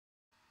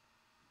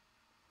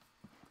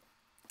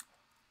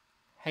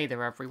Hey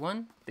there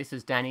everyone, this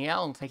is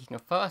Danielle taking a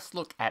first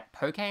look at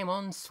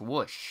Pokemon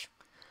Swoosh,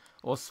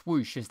 or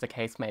Swoosh as the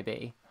case may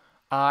be.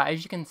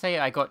 As you can see,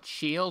 I got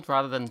Shield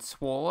rather than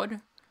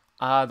Sword.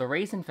 The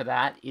reason for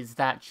that is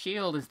that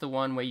Shield is the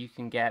one where you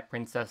can get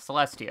Princess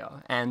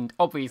Celestia, and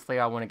obviously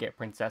I want to get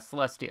Princess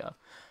Celestia,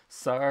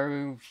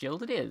 so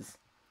Shield it is.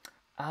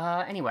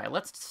 Anyway,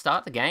 let's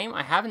start the game.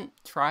 I haven't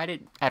tried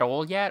it at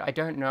all yet. I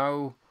don't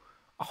know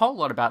a whole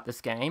lot about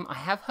this game. I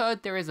have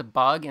heard there is a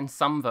bug in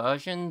some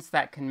versions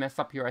that can mess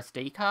up your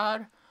SD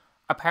card.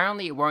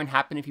 Apparently it won't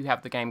happen if you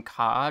have the game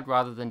card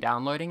rather than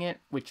downloading it,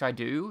 which I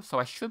do, so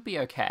I should be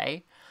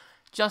okay.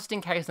 Just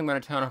in case I'm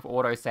going to turn off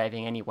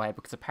auto-saving anyway,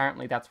 because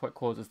apparently that's what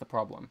causes the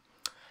problem.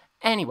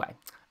 Anyway,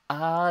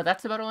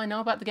 that's about all I know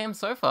about the game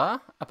so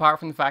far, apart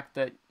from the fact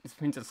that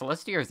Princess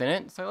Celestia is in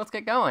it, so let's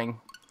get going.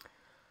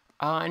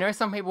 I know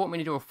some people want me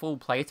to do a full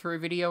playthrough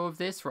video of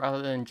this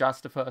rather than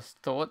just a first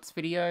thoughts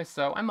video,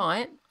 so I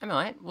might.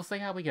 We'll see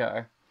how we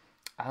go.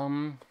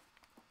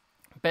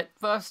 But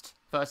first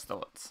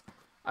thoughts.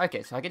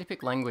 Okay, so I get to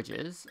pick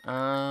languages.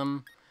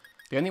 The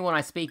only one I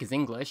speak is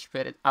English,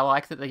 but I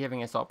like that they're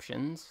giving us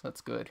options.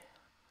 That's good.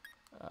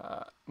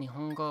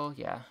 Nihongo,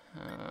 yeah.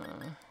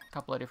 A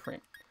couple of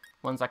different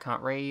ones I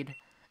can't read.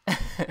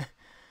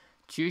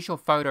 Choose your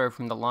photo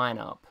from the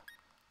lineup.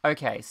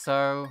 Okay,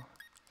 so...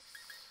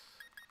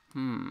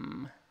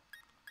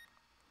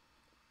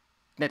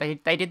 They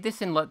did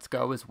this in Let's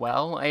Go as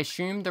well. I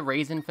assume the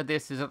reason for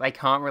this is that they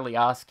can't really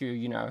ask you,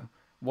 you know,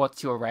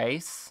 what's your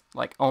race?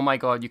 Like, oh my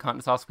god, you can't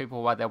just ask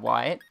people why they're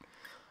white.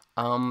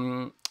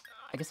 I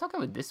guess I'll go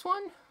with this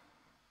one.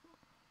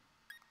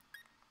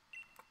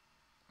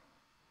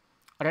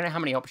 I don't know how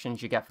many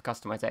options you get for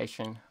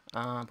customization.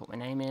 Put my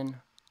name in.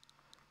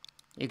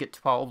 You get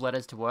 12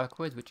 letters to work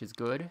with, which is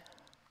good.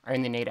 I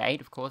only need 8,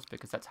 of course,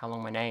 because that's how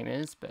long my name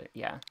is, but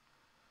yeah.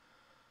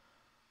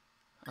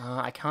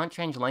 I can't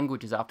change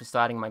languages after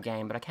starting my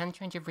game, but I can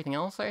change everything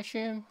else, I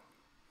assume?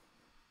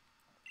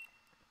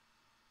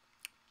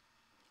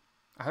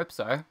 I hope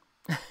so.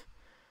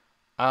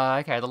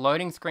 Okay, the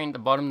loading screen at the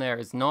bottom there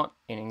is not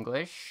in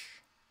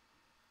English.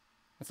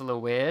 That's a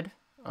little weird.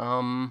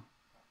 We'll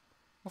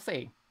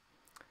see.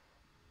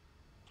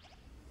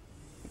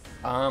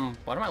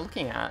 What am I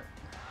looking at?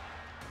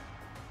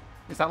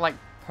 Is that like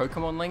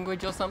Pokemon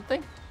language or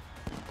something?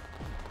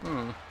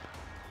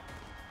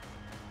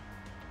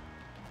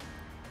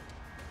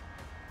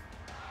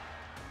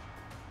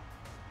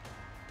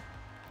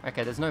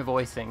 Okay, there's no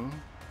voicing,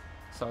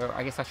 so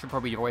I guess I should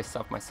probably voice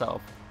stuff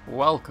myself.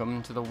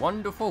 Welcome to the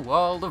wonderful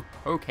world of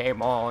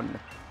Pokemon.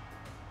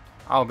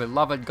 Our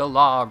beloved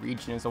Galar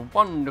region is a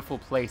wonderful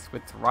place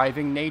with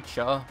thriving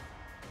nature,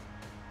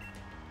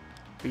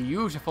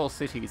 beautiful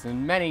cities,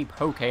 and many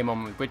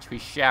Pokemon with which we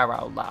share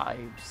our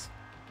lives.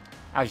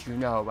 As you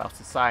know, our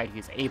society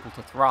is able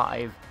to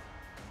thrive.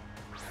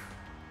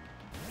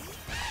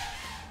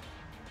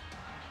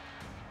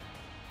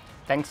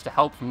 Thanks to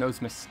help from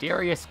those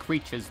mysterious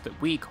creatures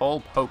that we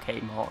call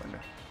Pokemon.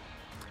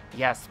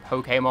 Yes,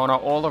 Pokemon are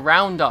all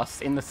around us,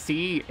 in the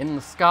sea, in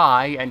the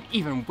sky, and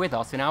even with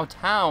us in our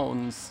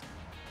towns.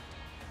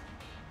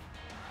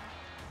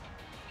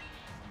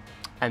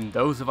 And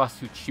those of us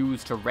who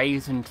choose to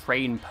raise and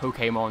train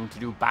Pokemon to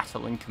do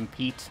battle and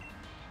compete,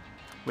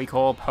 we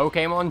call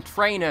Pokemon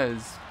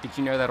trainers. Did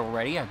you know that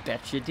already? I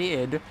bet you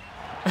did.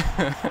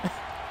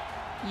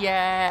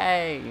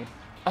 Yay!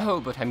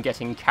 Oh, but I'm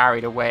getting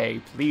carried away.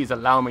 Please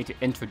allow me to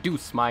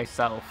introduce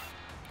myself.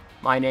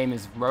 My name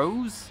is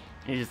Rose,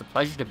 and it is a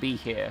pleasure to be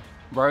here.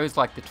 Rose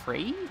like the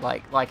tree?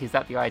 Like, is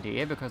that the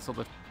idea? Because all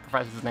the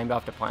professors are named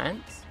after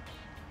plants?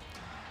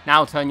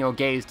 Now turn your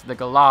gaze to the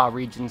Galar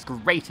region's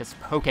greatest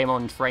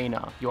Pokemon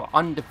trainer, your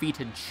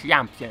undefeated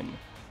champion.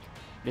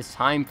 It is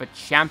time for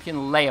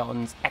Champion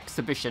Leon's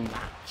exhibition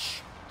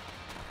match.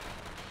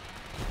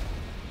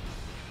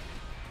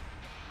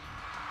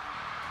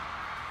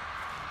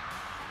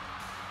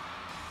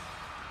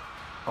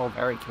 Oh,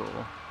 very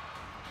cool.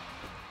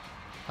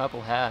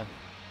 Purple hair.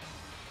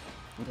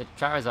 The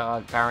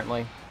Charizard,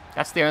 apparently.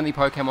 That's the only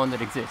Pokemon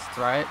that exists,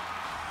 right?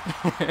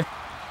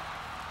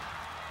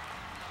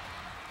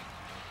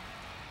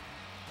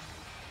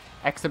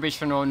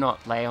 Exhibition or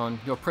not, Leon,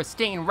 your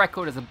pristine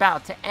record is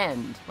about to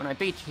end. When I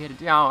beat you here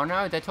today, oh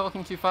no, they're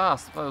talking too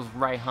fast. That was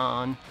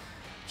Rayhan.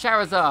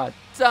 Charizard,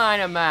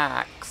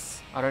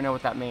 Dynamax. I don't know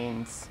what that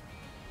means.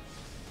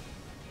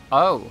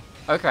 Oh,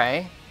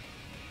 okay.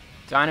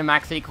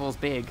 Dynamax equals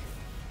big.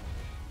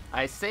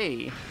 I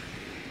see.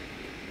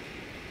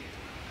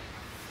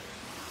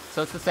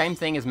 So it's the same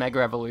thing as Mega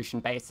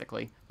Evolution,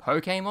 basically.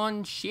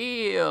 Pokemon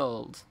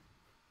Shield!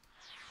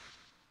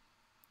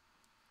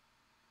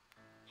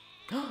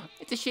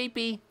 It's a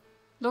sheepy!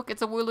 Look,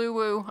 it's a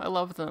Wooloo-woo. I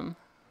love them.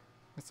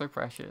 They're so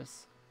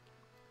precious.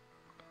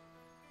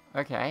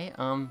 Okay,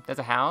 there's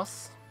a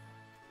house.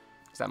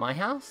 Is that my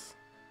house?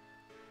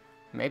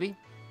 Maybe?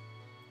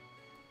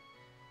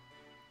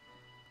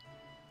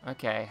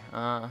 Okay,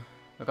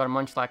 we've got a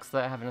Munchlax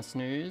there having a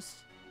snooze.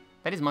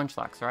 That is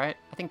Munchlax, right?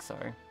 I think so.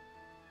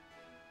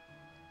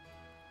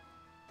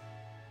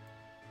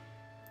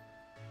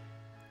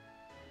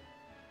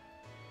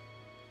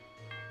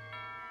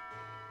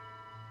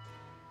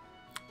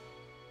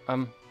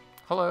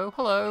 Hello,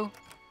 hello.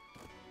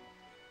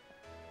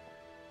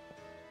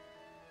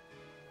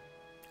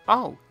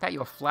 Oh, that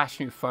your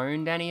flash new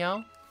phone,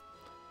 Danielle?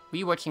 Were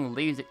you watching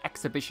Lee's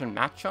exhibition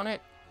match on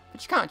it?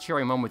 But you can't cheer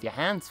him on with your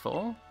hands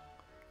full.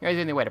 You know,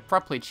 the only way to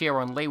properly cheer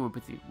on Lee would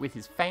be with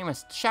his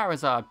famous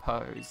Charizard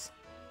pose.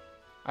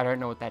 I don't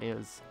know what that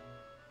is.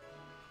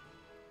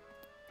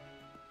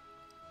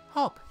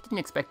 Hop, didn't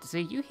expect to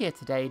see you here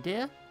today,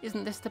 dear.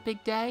 Isn't this the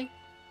big day?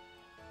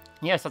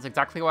 Yes, that's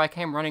exactly why I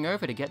came running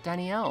over to get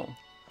Danielle.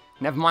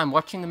 Never mind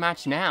watching the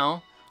match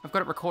now. I've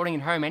got it recording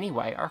at home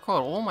anyway. I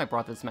record all my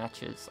brother's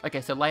matches.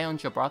 Okay, so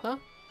Leon's your brother?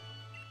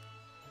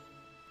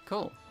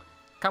 Cool.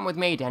 Come with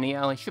me,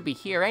 Danielle. He should be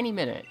here any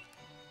minute.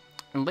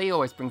 And Lee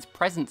always brings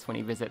presents when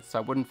he visits, so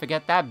I wouldn't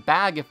forget that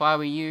bag if I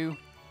were you.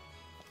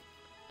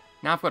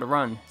 Now I've got to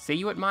run. See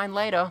you at mine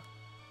later.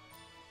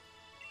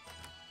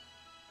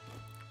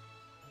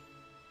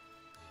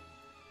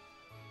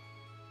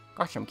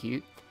 Gosh, I'm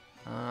cute.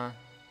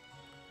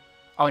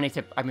 Oh, I need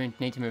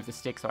to move the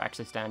stick so I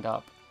actually stand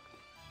up.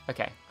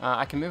 Okay,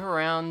 I can move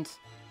around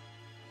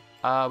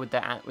with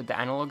the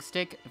analog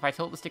stick. If I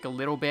tilt the stick a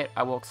little bit,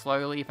 I walk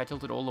slowly. If I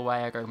tilt it all the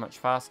way, I go much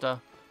faster.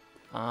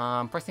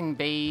 Pressing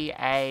B,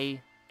 A,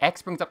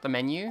 X brings up the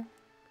menu.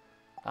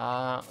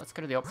 Let's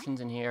go to the options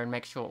in here and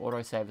make sure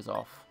autosave is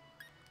off.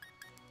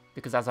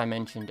 Because as I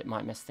mentioned, it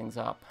might mess things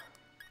up.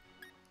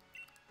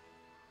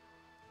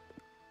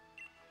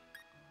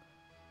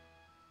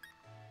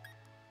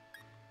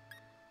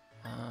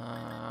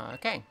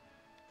 Okay.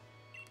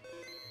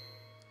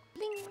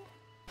 Bling.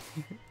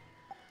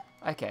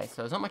 Okay,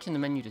 so there's not much in the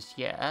menu just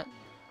yet.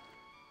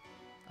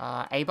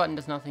 A button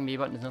does nothing, B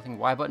button does nothing,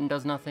 Y button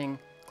does nothing.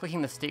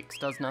 Clicking the sticks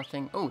does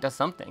nothing. Oh, does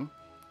something.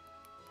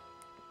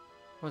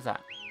 What was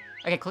that?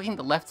 Okay, clicking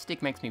the left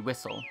stick makes me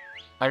whistle.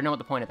 I don't know what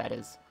the point of that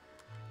is.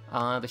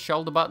 The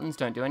shoulder buttons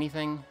don't do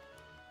anything.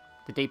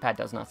 The D-pad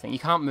does nothing. You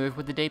can't move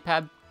with the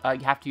D-pad.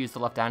 You have to use the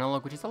left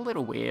analog, which is a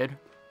little weird.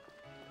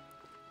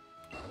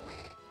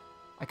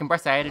 I can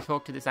press A to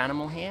talk to this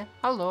animal here.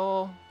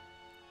 Hello.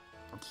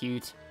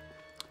 Cute.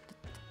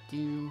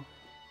 I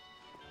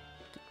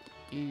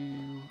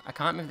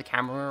can't move the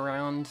camera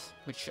around,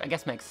 which I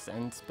guess makes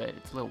sense, but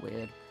it's a little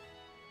weird.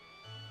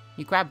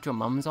 You grabbed your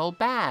mum's old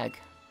bag.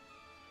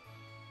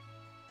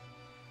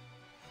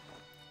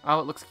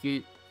 Oh, it looks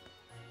cute.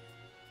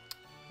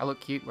 I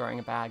look cute wearing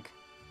a bag.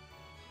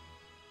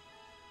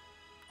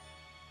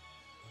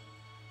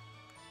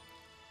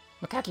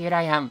 Look how cute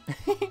I am.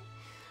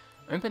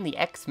 Open the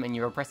X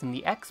menu by pressing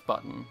the X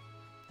button.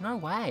 No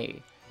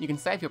way. You can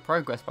save your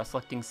progress by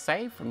selecting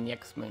Save from the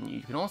X menu.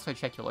 You can also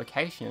check your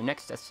location and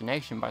next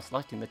destination by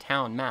selecting the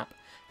town map.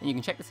 And you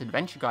can check this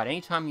adventure guide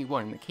anytime you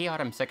want in the key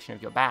items section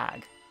of your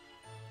bag.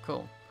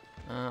 Cool.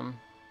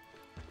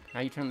 Now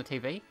you turn on the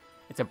TV.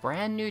 It's a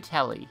brand new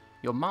telly.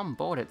 Your mum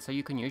bought it so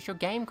you can use your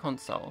game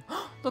console.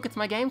 Look, it's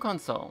my game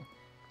console.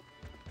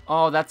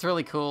 Oh, that's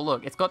really cool.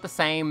 Look, it's got the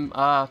same,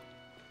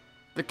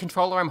 the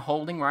controller I'm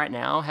holding right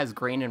now has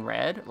green and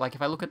red. Like,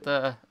 if I look at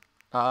the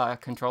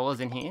controllers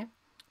in here,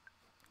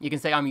 you can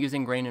see I'm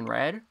using green and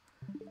red.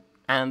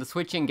 And the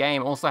Switch in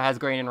game also has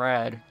green and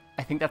red.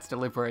 I think that's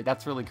deliberate.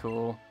 That's really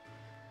cool.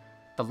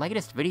 The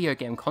latest video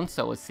game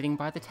console is sitting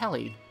by the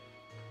telly.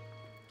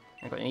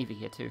 I've got an Eevee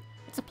here too.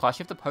 It's a plush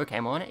of the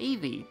Pokemon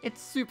Eevee.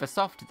 It's super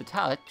soft to the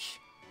touch.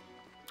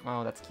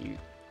 Oh, that's cute.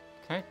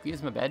 Can I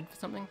use my bed for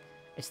something?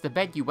 It's the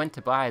bed you went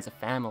to buy as a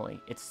family.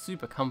 It's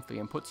super comfy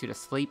and puts you to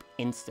sleep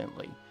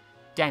instantly.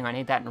 Dang, I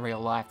need that in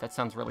real life. That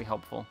sounds really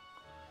helpful.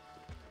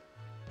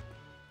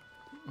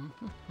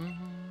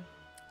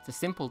 It's a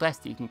simple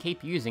desk that you can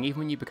keep using even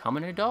when you become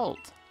an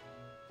adult.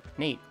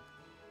 Neat.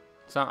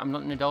 So I'm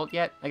not an adult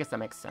yet? I guess that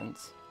makes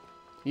sense.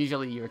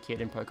 Usually you're a kid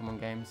in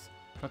Pokemon games.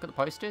 Can I look at the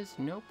posters?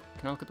 Nope.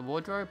 Can I look at the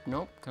wardrobe?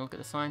 Nope. Can I look at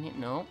the sign here?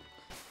 Nope.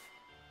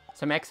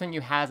 So my X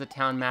menu has a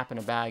town map and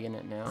a bag in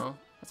it now.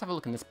 Let's have a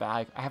look in this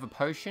bag. I have a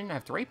potion. I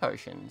have 3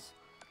 potions.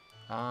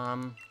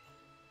 Okay,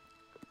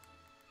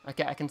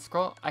 I can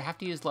scroll. I have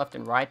to use left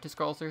and right to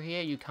scroll through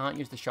here. You can't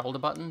use the shoulder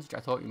buttons, which I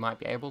thought you might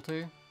be able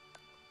to.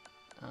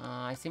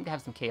 I seem to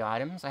have some key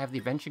items. I have the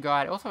adventure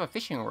guide. I also have a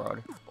fishing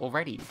rod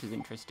already, which is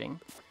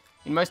interesting.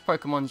 In most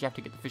Pokemons, you have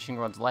to get the fishing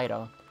rods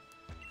later.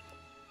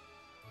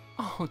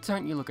 Oh,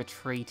 don't you look a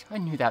treat. I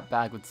knew that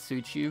bag would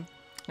suit you.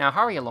 Now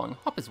hurry along.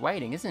 Hop is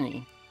waiting, isn't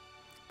he?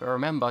 But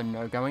remember,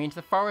 no going into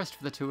the forest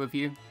for the 2 of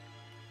you.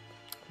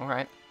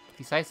 Alright, if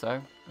you say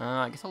so.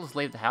 I guess I'll just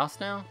leave the house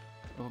now.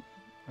 I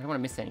don't want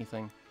to miss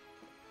anything.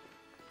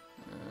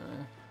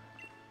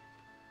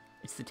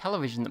 It's the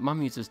television that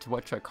Mum uses to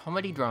watch her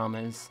comedy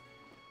dramas.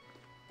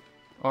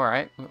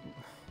 Alright,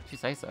 if you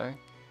say so.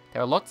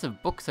 There are lots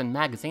of books and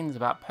magazines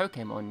about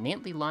Pokemon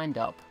neatly lined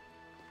up.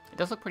 It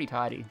does look pretty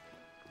tidy.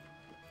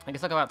 I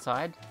guess I'll go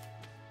outside.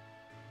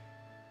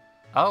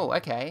 Oh,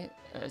 okay.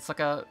 It's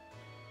like a...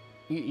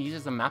 It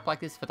uses a map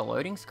like this for the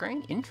loading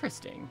screen?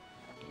 Interesting.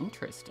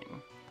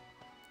 Interesting.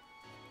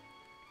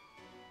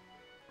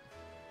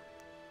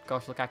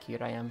 Gosh, look how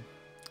cute I am.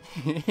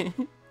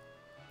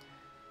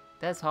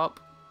 There's Hop.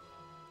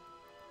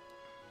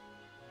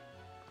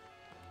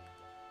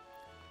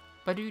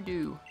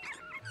 Badoo-doo.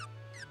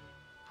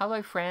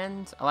 Hello,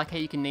 friends. I like how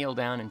you can kneel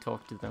down and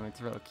talk to them.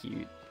 It's real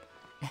cute.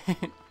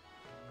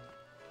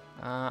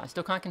 I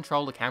still can't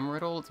control the camera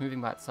at all. It's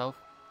moving by itself.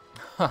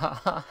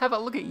 Have a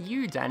look at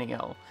you,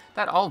 Danielle.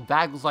 That old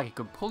bag looks like it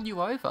could pull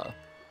you over.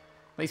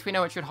 At least we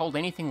know it should hold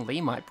anything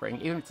Lee might bring,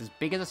 even if it's as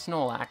big as a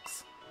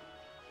Snorlax.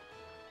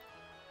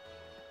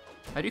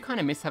 I do kind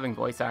of miss having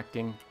voice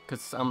acting,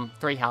 because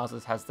Three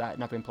Houses has that,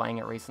 and I've been playing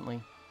it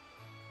recently.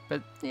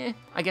 But, yeah,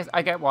 I guess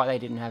I get why they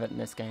didn't have it in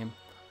this game.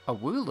 A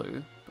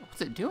Wooloo?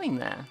 What's it doing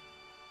there?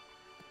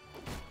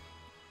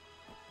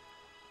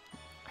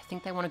 I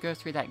think they want to go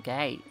through that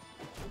gate.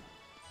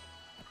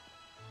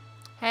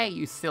 Hey,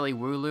 you silly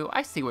Wooloo,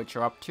 I see what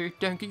you're up to.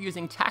 Don't get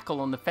using tackle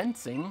on the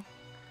fencing.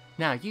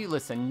 Now, you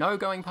listen, no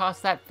going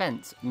past that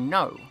fence,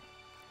 no.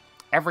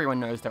 Everyone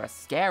knows there are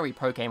scary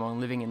Pokemon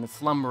living in the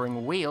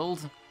slumbering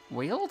Weald.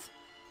 Weald?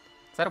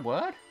 Is that a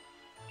word?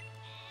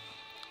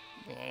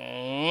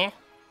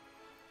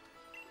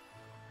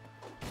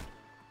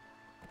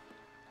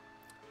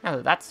 Now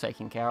that that's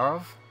taken care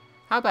of.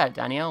 How about it,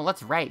 Danielle?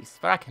 Let's race,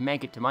 but I can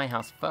make it to my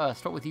house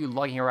first. What with you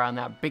lugging around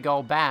that big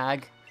old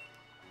bag?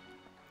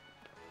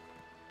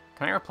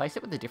 Can I replace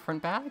it with a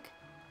different bag?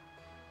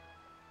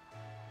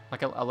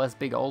 Like a less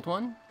big old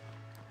one?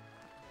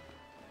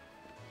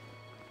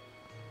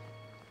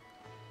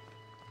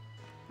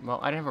 Well,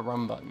 I don't have a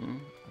run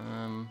button.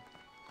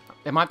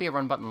 There might be a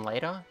run button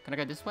later. Can I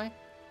go this way?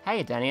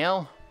 Hey,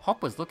 Danielle.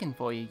 Hop was looking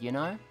for you, you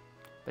know?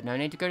 But no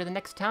need to go to the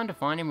next town to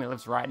find him. He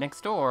lives right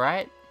next door,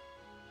 right?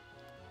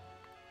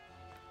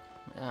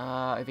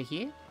 Over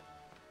here?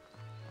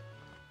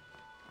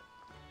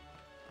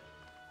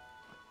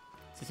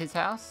 Is this his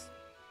house?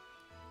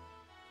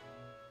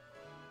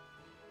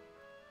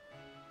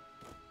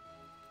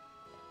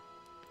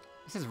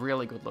 This is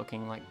really good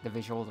looking, like, the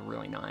visuals are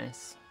really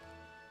nice.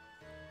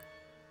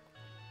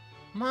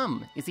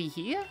 Mum, is he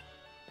here?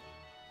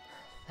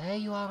 There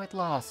you are at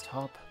last,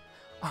 Hop.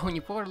 Oh, and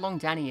you brought along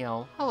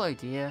Danielle. Hello,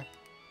 dear.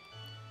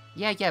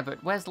 Yeah,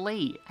 but where's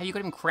Lee? Have you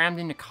got him crammed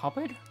in a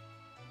cupboard?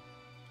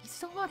 He's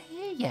still not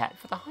here yet,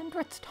 for the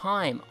 100th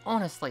time.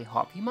 Honestly,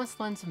 Hop, you must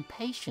learn some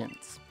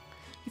patience.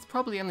 He's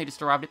probably only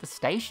just arrived at the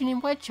station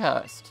in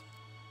Wedgehurst.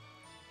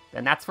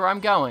 Then that's where I'm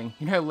going.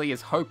 You know Lee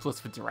is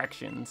hopeless for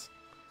directions.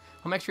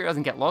 I'll make sure he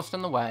doesn't get lost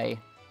on the way.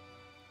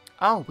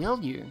 Oh, will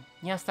you?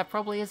 Yes, that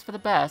probably is for the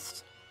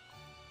best.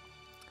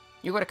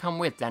 You gotta come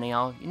with,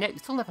 Danielle.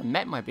 You've still never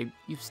met my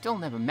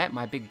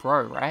big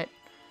bro, right?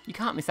 You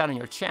can't miss out on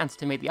your chance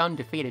to meet the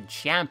undefeated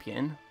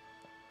champion.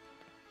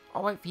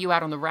 I'll wait for you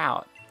out on the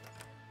route.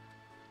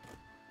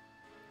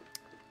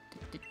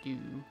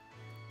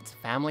 It's a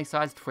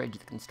family-sized fridge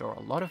that can store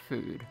a lot of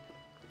food.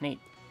 Neat.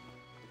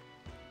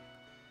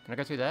 Can I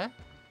go through there?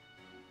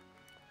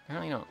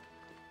 Apparently not.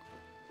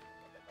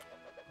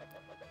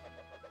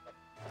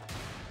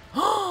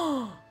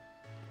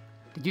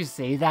 Did you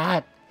see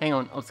that? Hang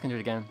on, I'm just gonna do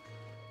it again.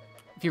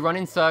 If you run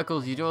in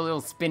circles, you do a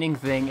little spinning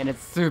thing, and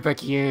it's super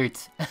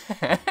cute.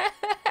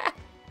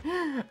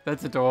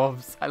 That's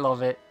adorbs. I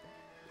love it.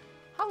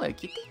 Hello,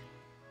 kitty.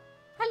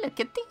 Hello,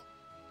 kitty.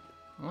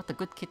 I want the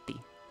good kitty.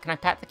 Can I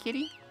pat the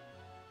kitty?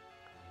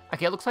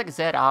 Okay, it looks like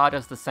ZR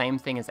does the same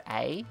thing as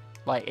A.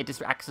 Like, it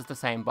just acts as the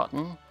same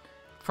button.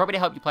 Probably to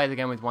help you play the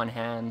game with one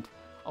hand.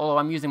 Although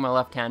I'm using my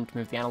left hand to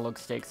move the analog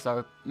stick,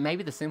 so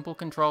maybe the simple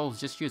controls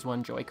just use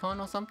one Joy-Con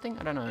or something?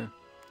 I don't know.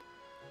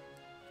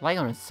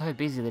 Leon is so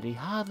busy that he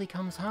hardly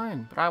comes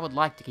home, but I would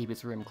like to keep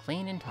his room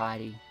clean and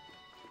tidy.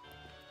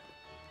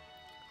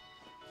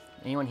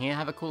 Anyone here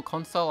have a cool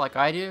console like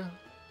I do?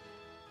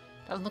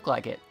 Doesn't look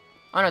like it.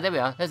 Oh no, there we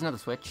are. There's another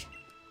switch.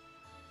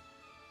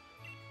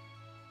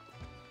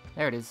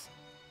 There it is.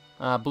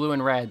 Blue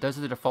and red. Those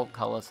are the default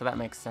colors, so that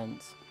makes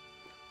sense.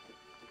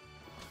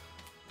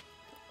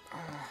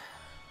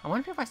 I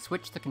wonder if I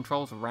switch the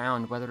controls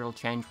around, whether it'll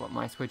change what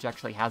my Switch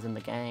actually has in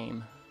the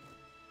game.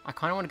 I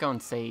kind of want to go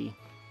and see.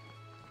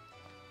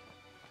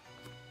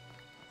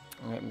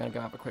 I'm gonna go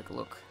have a quick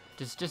look.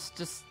 Just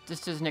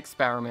as an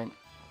experiment.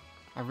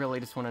 I really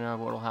just want to know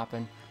what'll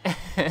happen.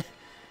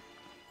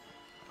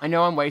 I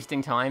know I'm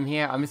wasting time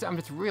here. I'm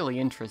just really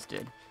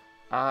interested.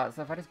 So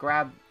if I just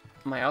grab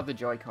my other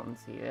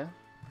Joy-Cons here.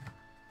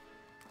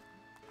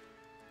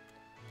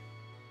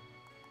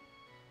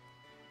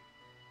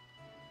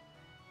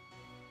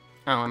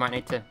 Oh, I might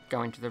need to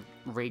go into the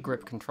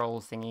regrip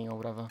controls thingy or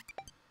whatever.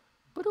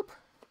 Boop.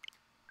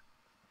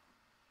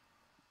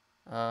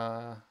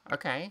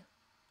 Okay.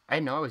 I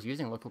didn't know I was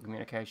using local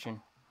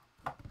communication.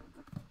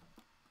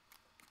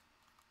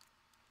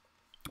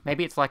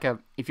 Maybe it's like a,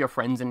 if your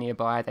friends are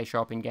nearby, they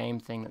show up in game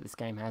thing that this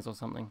game has or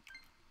something.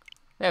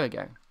 There we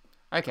go.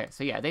 Okay,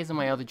 so yeah, these are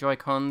my other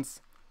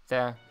Joy-Cons.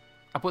 There.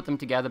 I put them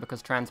together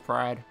because trans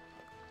pride.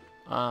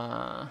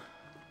 Hell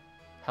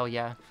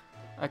yeah.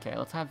 Okay,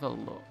 let's have a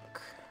look.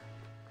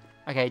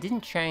 Okay, it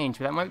didn't change,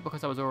 but that might be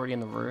because I was already in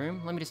the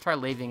room. Let me just try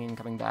leaving and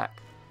coming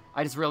back.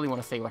 I just really want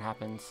to see what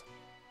happens.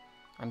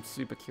 I'm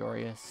super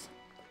curious.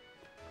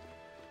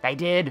 They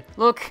did!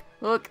 Look!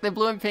 Look, they're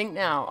blue and pink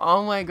now.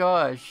 Oh my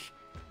gosh.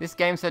 This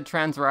game said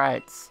trans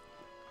rights.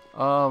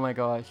 Oh my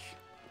gosh.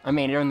 I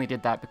mean, it only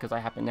did that because I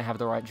happen to have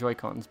the right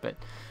Joy-Cons, but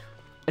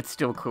it's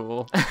still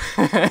cool.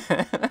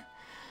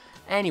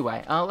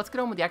 Anyway, let's get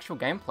on with the actual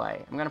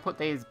gameplay. I'm going to put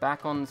these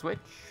back on the Switch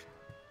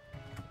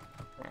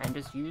and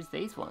just use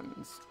these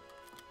ones.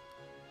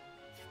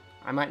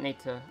 I might need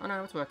to... Oh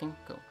no, it's working.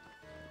 Cool.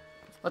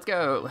 Let's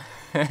go!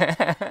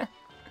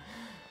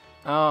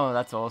 Oh,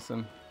 that's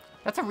awesome.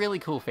 That's a really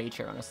cool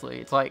feature, honestly.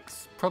 It's like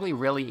probably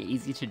really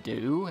easy to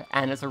do,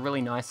 and it's a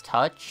really nice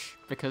touch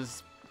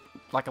because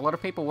like a lot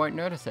of people won't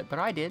notice it, but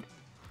I did.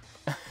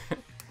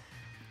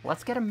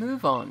 Let's get a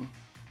move on.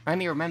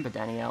 Only remember,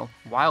 Danielle,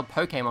 wild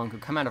Pokemon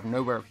could come out of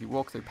nowhere if you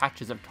walk through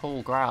patches of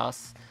tall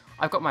grass.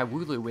 I've got my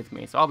Wooloo with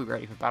me, so I'll be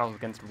ready for battles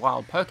against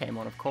wild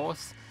Pokemon, of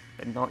course.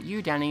 But not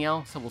you,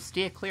 Danielle, so we'll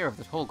steer clear of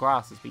the tall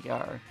grass as we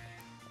go.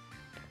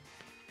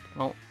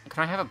 Well,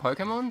 can I have a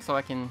Pokemon so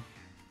I can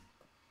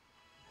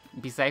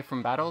be safe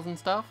from battles and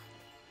stuff?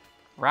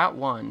 Route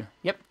 1.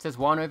 Yep, it says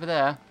 1 over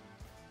there.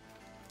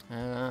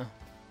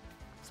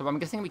 So I'm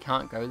guessing we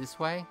can't go this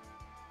way.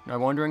 No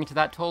wandering into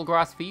that tall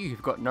grass for you.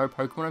 You've got no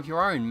Pokemon of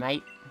your own,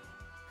 mate.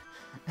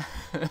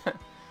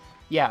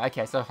 Yeah,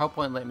 okay, so Hope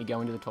won't let me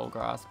go into the tall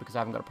grass because I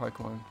haven't got a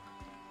Pokemon.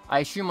 I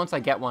assume once I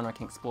get one, I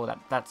can explore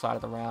that side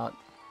of the route.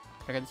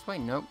 Can I go this way?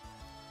 Nope.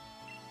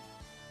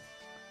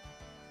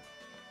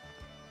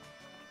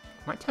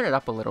 Might turn it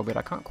up a little bit.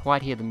 I can't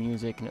quite hear the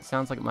music, and it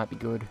sounds like it might be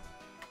good.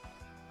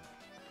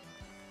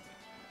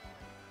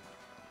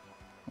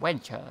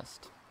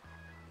 Wedgehurst.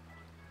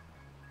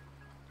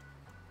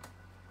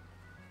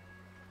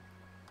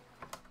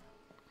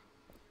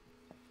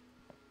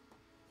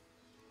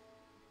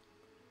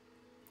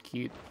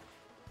 Cute.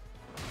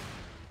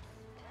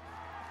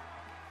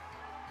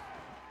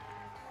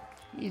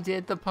 You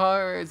did the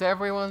pose.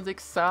 Everyone's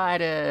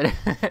excited.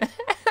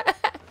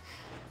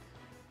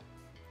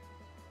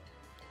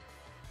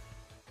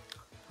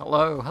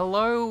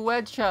 Hello,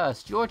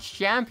 Wedgehurst. Your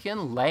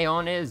champion,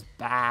 Leon, is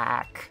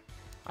back.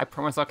 I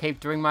promise I'll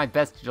keep doing my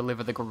best to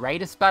deliver the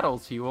greatest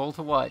battles for you all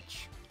to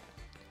watch.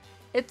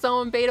 It's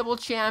our unbeatable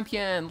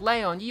champion.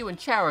 Leon, you and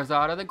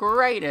Charizard are the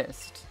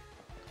greatest.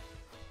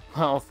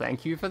 Well,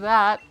 thank you for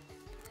that.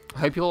 I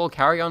hope you'll all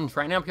carry on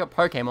training up your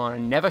Pokemon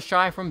and never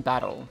shy from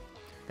battle.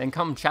 Then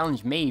come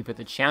challenge me for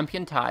the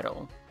champion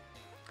title.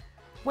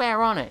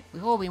 We're on it.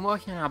 We've all been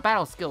working on our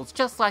battle skills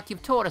just like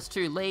you've taught us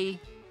to, Lee.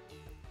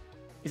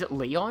 Is it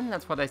Leon?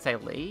 That's why they say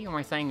Lee? Or am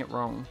I saying it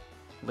wrong?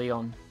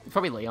 Leon. It's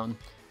probably Leon.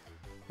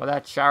 Well,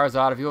 that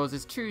Charizard of yours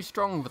is too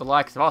strong for the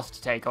likes of us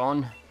to take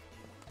on.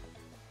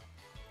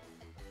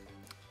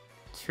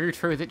 Too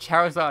true that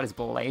Charizard is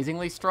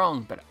blazingly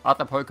strong, but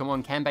other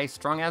Pokemon can be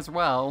strong as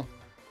well.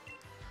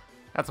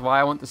 That's why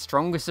I want the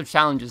strongest of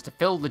challengers to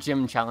fill the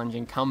gym challenge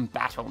and come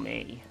battle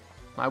me.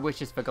 My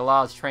wish is for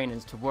Galar's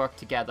trainers to work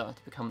together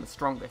to become the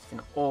strongest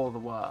in all the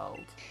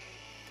world.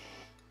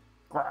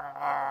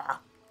 Grrr.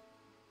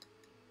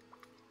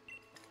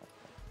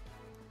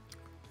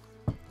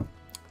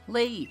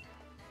 Lee!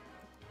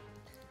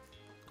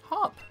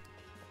 Hop!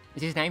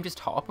 Is his name just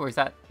Hop, or is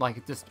that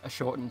like just a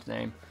shortened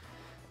name?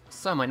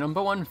 So my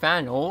 #1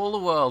 fan in all the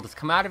world has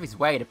come out of his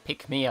way to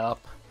pick me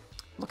up.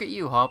 Look at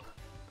you, Hop.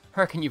 I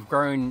reckon you've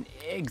grown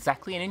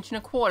exactly 1.25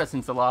 inches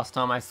since the last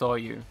time I saw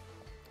you.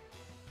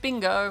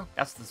 Bingo!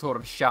 That's the sort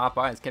of sharp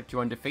eyes kept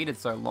you undefeated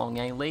so long,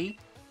 eh, Lee?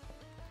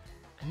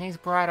 And these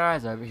bright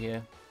eyes over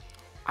here.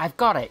 I've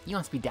got it! You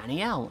must be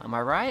Danielle, am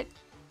I right?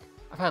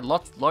 I've heard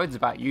loads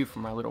about you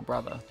from my little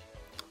brother.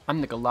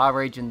 I'm the Galar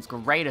region's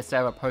greatest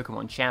ever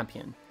Pokemon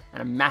champion,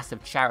 and a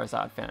massive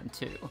Charizard fan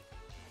too.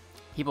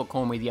 People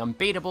call me the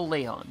unbeatable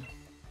Leon.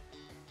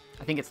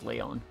 I think it's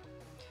Leon.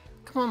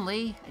 Come on,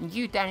 Lee, and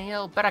you,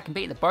 Danielle, bet I can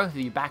beat the both of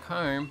you back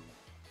home.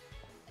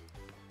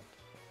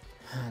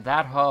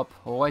 That Hop,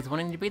 always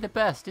wanting to be the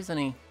best, isn't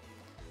he?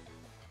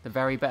 The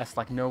very best,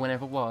 like no one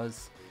ever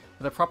was.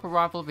 With a proper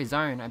rival of his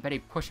own, I bet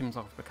he'd push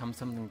himself to become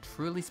something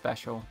truly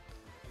special.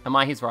 Am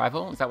I his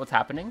rival? Is that what's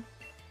happening?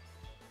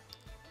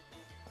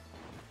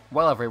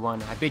 Well,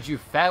 everyone, I bid you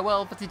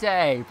farewell for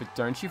today, but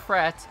don't you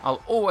fret.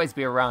 I'll always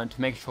be around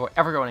to make sure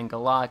everyone in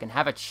Galar can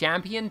have a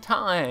champion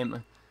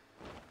time.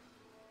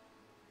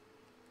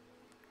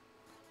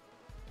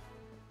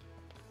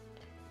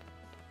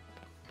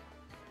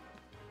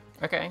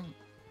 Okay.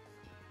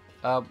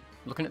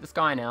 Looking at the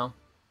sky now.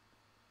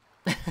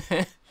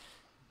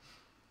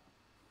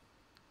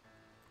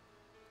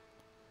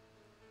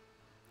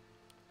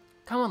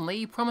 Come on, Lee,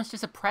 you promised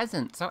us a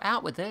present, so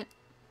out with it.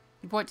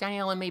 You bought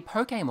Danielle and me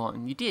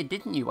Pokemon. You did,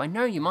 didn't you? I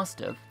know you must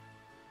have.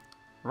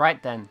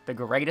 Right then, the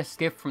greatest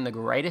gift from the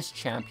greatest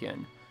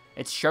champion.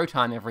 It's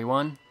showtime,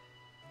 everyone.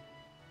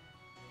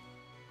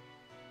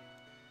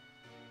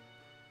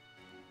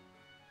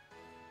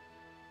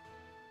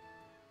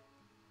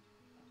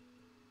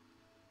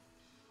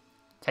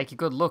 Take a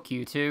good look,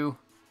 you two.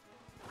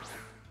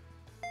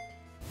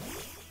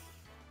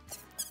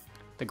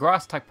 The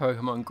Grass-type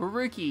Pokemon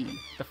Grookey,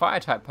 the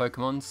Fire-type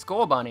Pokemon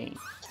Scorbunny,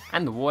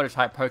 and the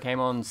Water-type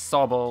Pokemon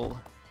Sobble.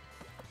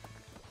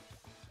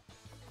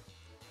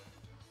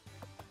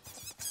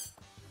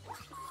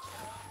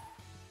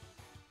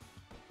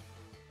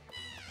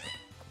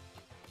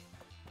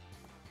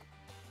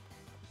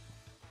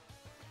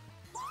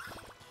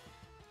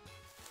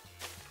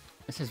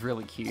 This is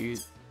really cute.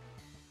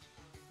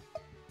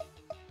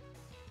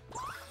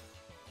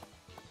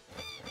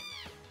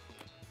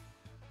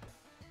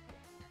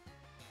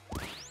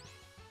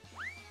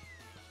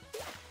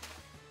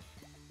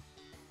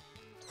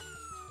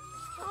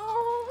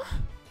 Oh,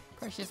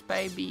 precious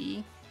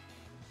baby.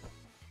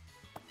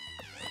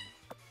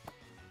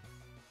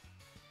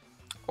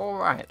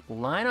 Alright,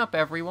 line up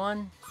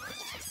everyone.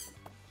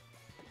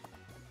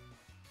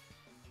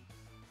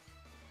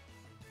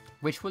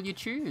 Which will you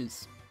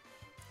choose?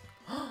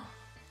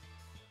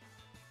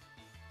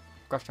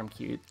 Gosh, I'm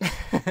cute.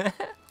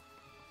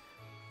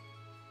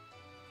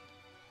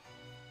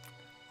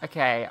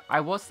 Okay,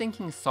 I was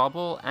thinking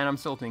Sobble, and I'm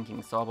still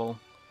thinking Sobble.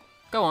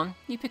 Go on,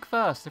 you pick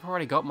first. I've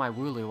already got my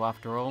Wooloo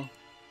after all.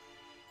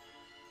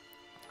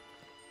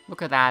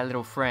 Look at that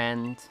little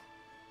friend.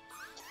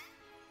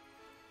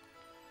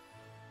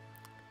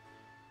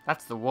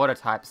 That's the water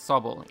type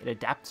Sobble. It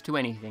adapts to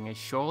anything as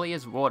surely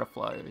as water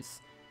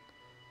flows.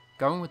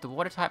 Going with the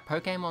water type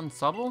Pokemon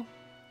Sobble?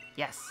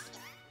 Yes.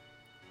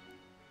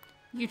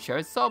 You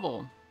chose Sobble.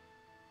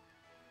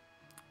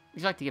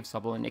 Would you like to give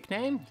Sobble a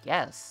nickname?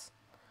 Yes.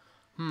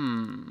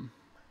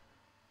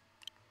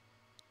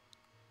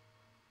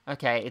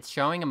 Okay, it's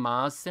showing a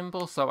Mars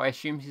symbol, so I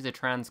assume she's a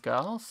trans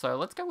girl. So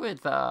let's go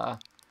with, I'm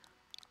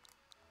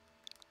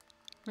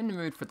in the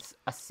mood for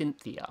a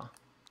Cynthia.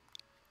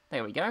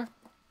 There we go.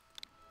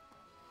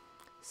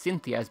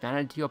 Cynthia has been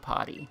added to your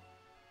party.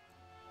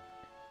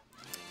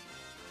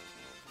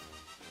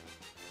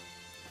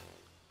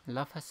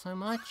 Love her so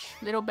much.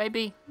 Little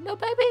baby. Little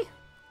baby.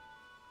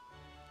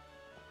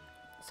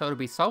 So it'll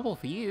be Sobble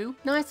for you.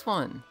 Nice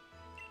one.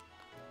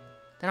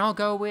 Then I'll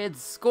go with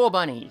Score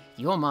Bunny.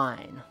 You're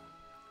mine.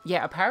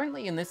 Yeah,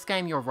 apparently in this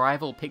game your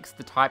rival picks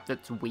the type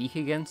that's weak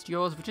against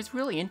yours, which is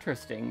really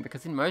interesting,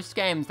 because in most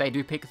games they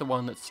do pick the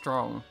one that's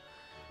strong.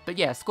 But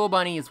yeah, Score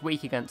Bunny is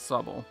weak against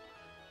Sobble.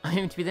 I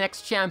aim to be the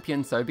next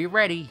champion, so be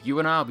ready. You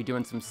and I will be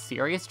doing some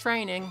serious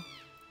training.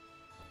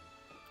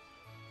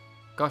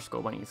 Gosh,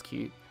 Score Bunny is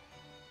cute.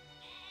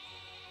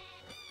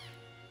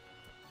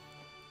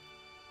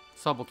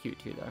 Sobble cute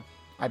too, though.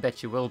 I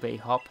bet you will be,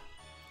 Hop.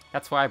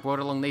 That's why I brought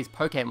along these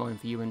Pokemon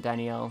for you and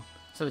Danielle,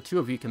 so the two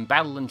of you can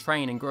battle and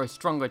train and grow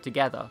stronger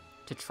together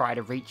to try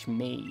to reach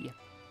me.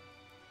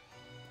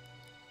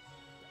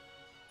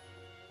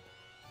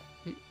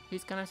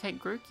 Who's gonna take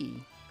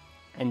Grookey?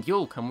 And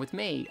you'll come with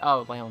me.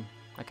 Oh, Leon.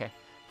 Okay.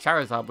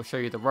 Charizard will show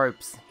you the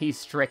ropes. He's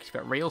strict,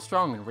 but real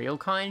strong and real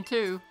kind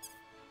too.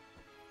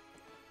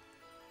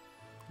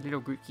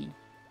 Little Grookey.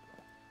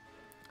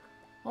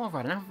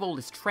 Alright, enough of all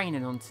this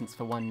training nonsense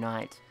for one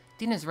night.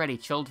 Dinner's ready,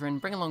 children.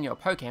 Bring along your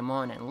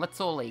Pokemon and let's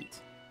all eat.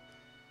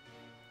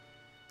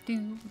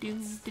 Do, do,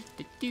 do,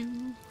 do,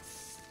 do.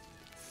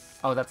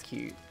 Oh, that's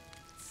cute.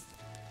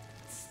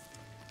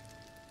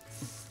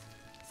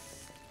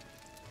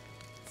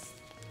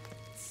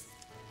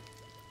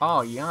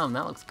 Oh, yum,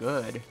 that looks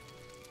good.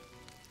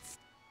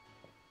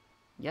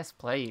 Yes,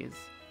 please.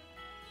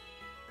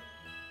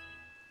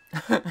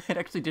 It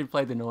actually did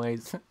play the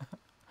noise.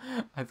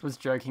 I was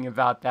joking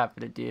about that,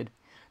 but it did.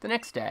 The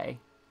next day.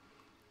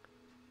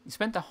 You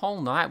spent the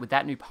whole night with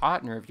that new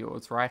partner of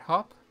yours, right,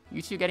 Hop?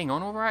 You two getting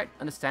on alright?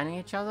 Understanding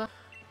each other?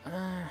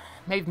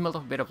 Maybe build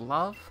up a bit of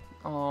love?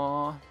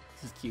 Aww,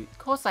 this is cute. Of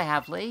course I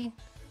have, Lee.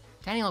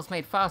 Danielle's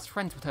made fast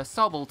friends with her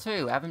Sobble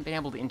too. I haven't been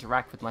able to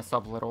interact with my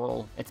Sobble at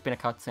all. It's been a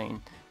cutscene.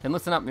 Then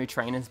listen up, new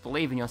trainers.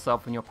 Believe in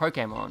yourself and your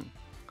Pokemon.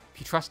 If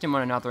you trust in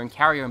one another and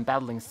carry on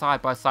battling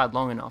side by side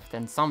long enough,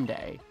 then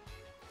someday,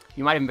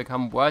 you might even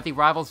become worthy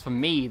rivals for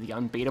me, the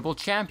unbeatable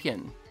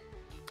champion.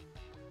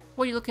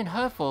 What are you looking at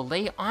her for,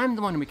 Lee? I'm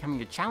the one who'll be coming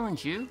to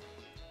challenge you.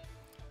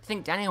 I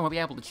think Danielle will be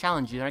able to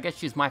challenge you, then I guess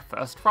she's my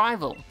first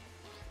rival.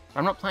 But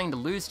I'm not planning to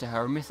lose to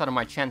her or miss out on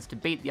my chance to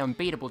beat the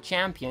unbeatable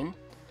champion.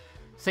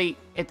 See,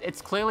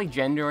 it's clearly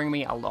gendering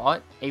me a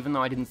lot, even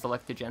though I didn't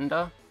select a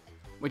gender.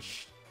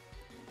 Which,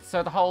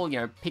 so the whole,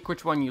 pick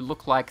which one you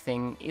look like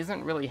thing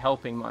isn't really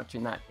helping much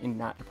in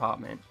that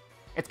department.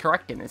 It's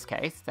correct in this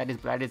case, that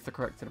is the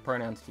correct set of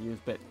pronouns to use,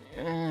 but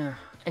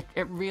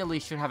it really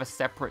should have a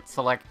separate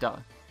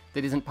selector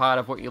that isn't part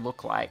of what you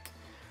look like.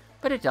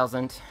 But it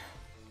doesn't.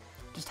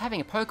 Just having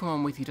a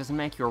Pokemon with you doesn't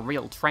make you a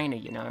real trainer,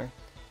 you know.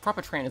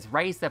 Proper trainers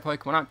raise their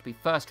Pokemon up to be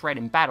first rate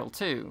in battle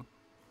too.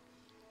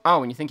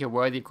 Oh, and you think you're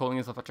worthy of calling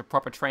yourself such a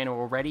proper trainer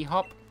already,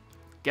 Hop?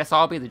 Guess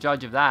I'll be the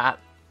judge of that.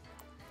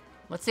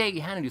 Let's see how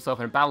you handle yourself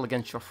in a battle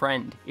against your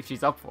friend, if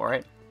she's up for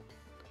it.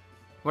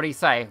 What do you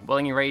say?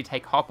 Willing and ready to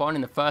take Hop on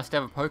in the first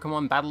ever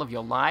Pokemon battle of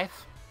your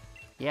life?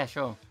 Yeah,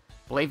 sure.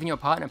 Believe in your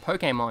partner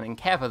Pokemon and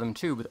care for them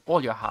too with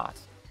all your heart.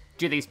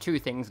 Do these two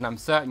things and I'm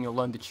certain you'll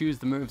learn to choose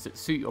the moves that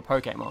suit your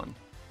Pokemon.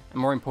 And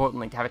more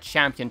importantly, to have a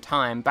champion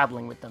time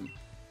battling with them.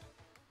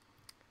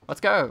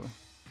 Let's go!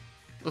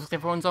 Looks like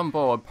everyone's on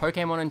board,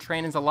 Pokemon and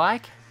trainers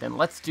alike? Then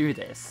let's do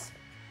this.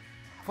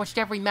 I've watched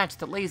every match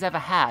that Lee's ever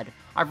had.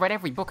 I've read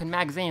every book and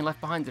magazine left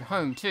behind at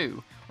home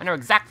too. I know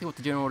exactly what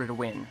to do in order to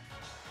win.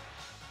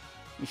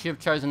 You should have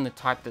chosen the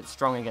type that's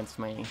strong against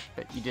me,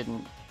 but you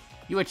didn't.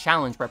 You were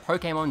challenged by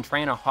Pokemon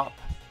trainer Hop.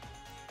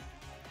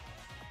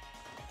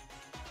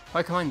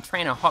 Pokemon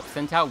Trainer Hop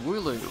sent out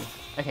Wooloo.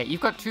 Okay,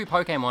 you've got 2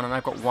 Pokemon and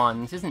I've got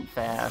 1. This isn't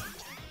fair.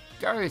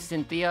 Go,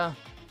 Cynthia.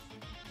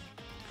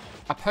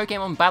 A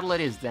Pokemon battle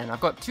it is then.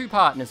 I've got 2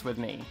 partners with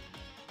me.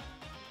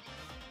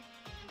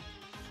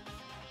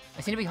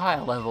 I seem to be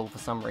higher level for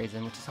some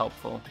reason, which is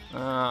helpful.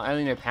 I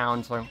only know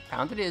Pound, so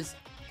Pound it is.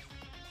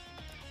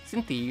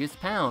 Cynthia used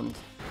Pound.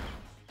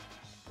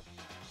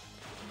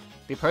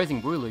 The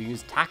opposing Wooloo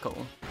used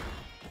Tackle.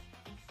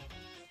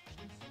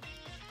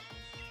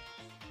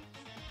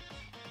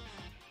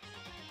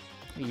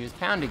 He used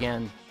Pound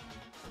again.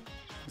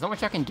 There's not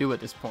much I can do at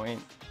this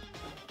point.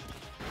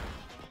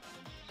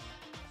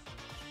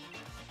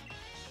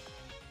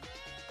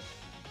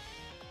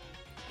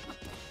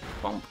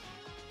 Bomb.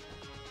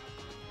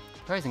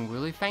 Opposing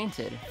Wooloo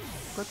fainted.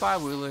 Goodbye,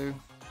 Wooloo.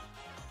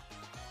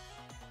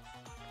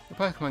 The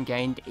Pokemon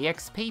gained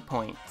EXP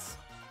points.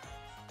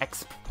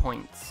 Exp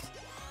points.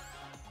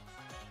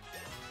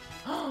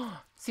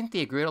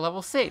 Cynthia grew to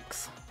level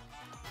 6.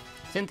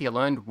 Cynthia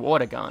learned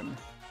Water Gun.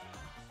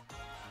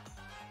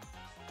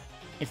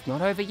 It's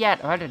not over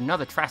yet. I added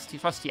another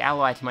trusty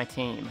ally to my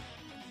team.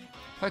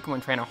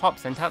 Pokemon Trainer Hop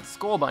sent out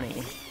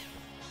Scorbunny.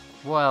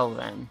 Well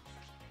then.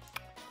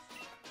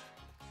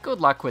 Good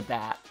luck with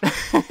that.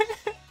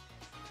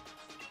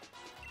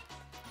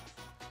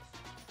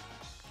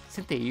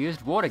 Cynthia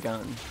used Water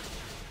Gun.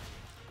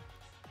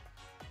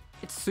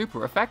 It's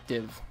super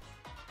effective.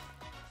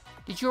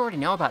 Did you already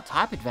know about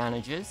type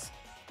advantages?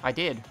 I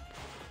did.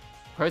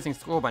 Opposing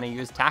Scorbunny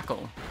used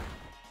Tackle.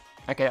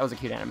 Okay, that was a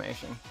cute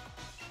animation.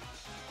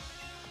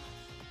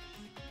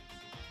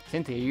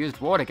 Cynthia used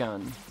Water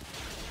Gun.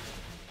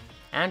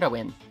 And I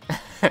win.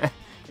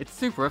 It's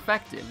super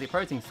effective. The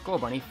opposing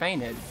Scorbunny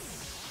fainted.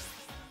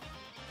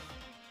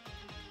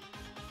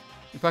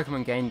 The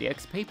Pokemon gained the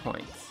XP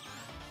points.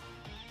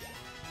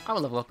 I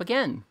will level up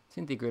again.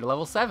 Cynthia grew to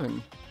level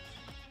 7.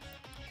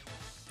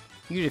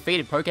 You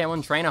defeated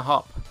Pokemon Trainer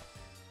Hop.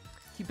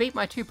 You beat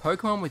my 2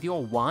 Pokemon with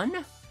your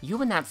 1?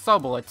 You and that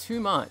Sobble are too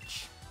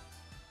much.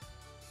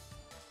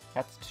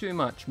 That's too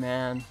much,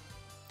 man.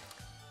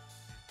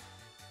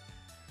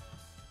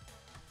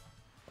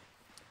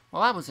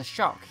 Well, that was a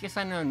shock. Guess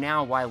I know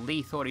now why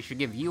Lee thought he should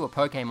give you a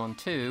Pokemon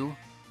too.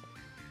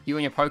 You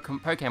and your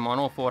Pokemon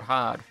all fought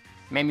hard.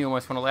 Made me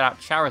almost want to let out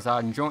Charizard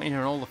and join in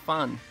on all the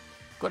fun.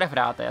 Good effort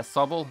out there,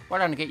 Sobble. Why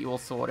don't I get you all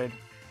sorted?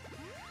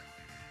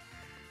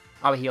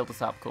 Oh, he healed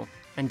us up, cool.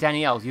 And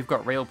Danielle, you've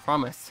got real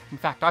promise. In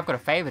fact, I've got a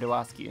favour to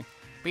ask you.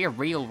 Be a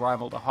real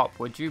rival to Hop,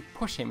 would you?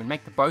 Push him and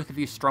make the both of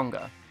you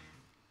stronger.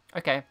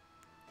 Okay.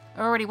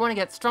 I already want to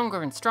get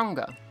stronger and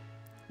stronger.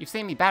 You've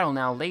seen me battle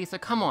now, Lee, so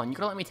come on, you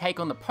gotta let me take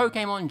on the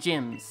Pokemon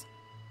gyms.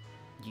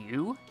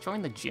 You?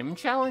 Join the gym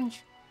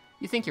challenge?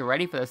 You think you're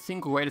ready for the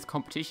single greatest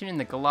competition in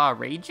the Galar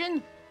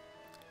region?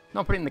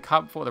 Not putting the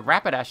cart before the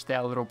Rapidash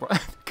there, little bro.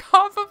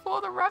 Cart before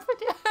the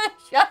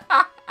Rapidash!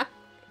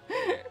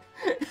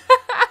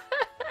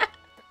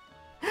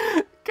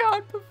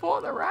 Cart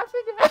before the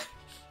Rapidash!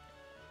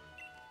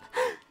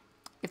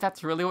 If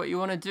that's really what you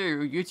want to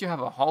do, you two have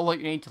a whole lot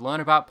you need to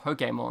learn about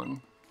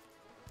Pokemon.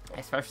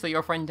 Especially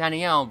your friend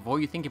Danielle, before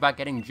you think about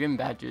getting gym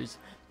badges,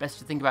 best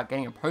to think about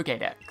getting a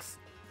Pokédex.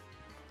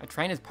 A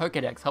trainer's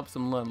Pokédex helps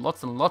them learn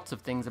lots and lots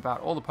of things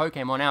about all the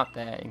Pokemon out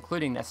there,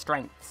 including their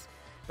strengths.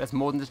 But it's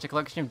more than just a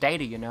collection of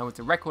data, you know, it's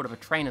a record of a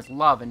trainer's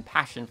love and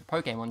passion for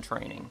Pokemon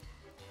training.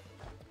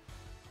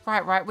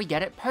 Right, we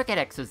get it.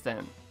 Pokédexes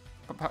then.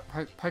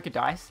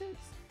 Pokédices?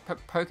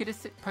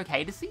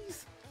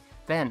 Pokédices?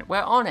 Then,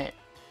 we're on it.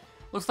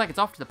 Looks like it's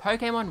off to the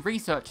Pokemon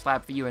Research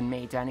Lab for you and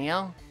me,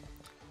 Danielle.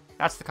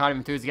 That's the kind of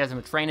enthusiasm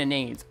a trainer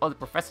needs, or the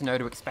professor know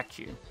to expect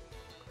you.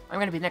 I'm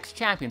going to be the next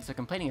champion, so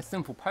completing a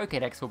simple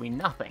Pokédex will be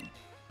nothing.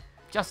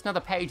 Just another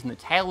page in the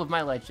tale of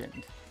my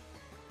legend.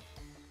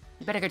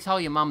 You better go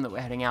tell your mum that we're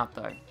heading out,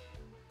 though.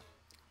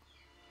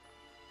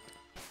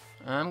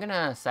 I'm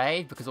gonna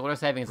save, because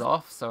autosaving is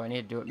off, so I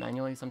need to do it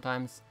manually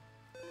sometimes.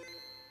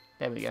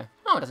 There we go.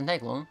 Oh, it doesn't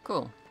take long.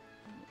 Cool.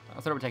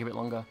 I thought it would take a bit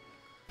longer.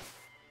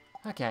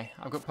 Okay,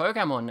 I've got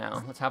Pokemon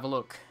now. Let's have a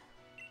look.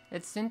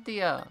 It's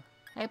Cynthia.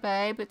 Hey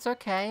babe, it's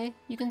okay.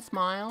 You can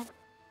smile.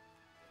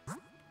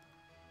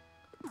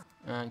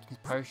 Use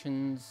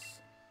potions.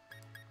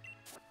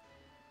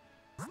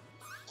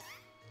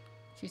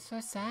 She's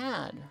so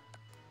sad.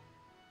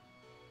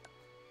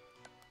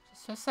 She's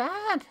so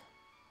sad.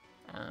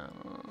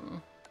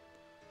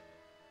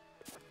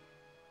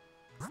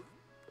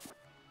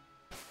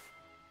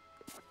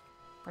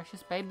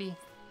 Precious baby.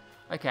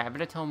 Okay, I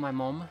better tell my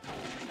mom.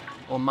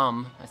 Or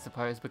mum, I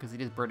suppose, because it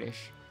is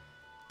British.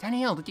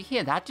 Danielle, did you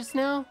hear that just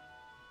now?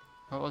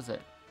 What was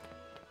it?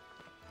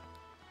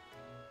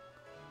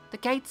 The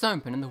gate's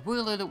open and the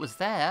Wooloo that was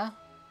there.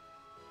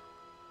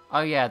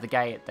 Oh yeah, the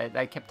gate.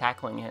 They kept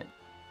tackling it.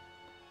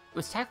 It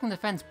was tackling the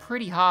fence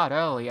pretty hard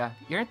earlier.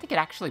 You don't think it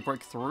actually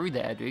broke through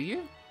there, do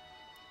you?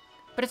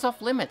 But it's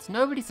off limits.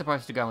 Nobody's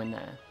supposed to go in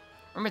there.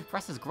 Remember, the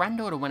professor's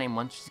granddaughter went in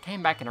once. She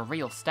came back in a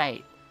real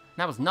state. And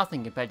that was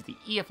nothing compared to the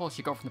earful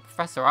she got from the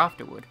professor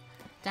afterward.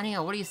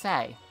 Danielle, what do you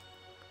say?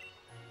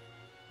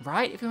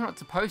 Right? If you're not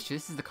supposed to,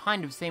 this is the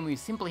kind of scene where you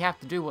simply have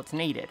to do what's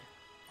needed.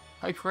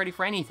 Hope you're ready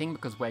for anything,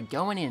 because we're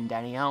going in,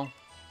 Danielle.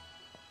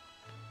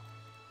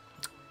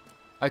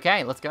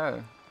 Okay, let's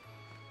go.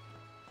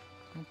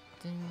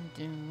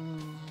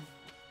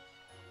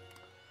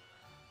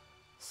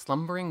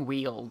 Slumbering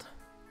Weald.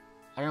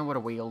 I don't know what a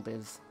weald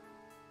is.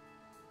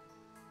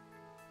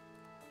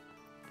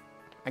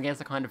 I guess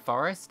a kind of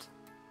forest?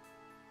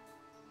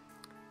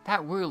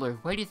 That Wooloo,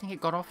 where do you think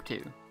it got off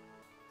to?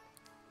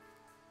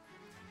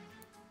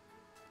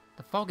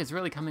 The fog is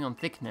really coming on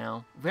thick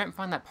now. If we don't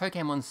find that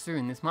Pokemon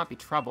soon, this might be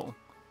trouble.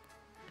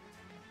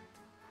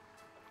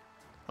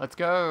 Let's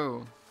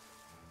go!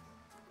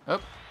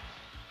 Oh!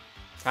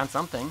 Found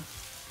something.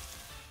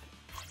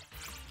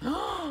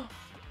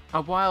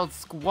 A wild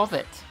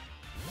Squavit!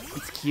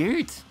 It's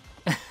cute!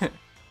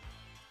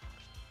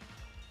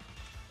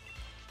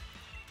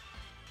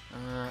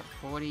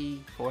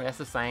 44, that's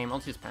the same. I'll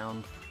just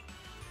pound.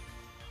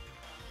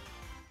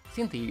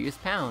 Cynthia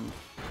used pound.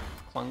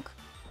 Clunk.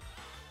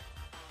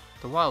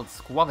 The wild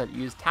Squavit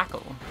used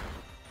tackle.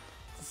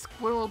 It's a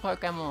squirrel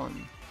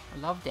Pokemon. I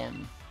love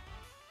them.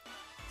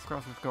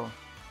 Let's go.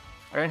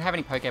 I don't have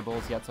any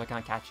Pokeballs yet, so I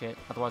can't catch it.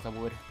 Otherwise I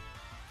would.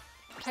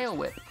 Tail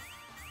Whip.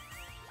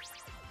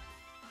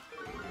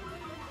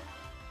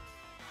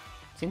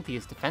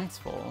 Cynthia's defense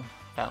fell.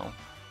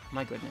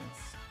 My goodness.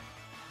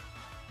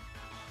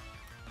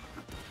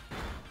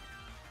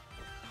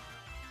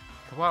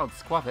 The wild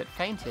Squavit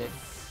fainted.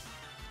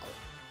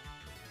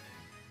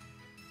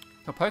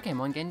 Your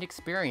Pokemon gained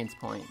experience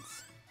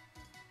points.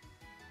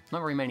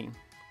 Not very many.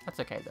 That's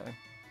okay though.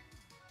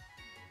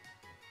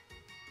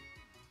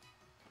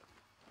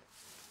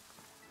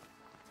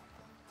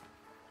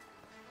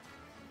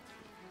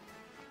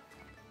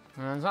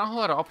 There's not a whole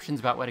lot of options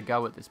about where to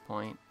go at this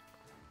point.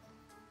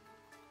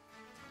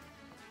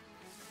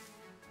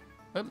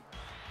 Oop.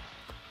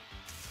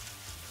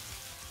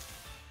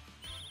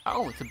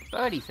 Oh, it's a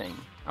birdie thing.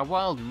 A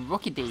wild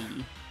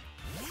Rookidee.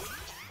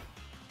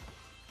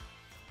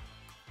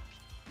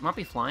 Might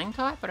be flying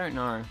type? I don't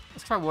know.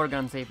 Let's try Water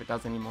Gun and see if it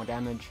does any more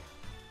damage.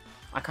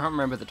 I can't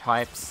remember the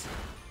types.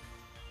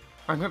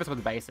 I remember some of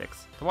the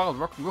basics. The wild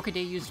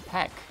Rookidee used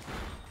Peck.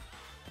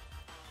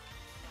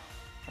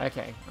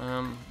 Okay,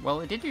 well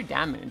it did do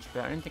damage,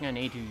 but I don't think I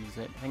need to use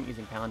it. I think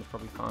using Pound is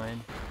probably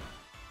fine.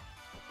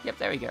 Yep,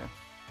 there we go.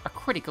 A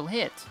critical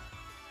hit!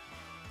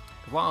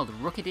 The wild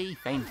Rookidee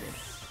fainted.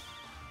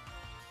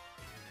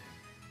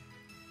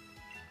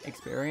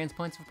 Experience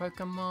points for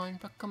Pokemon,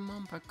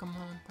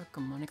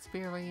 Pokemon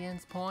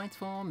experience points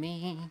for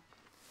me.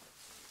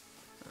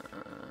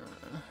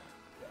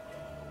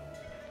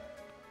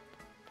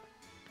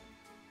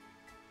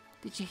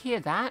 Did you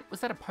hear that? Was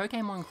that a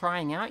Pokemon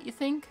crying out, you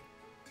think?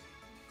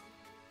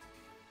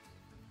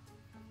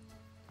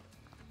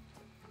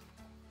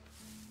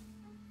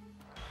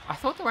 I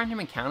thought the random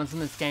encounters in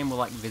this game were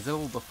like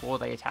visible before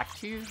they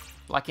attacked you,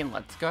 like in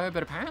Let's Go,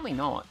 but apparently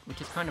not,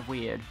 which is kind of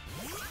weird.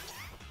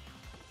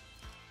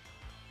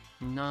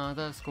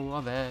 Another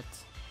Squavit.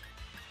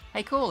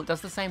 Hey cool, it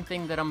does the same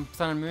thing that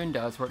Sun and Moon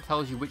does, where it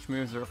tells you which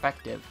moves are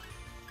effective.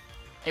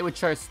 It would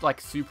show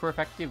like super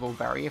effective or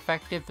very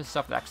effective for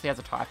stuff that actually has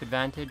a type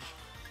advantage.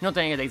 Not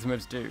that any of these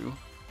moves do,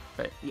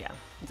 but yeah,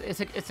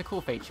 it's a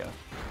cool feature.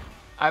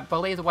 I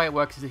believe the way it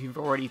works is if you've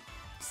already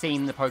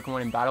seen the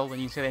Pokemon in battle, then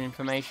you see that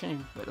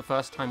information, but the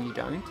first time you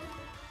don't.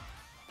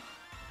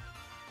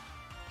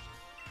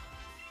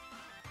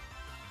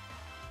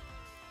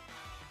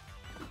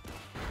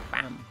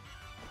 Bam.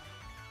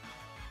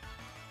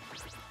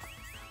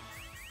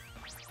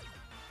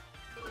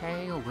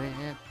 Tail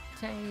Whip,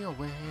 Tail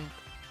Whip.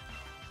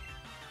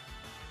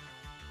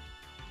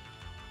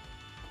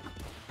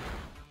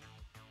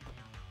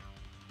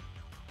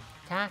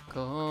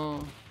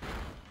 Tackle.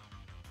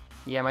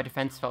 Yeah, my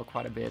defense fell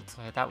quite a bit,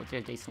 so that would do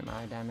a decent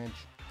amount of damage.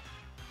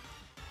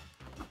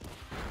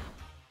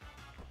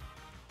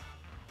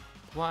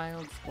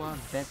 Wild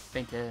Squavit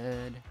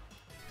fainted.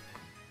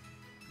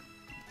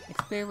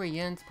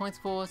 Experience points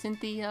for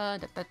Cynthia.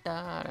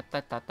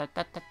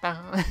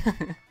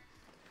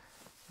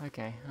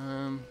 Okay,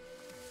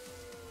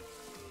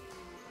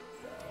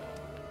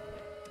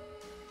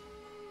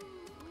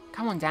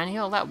 come on,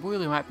 Danielle, that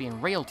Wooloo might be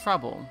in real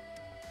trouble.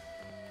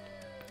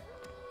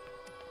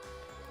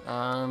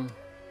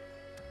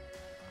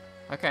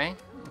 Okay,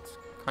 it's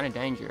kind of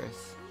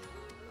dangerous.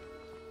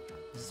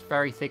 This is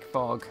very thick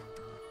fog.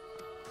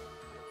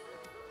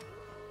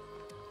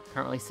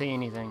 Can't really see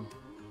anything.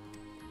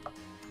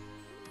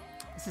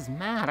 This is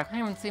mad, I can't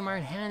even see my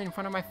own hand in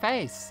front of my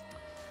face.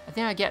 I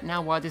think I get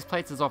now why this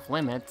place is off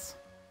limits.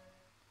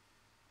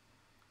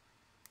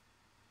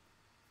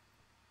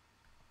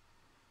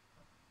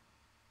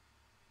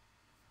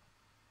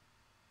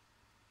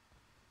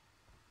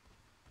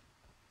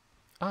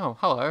 Oh,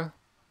 hello.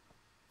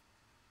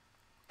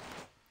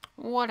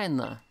 What in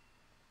the...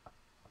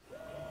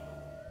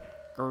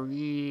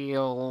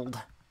 Grilled.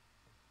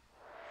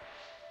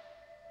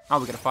 Oh,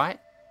 we got a fight?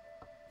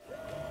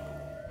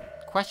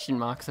 Question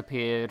marks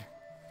appeared.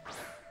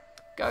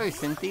 Go,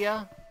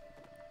 Cynthia.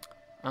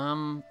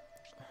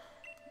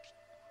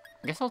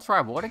 I guess I'll try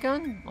water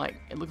gun. Like,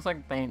 it looks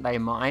like they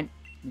might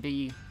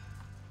be,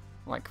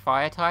 like,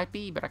 fire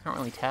typey, but I can't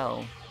really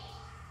tell.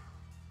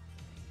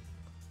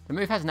 The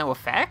move has no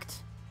effect?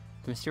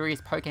 The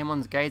mysterious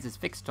Pokemon's gaze is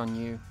fixed on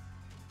you.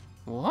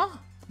 What?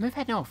 The move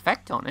had no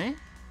effect on it?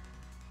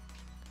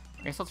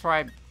 I guess I'll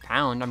try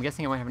Pound. I'm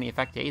guessing it won't have any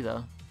effect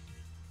either.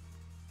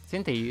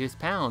 Cynthia used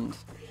Pound.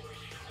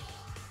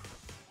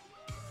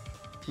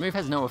 The move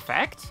has no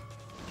effect?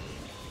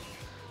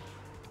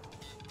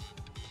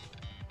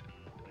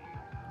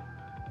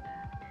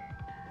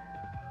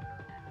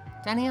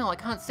 Danielle, I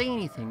can't see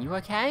anything. You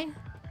okay?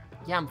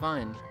 Yeah, I'm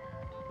fine.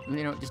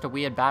 You know, just a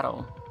weird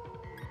battle.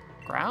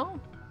 Growl?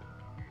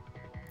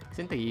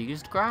 Cynthia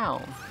used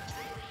Growl.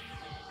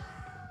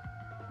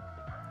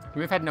 The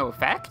move had no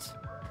effect?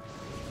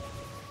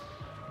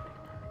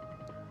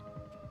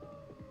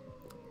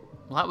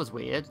 Well, that was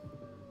weird.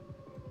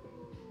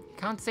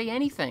 Can't see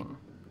anything.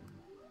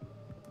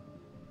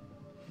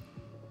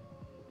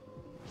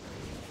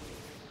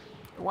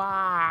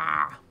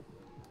 Wow.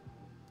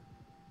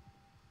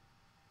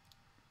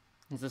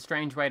 It's a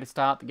strange way to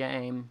start the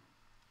game.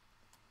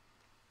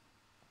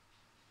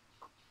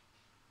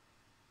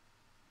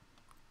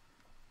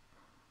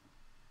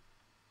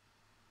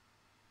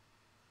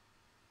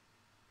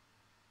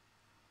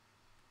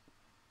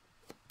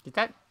 Did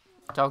that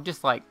dog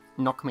just, like,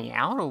 knock me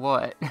out, or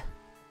what?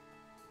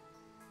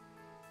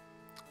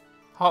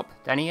 Hop,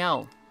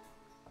 Danielle.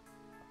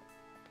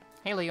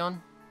 Hey,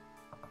 Leon.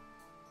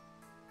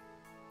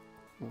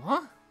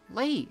 What?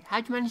 Lee,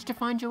 how'd you manage to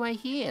find your way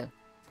here?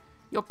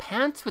 Your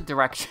pants with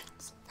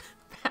directions.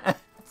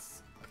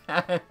 Pants.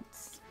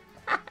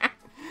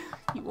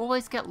 You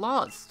always get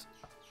lost.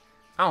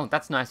 Oh,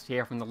 that's nice to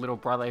hear from the little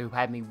brother who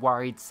had me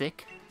worried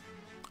sick.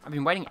 I've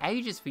been waiting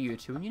ages for you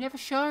two, and you never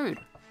showed.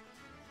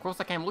 Of course,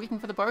 I came looking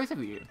for the both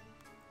of you.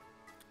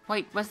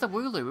 Wait, where's the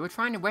Wooloo? We were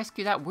trying to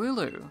rescue that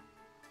Wooloo.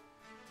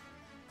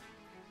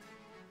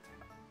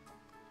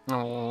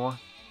 Aww.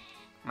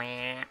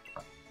 Meh.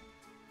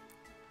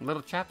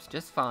 Little chap's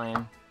just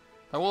fine.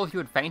 Though all of you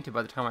had fainted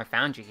by the time I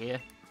found you here.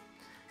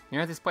 You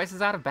know this place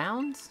is out of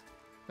bounds?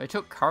 But it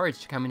took courage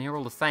to come in here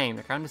all the same.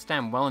 I can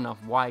understand well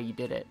enough why you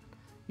did it.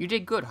 You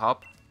did good,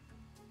 Hop.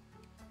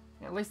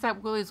 At least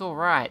that Willie's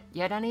alright.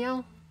 Yeah,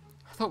 Danielle?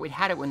 I thought we'd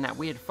had it when that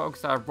weird fog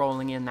started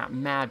rolling in, that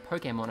mad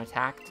Pokemon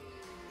attacked.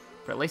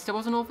 But at least it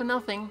wasn't all for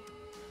nothing.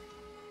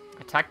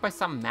 Attacked by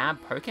some mad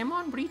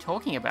Pokemon? What are you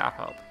talking about,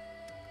 Hop?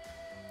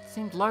 It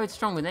seemed loads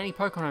stronger than any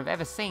Pokemon I've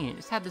ever seen. It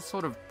just had this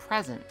sort of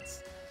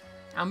presence.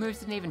 Our moves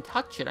didn't even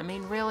touch it. I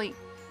mean, really,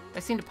 they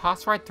seemed to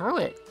pass right through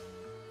it.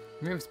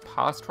 Moves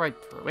passed right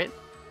through it?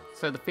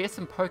 So the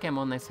fearsome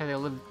Pokemon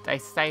they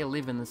say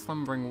live in the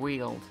slumbering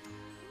weald.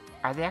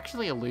 Are they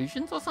actually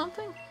illusions or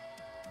something?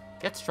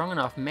 Get strong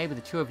enough and maybe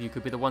the two of you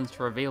could be the ones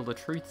to reveal the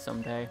truth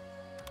someday.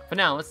 For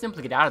now, let's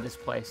simply get out of this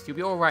place. You'll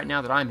be alright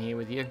now that I'm here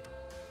with you.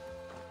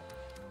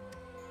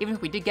 Even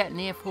if we did get an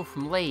earful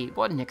from Lee,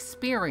 what an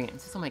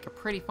experience! This'll make a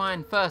pretty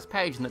fine first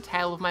page in the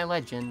tale of my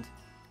legend.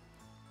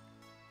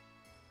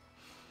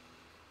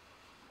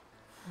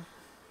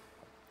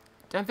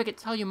 Don't forget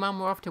to tell your mum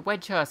we're off to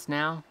Wedgehurst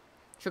now.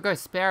 She'll go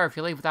spare if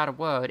you leave without a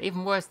word,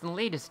 even worse than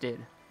Leadus did.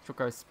 She'll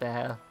go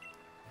spare.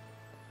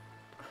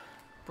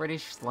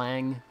 British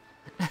slang.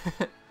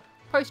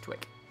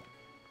 Postwick.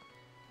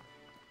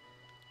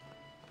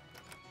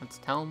 Let's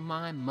tell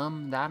my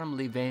mum that I'm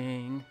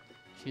leaving.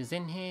 She's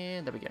in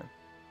here. There we go.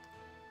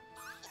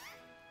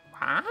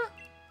 What?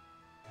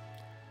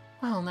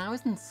 Well, now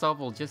isn't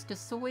Sobble just a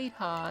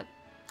sweetheart?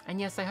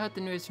 And yes, I heard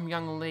the news from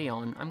young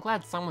Leon. I'm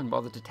glad someone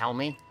bothered to tell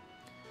me.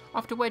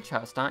 Off to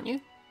Wedgehurst, aren't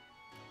you?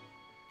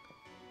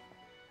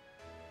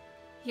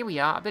 Here we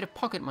are, a bit of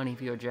pocket money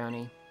for your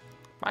journey.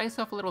 Buy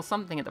yourself a little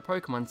something at the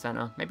Pokemon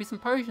Center, maybe some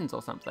potions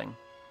or something.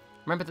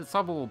 Remember that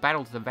Sobble will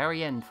battle to the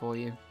very end for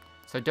you.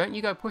 So don't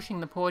you go pushing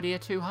the poor dear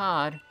too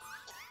hard.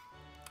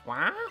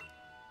 What?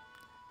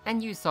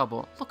 And you,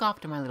 Sobble, look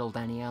after my little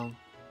Danielle.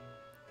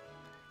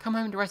 Come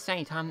home to rest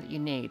any time that you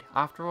need.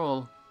 After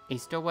all,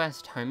 east or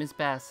west, home is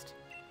best.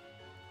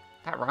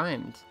 That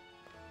rhymed.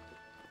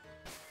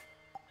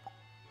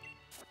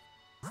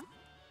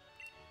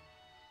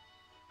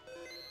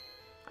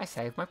 I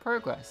saved my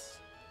progress.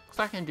 Looks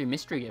like I can do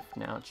mystery gift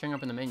now. It's showing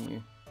up in the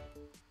menu.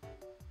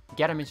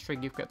 Get a mystery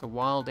gift, get the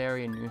wild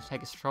area news,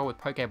 take a stroll with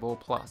Pokeball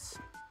Plus.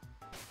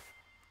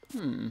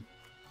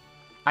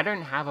 I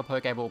don't have a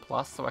Pokeball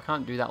Plus, so I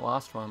can't do that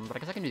last one, but I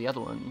guess I can do the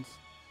other ones.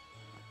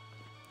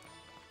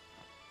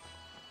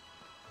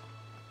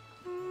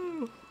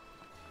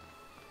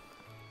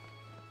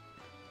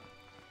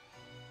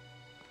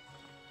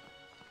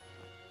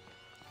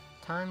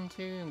 Time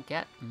to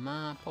get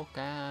my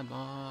Pokeball.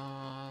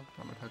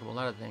 Not my Pokeball,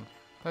 other thing.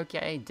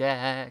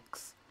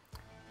 Pokédex.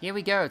 Here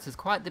we go. This is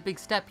quite the big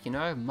step, you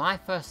know. My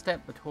first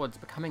step towards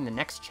becoming the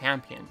next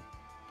champion.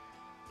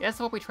 Yes,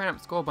 I will be train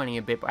up Scorbunny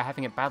a bit by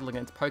having it battle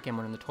against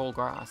Pokemon in the tall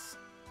grass.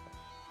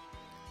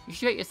 You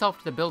should get yourself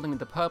to the building with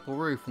the purple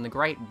roof and the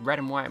great red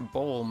and white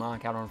ball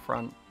mark out on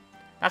front.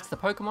 That's the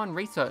Pokemon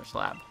Research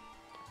Lab.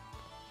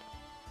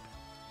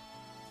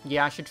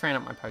 Yeah, I should train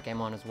up my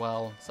Pokemon as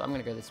well, so I'm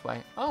gonna go this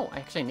way. Oh, I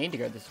actually need to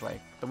go this way.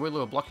 The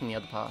Wooloo are blocking the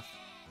other path.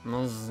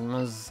 Muzz,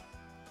 muzz.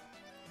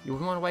 You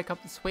wouldn't want to wake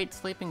up the sweet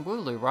sleeping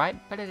Wooloo, right?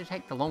 Better to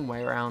take the long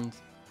way around.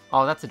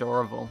 Oh, that's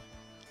adorable.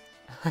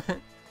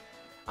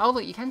 Oh,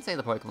 look, you can see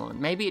the Pokemon.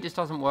 Maybe it just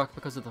doesn't work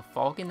because of the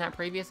fog in that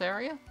previous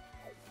area?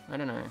 I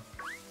don't know.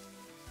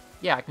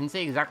 Yeah, I can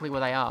see exactly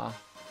where they are.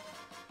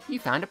 You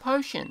found a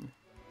potion.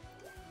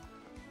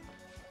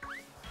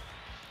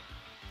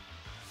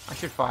 I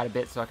should fight a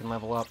bit so I can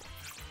level up.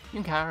 You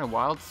can carry a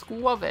wild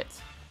Squirvet.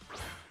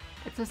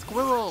 It's a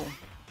squirrel.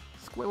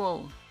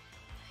 Squirrel.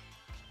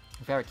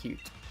 Very cute.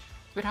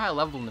 A bit higher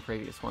level than the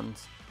previous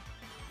ones.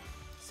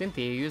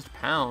 Cynthia used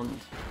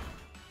Pound.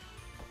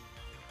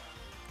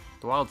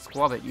 The wild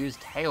Squirvet used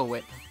Tail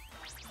Whip.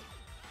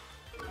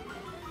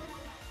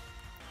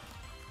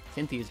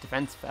 Cynthia's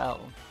defense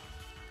fell.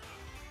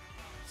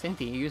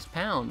 Cynthia used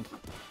Pound.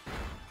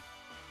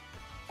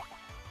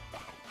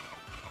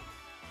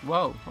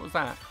 Whoa, what was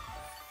that?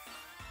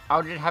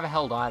 Oh, did it have a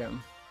held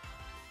item?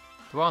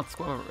 The wild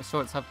Squirvet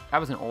restored itself. That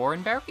was an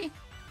Oran berry? It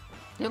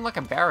looked like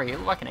a berry, it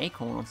looked like an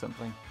acorn or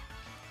something.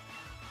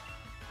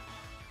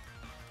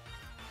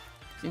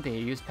 Cynthia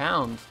used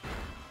Pound.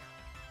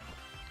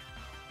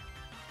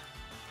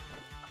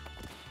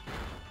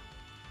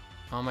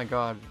 Oh my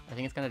god, I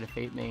think it's gonna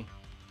defeat me.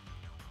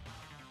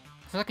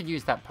 I thought I could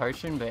use that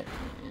potion, but...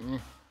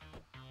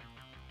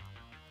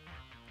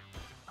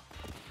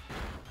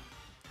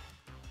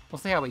 We'll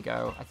see how we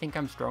go. I think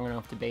I'm strong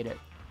enough to beat it.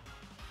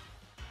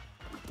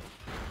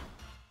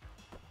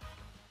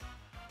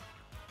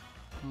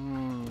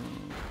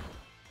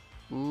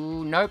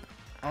 Ooh, nope.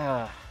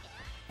 That's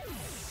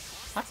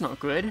not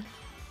good.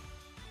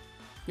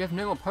 You have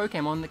no more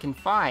Pokemon that can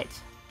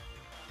fight.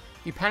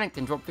 You panicked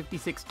and dropped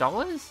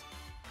 $56?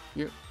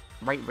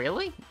 Wait,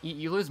 really?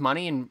 You lose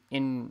money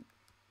in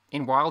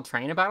wild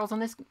trainer battles on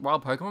this,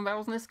 wild Pokemon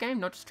battles in this game,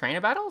 not just trainer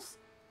battles?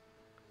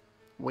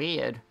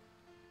 Weird.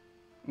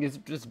 You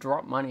just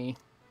drop money.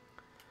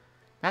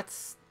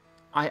 That's...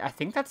 I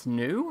think that's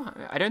new?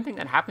 I don't think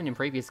that happened in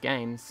previous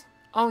games.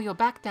 Oh, you're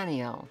back,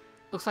 Danielle.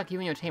 Looks like you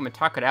and your team are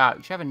tuckered out.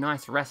 You should have a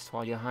nice rest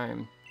while you're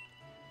home.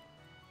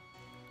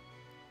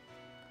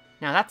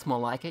 Now that's more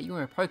like it. You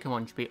and your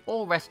Pokemon should be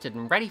all rested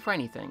and ready for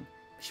anything.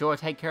 Be sure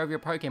to take care of your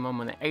Pokemon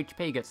when their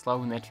HP gets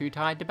low and they're too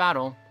tired to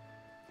battle.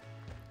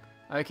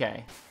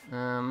 Okay.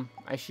 I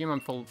assume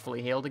I'm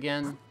fully healed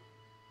again.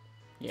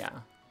 Yeah.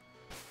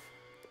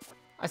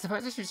 I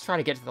suppose I should just try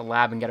to get to the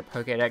lab and get a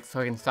Pokédex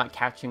so I can start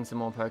catching some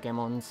more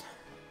Pokémons.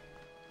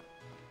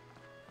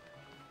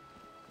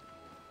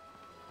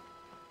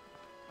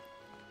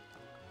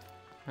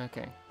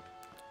 Okay.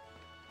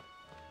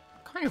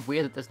 Kind of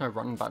weird that there's no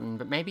run button,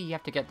 but maybe you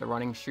have to get the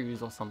running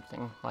shoes or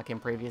something, like in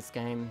previous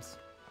games.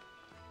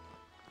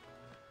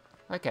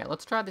 Okay,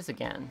 let's try this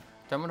again.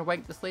 Don't want to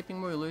wake the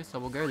sleeping Wooloo, so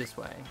we'll go this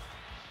way.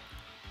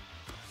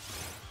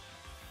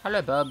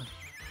 Hello, bub.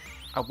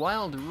 A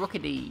wild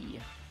Rookidee.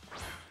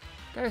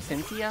 Go,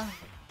 Cynthia.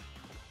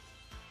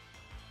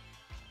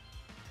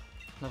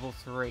 Level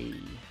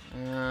 3.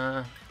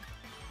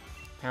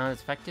 Pound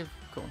is effective?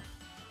 Cool.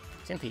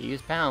 Cynthia,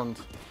 use Pound.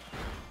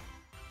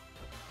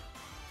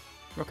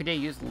 Rookidee,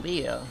 use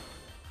Leer.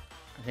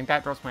 I think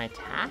that drops my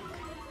attack?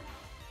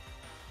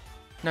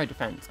 No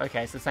defense.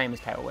 Okay, it's the same as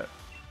Tail Whip.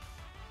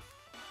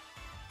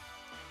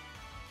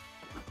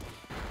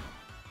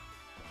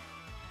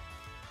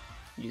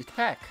 Used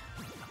Peck.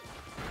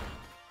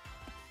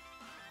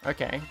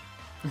 Okay.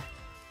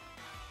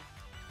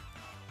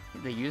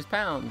 They use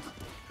Pound.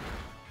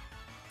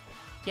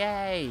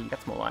 Yay!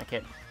 That's more like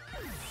it.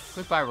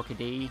 Goodbye,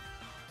 Rookidee.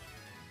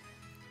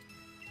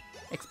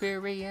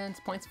 Experience,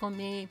 points for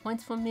me,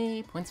 points for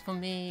me, points for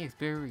me.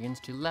 Experience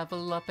to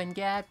level up and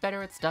get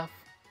better at stuff.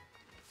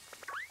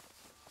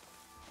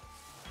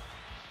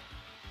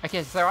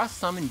 Okay, so there are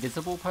some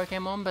invisible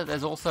Pokemon, but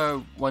there's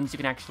also ones you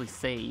can actually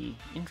see.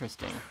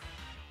 Interesting.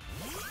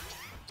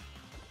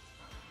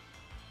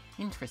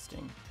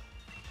 Interesting.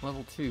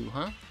 Level 2,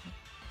 huh?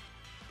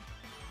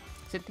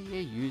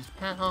 Cynthia used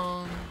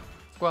Pound.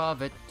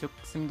 Squirvet took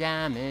some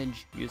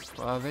damage. Used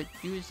Squirvet,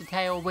 used a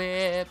Tail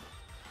Whip.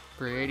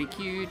 Pretty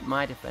cute,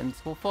 my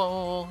defense will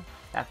fall.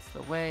 That's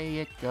the way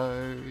it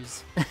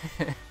goes.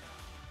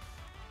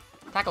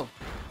 Tackle.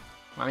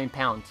 I mean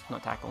Pound,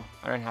 not Tackle.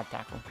 I don't have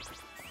Tackle.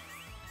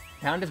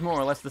 Pound is more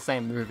or less the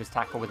same move as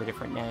Tackle with a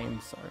different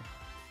name, so...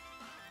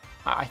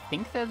 I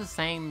think they're the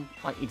same,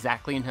 like,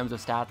 exactly in terms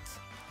of stats.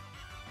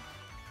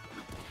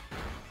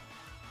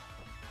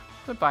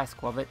 Goodbye,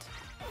 Squirvet.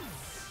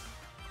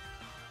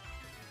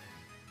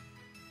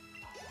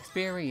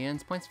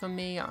 Experience points for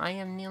me. I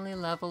am nearly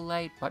level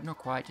 8, but not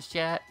quite just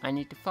yet. I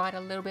need to fight a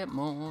little bit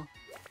more.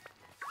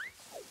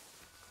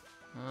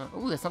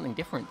 Ooh, there's something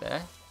different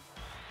there.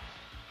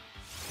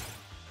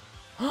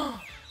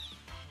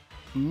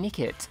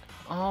 Nickit.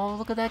 Oh,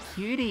 look at that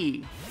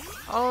cutie.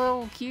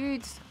 Oh,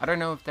 cute. I don't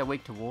know if they're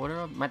weak to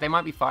water. They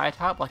might be fire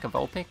type, like a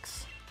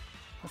Vulpix.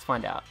 Let's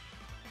find out.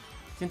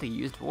 Cynthia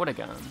used Water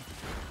Gun.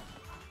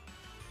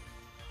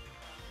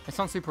 It's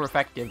not super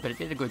effective, but it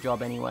did a good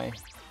job anyway.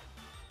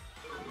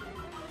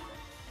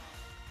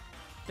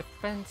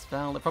 Defense,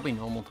 Val, they're probably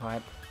normal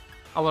type.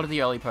 A lot of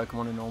the early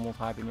Pokemon are normal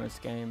type in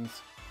most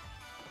games.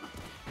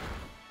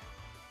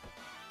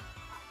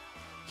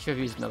 Should have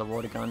used another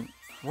Water Gun.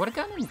 Water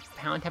Gun and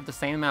Pound have the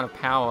same amount of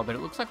power, but it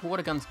looks like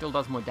Water Gun still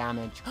does more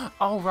damage.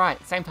 Oh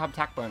right, same type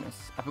attack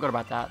bonus. I forgot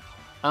about that.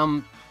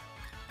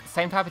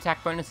 Same type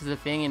attack bonus is a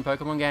thing in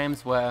Pokemon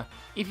games where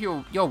if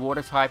you're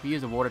Water type, you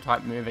use a Water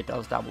type move, it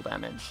does double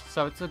damage.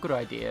 So it's a good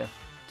idea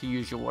to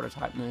use your Water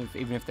type move,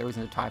 even if there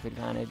isn't a type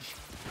advantage.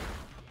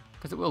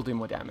 Because it will do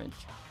more damage.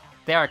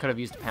 There I could have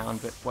used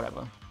Pound, but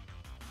whatever.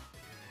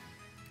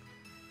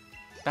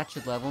 That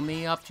should level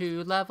me up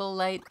to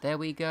level 8. There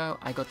we go.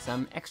 I got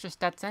some extra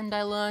stats and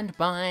I learned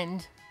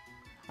Bind.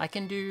 I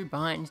can do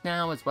Bind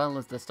now as well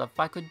as the stuff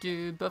I could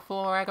do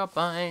before I got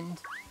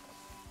Bind.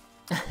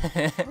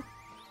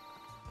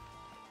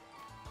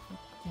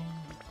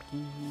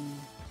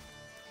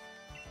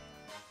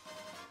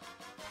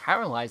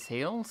 Paralyze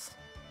heals?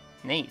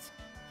 Neat.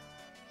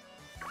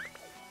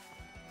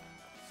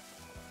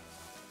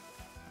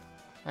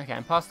 Okay,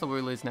 I'm past the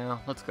Wooloos now.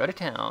 Let's go to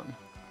town.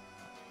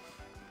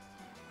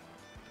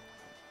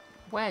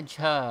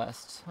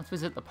 Wedgehurst. Let's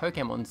visit the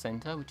Pokemon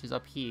Center, which is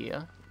up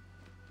here.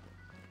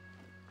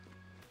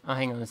 Oh,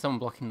 hang on, there's someone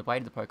blocking the way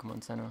to the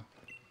Pokemon Center.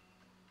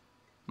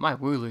 My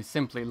Wooloo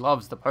simply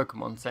loves the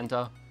Pokemon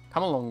Center.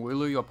 Come along,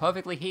 Wooloo, you're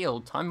perfectly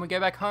healed. Time we go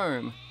back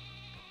home.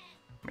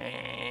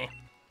 Meh.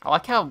 I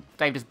like how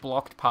they've just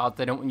blocked paths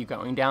they don't want you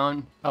going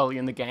down early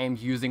in the game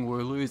using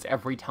Wooloos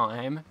every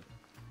time.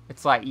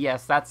 It's like,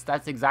 yes,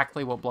 that's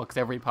exactly what blocks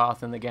every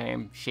path in the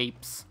game.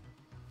 Sheeps.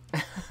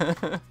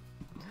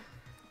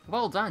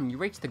 Well done, you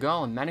reached the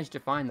goal and managed to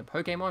find the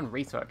Pokemon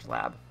Research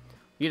Lab.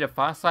 You did a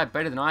fast sight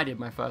better than I did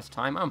my first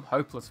time. I'm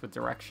hopeless with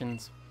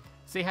directions.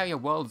 See how your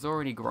world's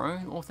already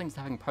grown? All thanks to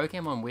having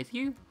Pokemon with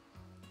you?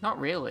 Not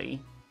really.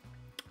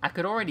 I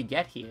could already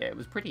get here. It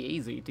was pretty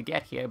easy to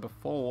get here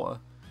before,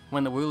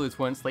 when the Wooloos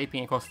weren't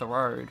sleeping across the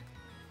road.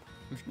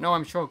 No,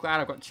 I'm sure glad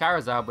I've got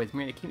Charizard with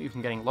me to keep me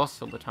from getting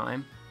lost all the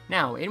time.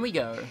 Now, in we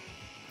go.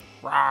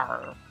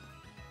 Rawr.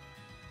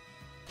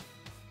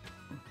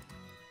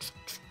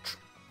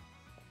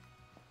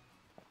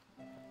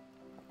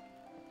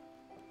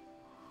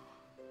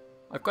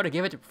 I've got to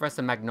give it to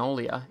Professor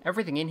Magnolia.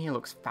 Everything in here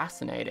looks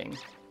fascinating.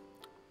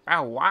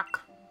 Ow, whack.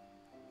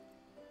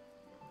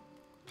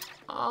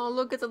 Oh,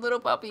 look, it's a little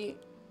puppy.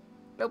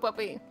 No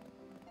puppy.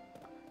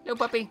 No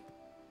puppy.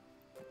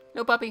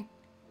 No puppy.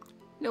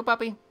 No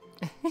puppy.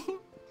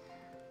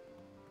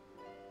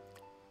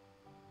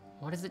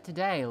 What is it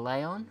today,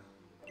 Leon?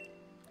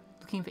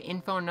 Looking for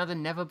info on another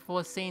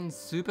never-before-seen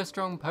super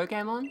strong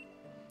Pokemon?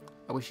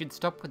 I wish you'd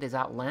stop with his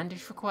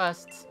outlandish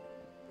requests.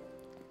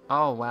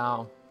 Oh,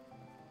 wow.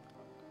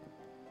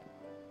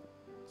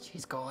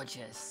 She's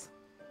gorgeous.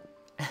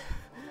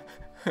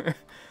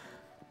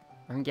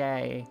 I'm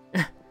gay.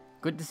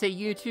 Good to see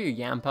you too,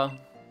 Yamper.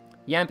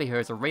 Yamper here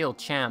is a real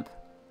champ.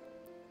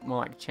 More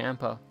like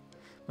Champer.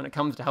 When it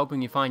comes to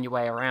helping you find your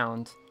way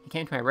around. He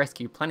came to my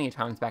rescue plenty of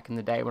times back in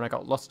the day when I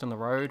got lost on the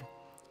road.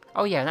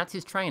 Oh yeah, that's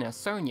his trainer,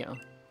 Sonia.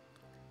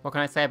 What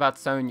can I say about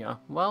Sonia?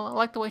 Well, I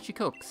like the way she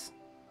cooks.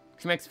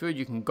 She makes food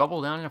you can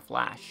gobble down in a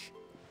flash.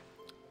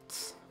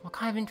 Tsk, what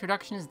kind of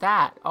introduction is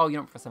that? Oh,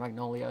 you're not Professor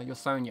Magnolia, you're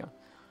Sonia.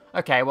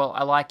 Okay, well,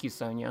 I like you,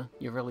 Sonia.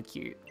 You're really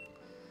cute.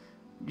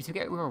 Did you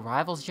forget we were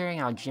rivals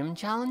during our gym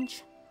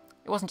challenge?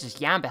 It wasn't just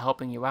Yamper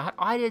helping you out,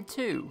 I did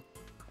too.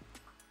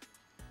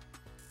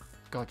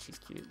 God, she's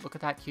cute. Look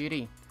at that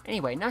cutie.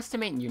 Anyway, nice to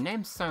meet you.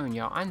 Name's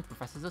Sonia. I'm the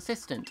professor's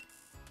assistant.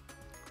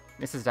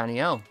 This is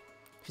Danielle.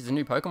 She's a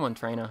new Pokemon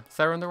trainer.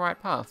 Set her on the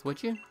right path,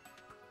 would you?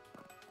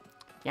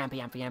 Yamper,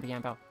 Yamper, Yamper,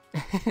 Yamper.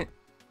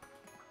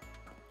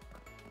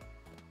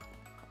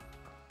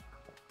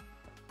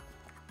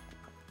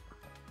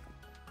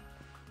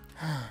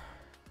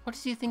 What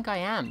does he think I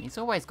am? He's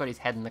always got his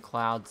head in the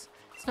clouds.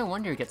 It's no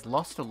wonder he gets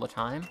lost all the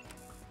time.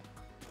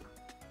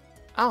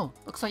 Oh,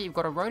 looks like you've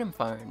got a Rotom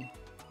phone.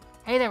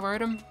 Hey there,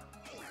 Rotom.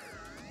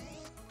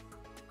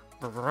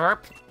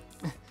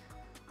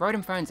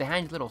 Rotom phones are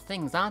handy little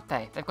things, aren't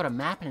they? They've got a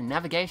map and a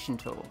navigation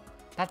tool.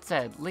 That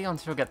said, Leon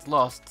still gets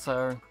lost,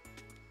 so...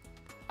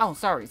 Oh,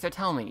 sorry, so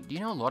tell me, do you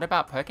know a lot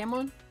about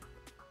Pokemon?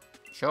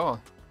 Sure.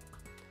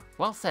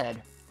 Well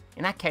said.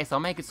 In that case, I'll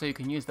make it so you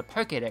can use the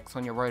Pokédex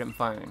on your Rotom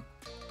phone.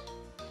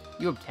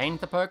 You obtained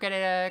the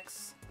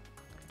Pokédex.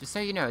 Just so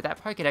you know,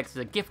 that Pokédex is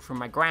a gift from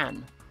my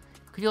Gran.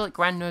 Could you let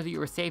Gran know that you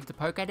received the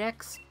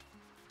Pokédex?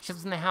 She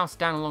lives in the house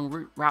down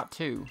along Route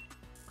 2.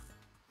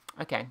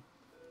 Okay.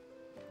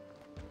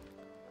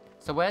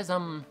 So where's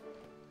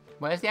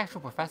the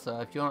actual professor,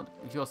 if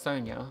you're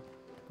Sonia?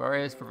 Where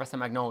is Professor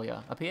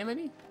Magnolia? Up here,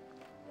 maybe?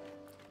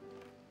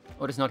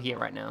 Or just not here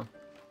right now?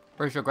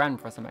 Where's your Gran,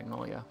 Professor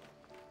Magnolia?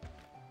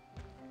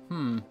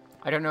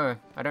 I don't know.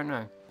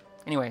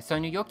 Anyway,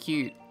 Sonia, you're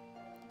cute.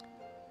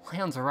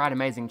 Leon's a right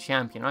amazing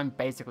champion. I'm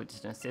basically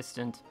just an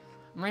assistant.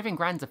 I'm not even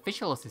Gran's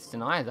official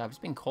assistant either. I've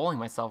just been calling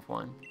myself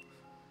one.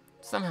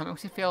 Somehow it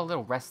makes me feel a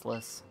little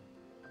restless.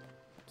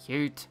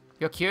 Cute.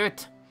 You're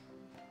cute.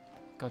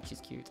 God,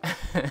 she's cute.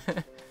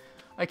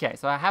 Okay,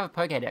 so I have a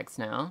Pokédex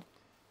now.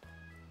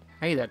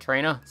 Hey there,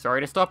 trainer. Sorry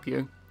to stop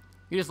you.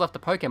 You just left the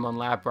Pokemon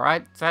lab,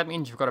 right? So that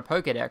means you've got a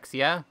Pokedex,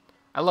 yeah?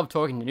 I love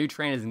talking to new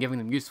trainers and giving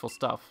them useful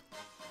stuff.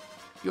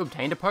 You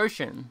obtained a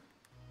potion.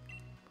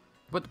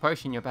 Put the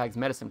potion in your bag's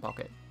medicine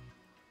pocket.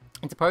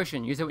 It's a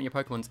potion. Use it when your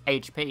Pokemon's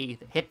HP,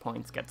 the hit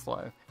points, gets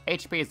low.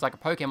 HP is like a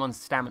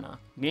Pokemon's stamina.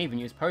 You can even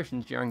use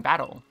potions during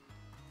battle.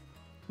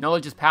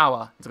 Knowledge is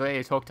power. It's a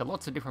way to talk to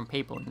lots of different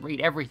people and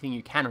read everything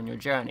you can on your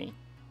journey.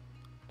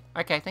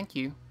 Okay, thank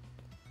you.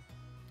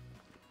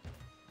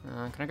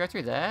 Can I go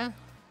through there?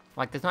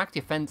 Like, there's not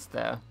actually a fence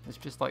there. It's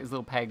just like these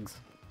little pegs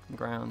on the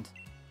ground.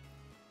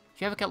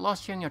 If you ever get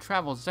lost during your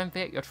travels, don't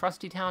forget your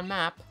trusty town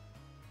map. Are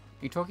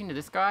you talking to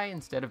this guy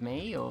instead of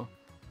me, or...?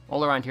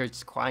 All around here is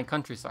just quiet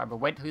countryside, but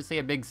wait till you see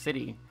a big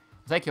city.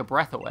 It'll take your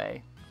breath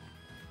away.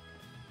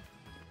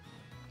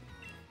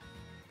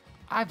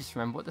 I just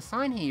remember what the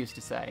sign here used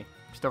to say.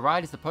 To the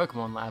right is the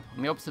Pokemon lab,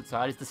 on the opposite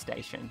side is the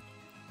station.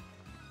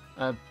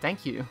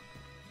 Thank you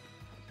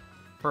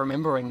for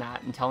remembering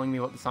that and telling me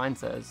what the sign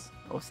says,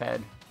 or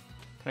said.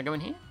 Can I go in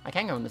here? I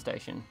can go in the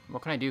station.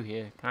 What can I do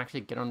here? Can I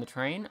actually get on the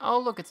train? Oh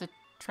look, it's a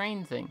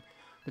train thing.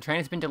 The train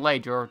has been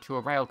delayed due to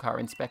a rail car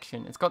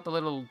inspection. It's got the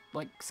little,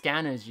 like,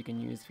 scanners you can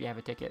use if you have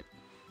a ticket.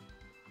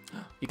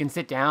 You can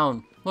sit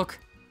down. Look.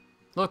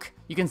 Look,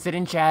 you can sit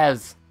in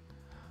chairs.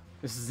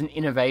 This is an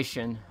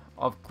innovation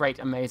of great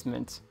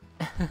amazement.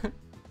 Can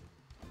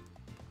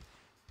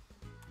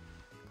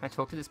I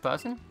talk to this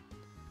person?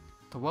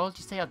 The world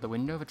you see out the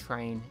window of a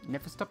train. It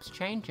never stops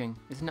changing.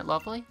 Isn't it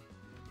lovely?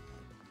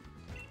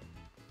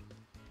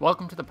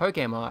 Welcome to the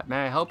Pokemart.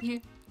 May I help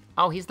you?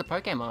 Oh, here's the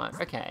Pokemart.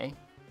 Okay.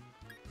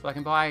 So I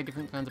can buy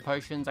different kinds of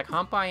potions. I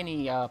can't buy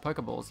any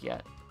Pokeballs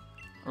yet.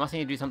 I must need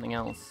to do something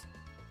else.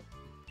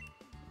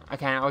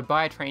 Okay, I would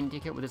buy a train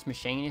ticket with this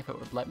machine if it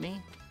would let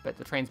me, but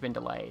the train's been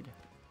delayed.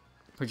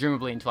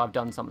 Presumably until I've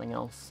done something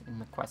else in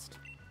the quest.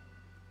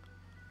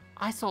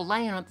 I saw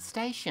Leon at the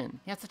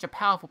station. He had such a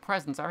powerful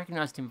presence, I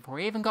recognized him before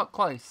he even got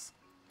close.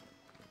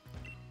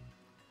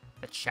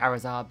 The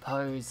Charizard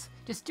pose.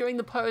 Just doing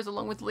the pose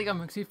along with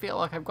Leon makes me feel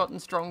like I've gotten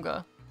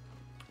stronger.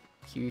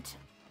 Cute.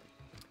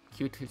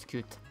 Cute, cute,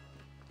 cute.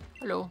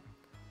 Hello.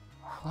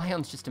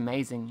 Leon's just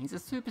amazing. He's a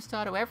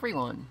superstar to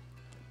everyone.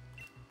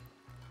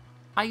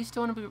 I used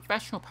to want to be a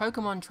professional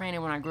Pokemon trainer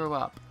when I grew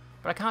up,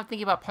 but I can't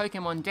think about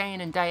Pokemon day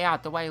in and day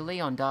out the way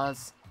Leon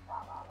does.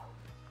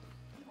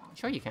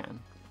 Sure you can.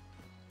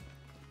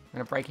 I'm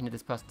gonna break into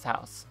this person's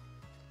house.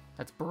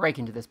 Let's break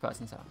into this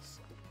person's house.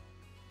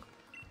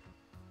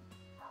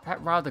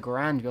 That rather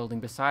grand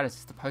building beside us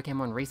is the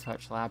Pokemon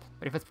Research Lab,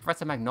 but if it's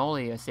Professor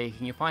Magnolia you're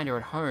seeking, you'll find her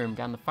at home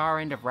down the far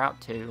end of Route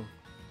 2.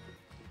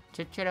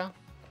 Chit-chitter.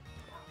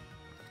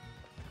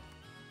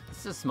 This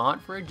is a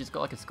smart fridge, it's got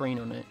like a screen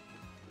on it.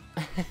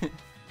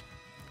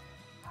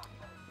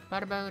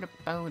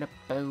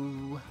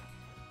 Ba-da-bo-da-bo-da-bo.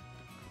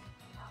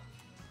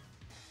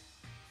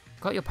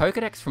 Got your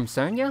Pokedex from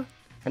Sonia?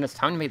 And it's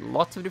time to meet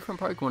lots of different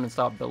Pokemon and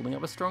start building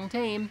up a strong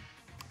team.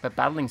 But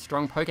battling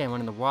strong Pokemon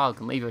in the wild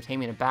can leave your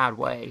team in a bad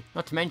way,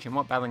 not to mention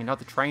what battling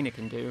another trainer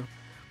can do.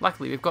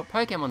 Luckily, we've got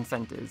Pokemon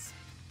Centers.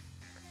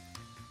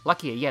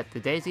 Luckier yet, the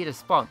Daisy at a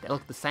spot, they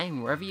look the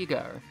same wherever you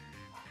go.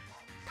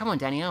 Come on,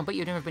 Danielle, but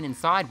you've never been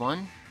inside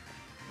one.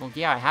 Well,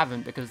 yeah, I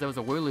haven't, because there was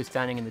a Wooloo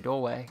standing in the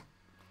doorway.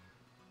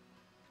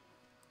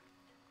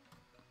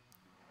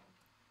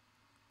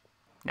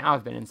 Now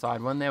I've been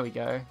inside one, there we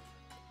go.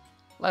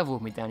 Level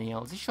with me,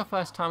 Danielle. Is this your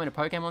first time in a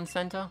Pokemon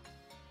Center?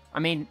 I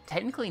mean,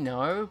 technically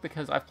no,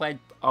 because I've played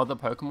other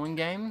Pokemon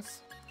games.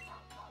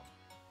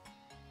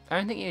 I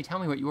don't think you need to tell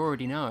me what you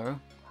already know.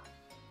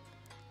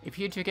 If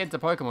you two kids are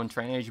Pokemon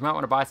trainers, you might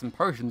want to buy some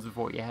potions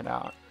before you head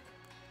out.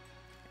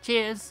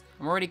 Cheers!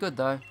 I'm already good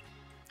though.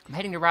 I'm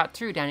heading to Route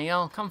 2,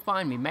 Danielle. Come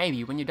find me,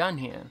 maybe, when you're done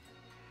here.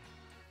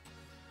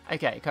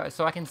 Okay,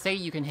 so I can see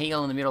you can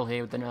heal in the middle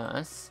here with the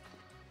nurse.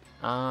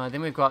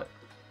 Then we've got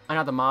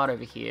another Mart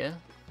over here.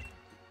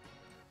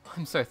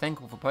 I'm so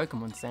thankful for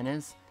Pokemon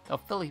Centers. They'll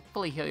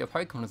fully heal your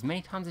Pokemon as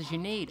many times as you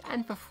need,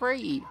 and for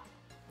free!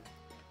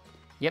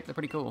 Yep, they're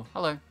pretty cool.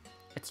 Hello.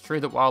 It's true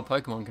that wild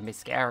Pokemon can be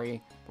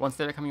scary, but once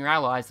they become your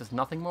allies, there's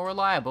nothing more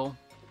reliable.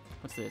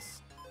 What's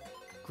this?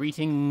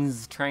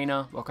 Greetings,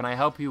 trainer. What can I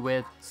help you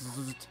with?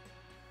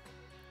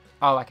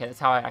 Oh, okay, that's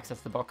how I access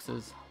the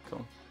boxes.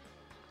 Cool.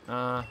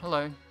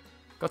 Hello.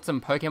 Got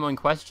some Pokemon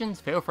questions?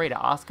 Feel free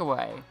to ask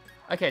away.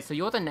 Okay, so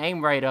you're the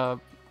name raider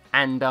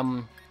and,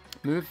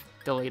 move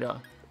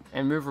deleter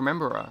and move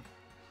rememberer.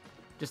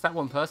 Just that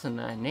one person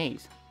there.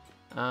 Neat.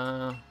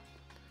 Hello,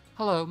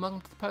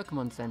 welcome to the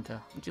Pokemon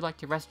Center. Would you like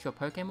to rest your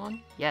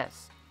Pokemon?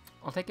 Yes.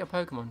 I'll take your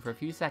Pokemon for a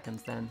few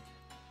seconds then.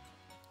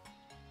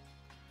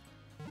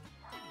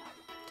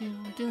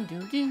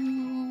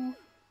 Do.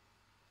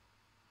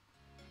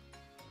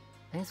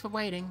 Thanks for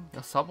waiting.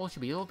 Your Sobble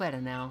should be all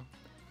better now.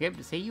 We hope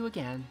to see you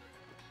again.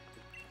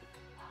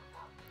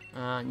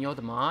 You're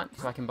the Mart,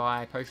 so I can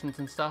buy potions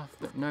and stuff,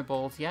 but no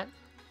balls yet.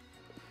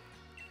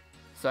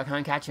 So I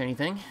can't catch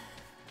anything.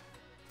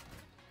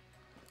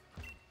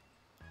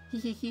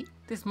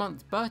 This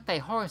month's birthday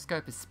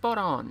horoscope is spot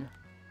on.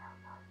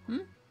 Do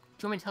you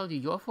want me to tell you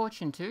your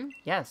fortune too?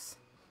 Yes.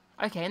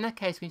 Okay, in that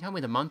case, can you tell me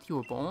the month you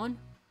were born?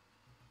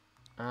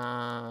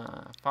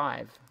 5,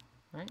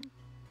 right?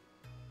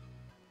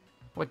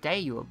 What day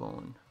you were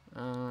born?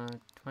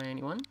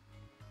 21?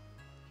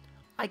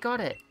 I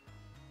got it!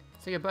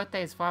 So your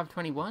birthday is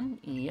 5/21?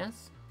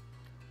 Yes?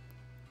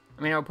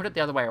 I mean, I'll put it the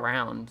other way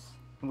around.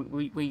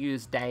 We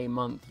use day,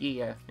 month,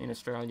 year in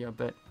Australia,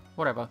 but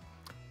whatever.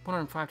 Born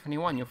on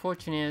 5/21, your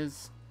fortune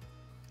is...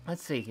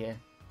 Let's see here.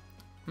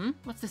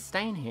 What's this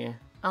stain here?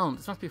 Oh,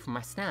 this must be from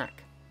my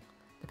snack.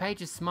 The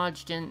page is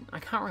smudged and I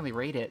can't really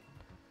read it.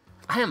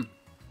 Ahem!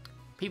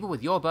 People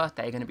with your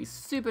birthday are going to be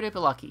super duper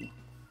lucky. You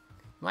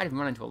might even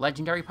run into a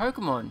legendary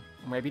Pokemon,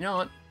 or maybe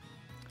not.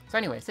 So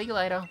anyway, see you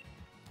later.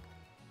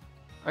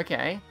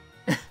 Okay.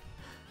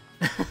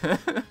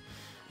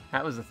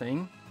 That was the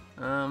thing.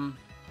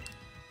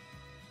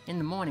 In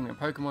the morning, my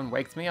Pokemon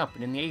wakes me up,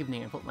 and in the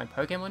evening, I put my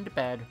Pokemon to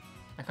bed.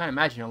 I can't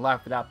imagine a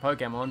life without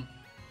Pokemon.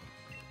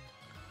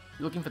 If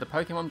you're looking for the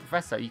Pokemon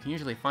Professor, you can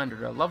usually find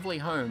her at a lovely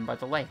home by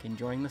the lake,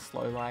 enjoying the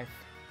slow life.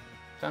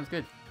 Sounds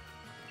good.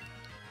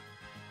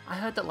 I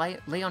heard that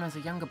Leon has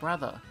a younger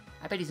brother.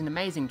 I bet he's an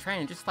amazing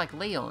trainer, just like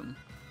Leon.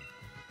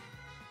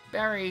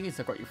 Berries!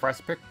 I've got your fresh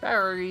picked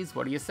berries.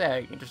 What do you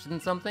say? Interested in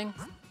something?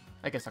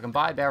 I guess I can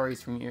buy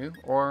berries from you.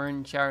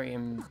 Orange, cherry,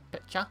 and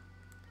pitcher.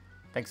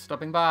 Thanks for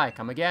stopping by.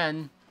 Come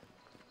again.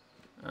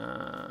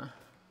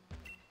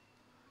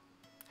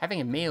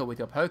 Having a meal with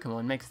your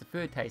Pokemon makes the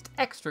food taste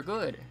extra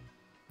good.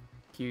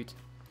 Cute.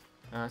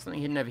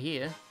 Something hidden over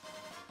here.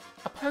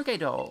 A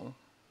Pokédoll.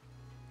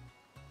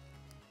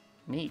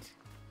 Neat.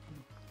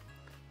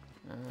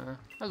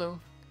 Hello.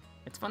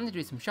 It's fun to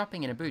do some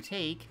shopping in a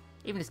boutique.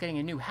 Even just getting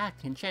a new hat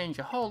can change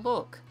your whole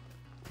look.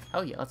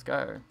 Oh yeah, let's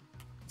go.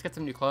 Let's get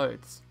some new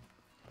clothes.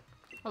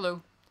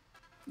 Hello.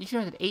 Did you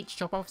know that each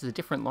shop offers a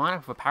different lineup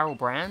of apparel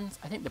brands?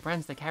 I think the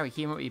brands they carry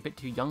here might be a bit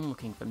too young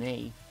looking for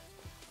me.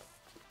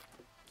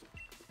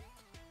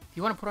 If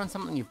you want to put on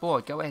something you've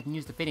bought, go ahead and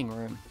use the fitting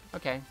room.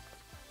 Okay.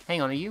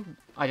 Hang on, are you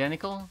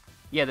identical?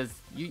 Yeah,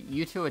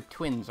 you two are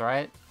twins,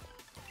 right?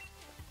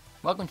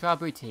 Welcome to our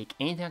boutique.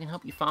 Anything I can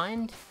help you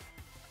find?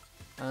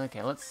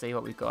 Okay, let's see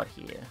what we've got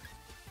here.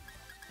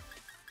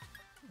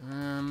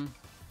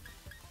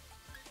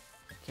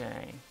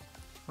 Okay.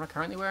 What am I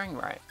currently wearing?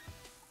 Right.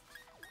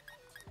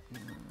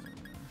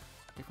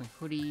 Different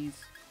hoodies,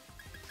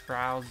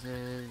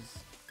 trousers.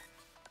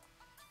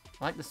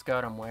 I like the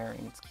skirt I'm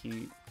wearing, it's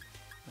cute.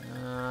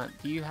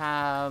 Do you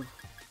have...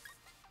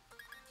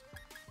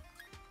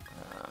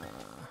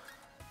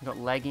 you got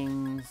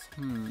leggings?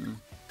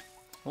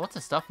 Lots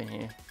of stuff in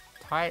here.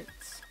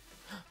 Tights.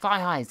 Thigh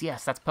highs,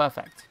 yes, that's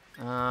perfect.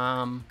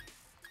 Let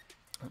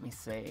me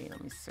see.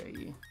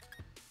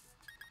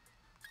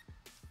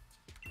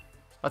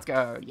 Let's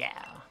go,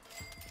 yeah.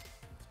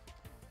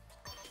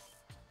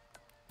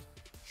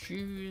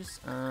 Shoes,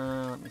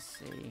 let me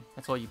see.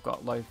 That's all you've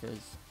got,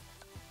 loafers.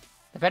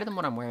 They're better than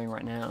what I'm wearing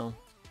right now.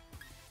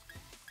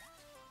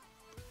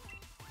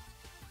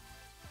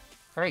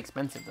 Very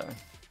expensive though.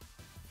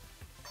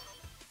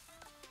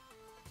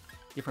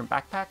 Different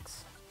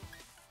backpacks.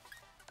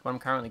 What I'm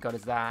currently got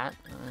is that.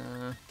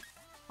 I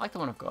like the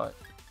one I've got.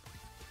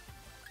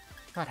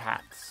 Got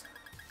hats.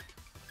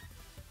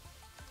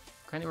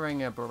 Currently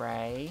wearing a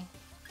beret.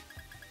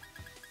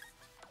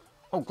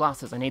 Oh,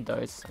 glasses. I need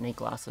those. I need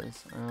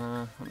glasses.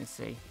 Let me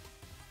see.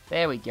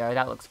 There we go.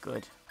 That looks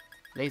good.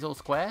 Are these all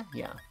square?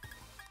 Yeah.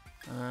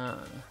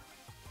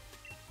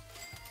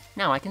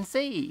 Now I can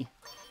see!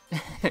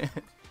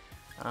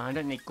 I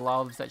don't need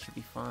gloves. That should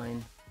be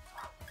fine.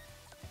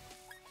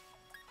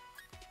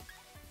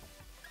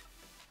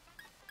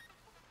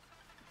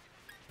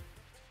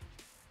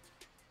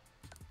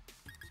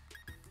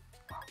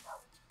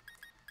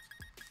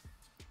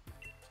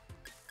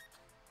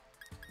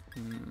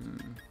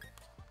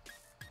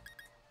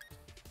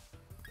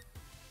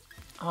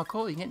 Oh,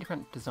 cool, you can get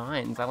different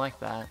designs. I like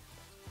that.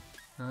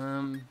 Do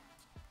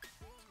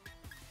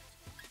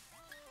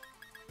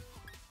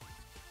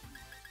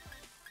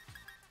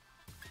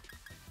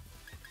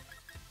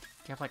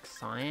you have, like,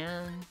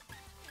 cyan?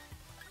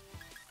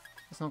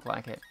 Doesn't look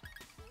like it.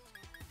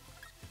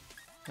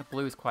 The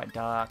blue is quite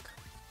dark.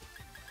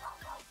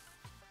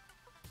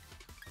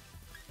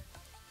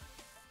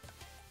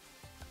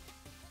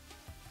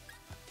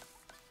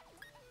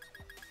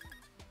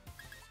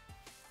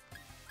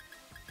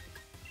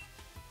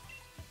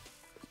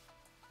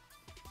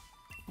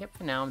 Yep,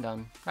 for now I'm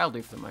done. That'll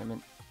do for the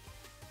moment.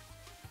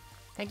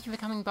 Thank you for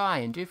coming by,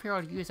 and do feel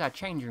free to use our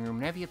changing room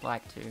whenever you'd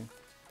like to.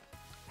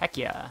 Heck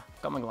yeah,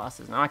 got my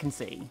glasses, now I can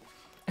see.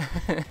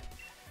 I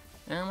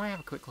might have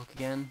a quick look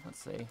again,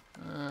 let's see.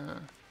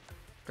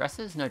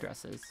 Dresses? No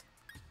dresses.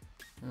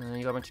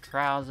 You got a bunch of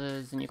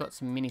trousers, and you got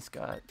some mini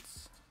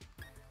skirts.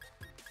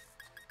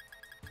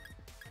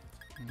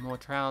 More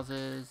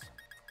trousers.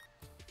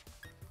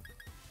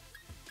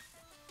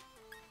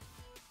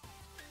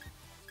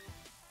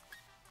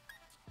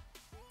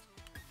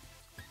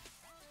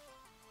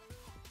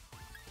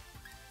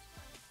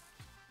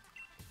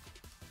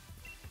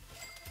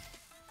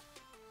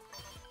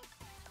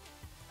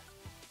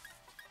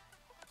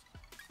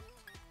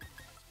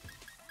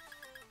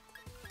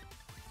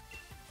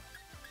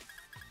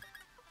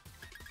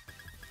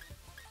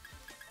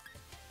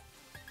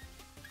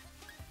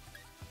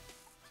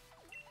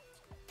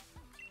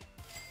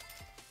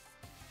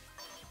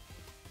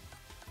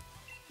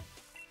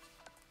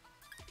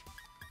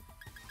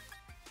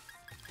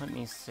 Let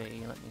me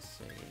see, let me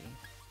see.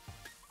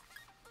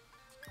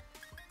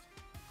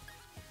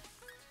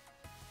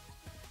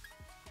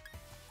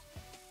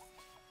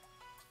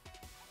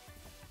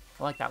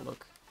 I like that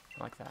look.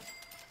 I like that.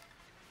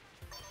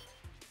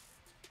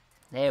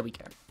 There we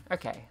go.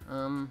 Okay,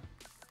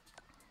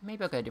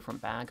 maybe I'll get a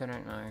different bag, I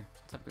don't know.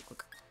 Let's have a quick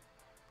look.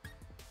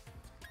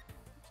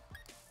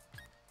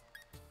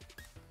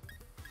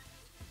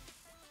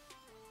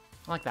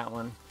 I like that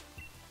one.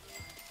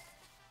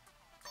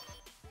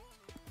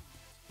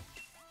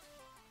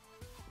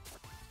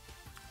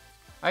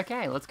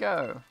 Okay, let's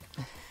go.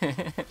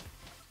 Have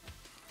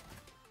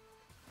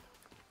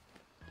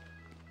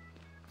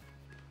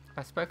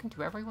I spoken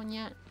to everyone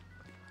yet?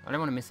 I don't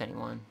want to miss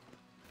anyone.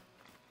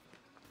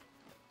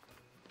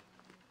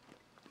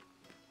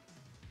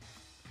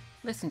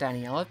 Listen,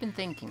 Danielle, I've been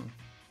thinking.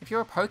 If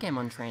you're a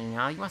Pokemon trainer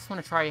now, you must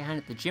want to try your hand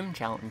at the Gym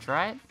Challenge,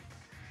 right?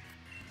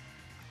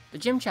 The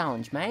Gym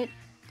Challenge, mate.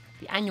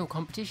 The annual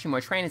competition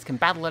where trainers can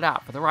battle it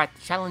out for the right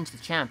to challenge the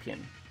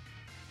champion.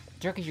 The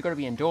joke is you've got to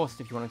be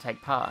endorsed if you want to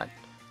take part.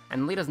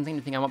 And Lee doesn't seem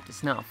to think I'm up to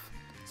snuff.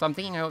 So I'm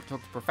thinking I ought to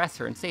talk to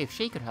Professor and see if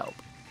she could help.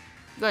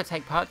 You gotta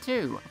take part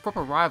too. A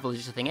proper rival is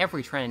just a thing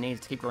every trainer needs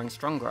to keep growing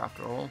stronger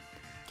after all.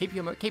 Keeps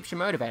you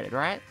motivated,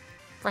 right?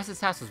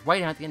 Professor's house is way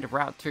down at the end of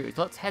Route 2,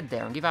 so let's head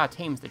there and give our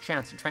teams the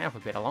chance to train up a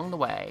bit along the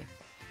way.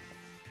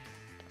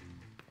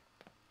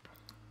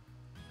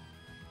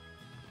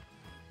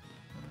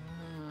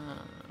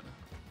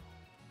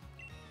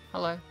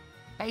 Hello.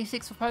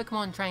 Basics for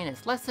Pokemon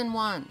trainers, Lesson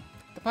 1.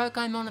 The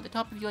Pokemon at the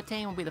top of your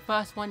team will be the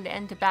first one to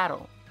enter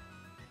battle.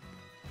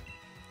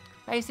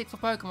 Basics for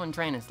Pokemon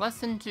trainers,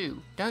 Lesson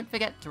 2. Don't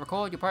forget to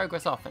record your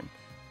progress often.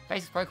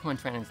 Basics for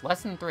Pokemon trainers,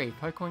 Lesson 3.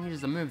 Pokemon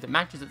uses a move that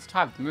matches its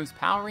type, the move's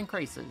power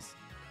increases.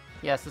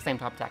 Yeah, it's the same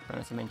type attack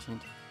bonus I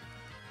mentioned.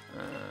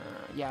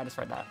 Yeah, I just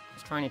read that. I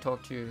was trying to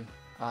talk to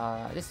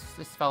this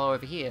fellow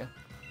over here.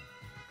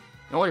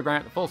 In order to bring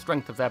out the full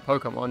strength of their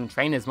Pokemon,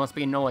 trainers must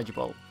be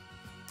knowledgeable.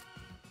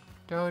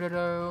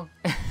 Do-do-do.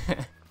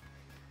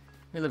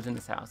 Who lives in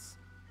this house?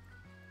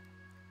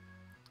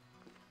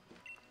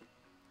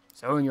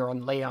 Sonia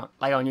and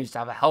Leon used to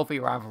have a healthy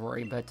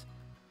rivalry, but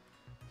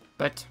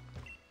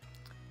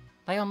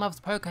Leon loves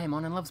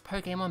Pokemon and loves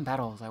Pokemon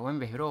battles. I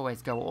remember he'd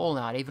always go all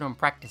out, even on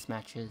practice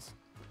matches.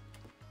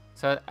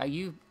 So, are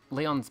you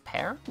Leon's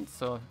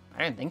parents? Or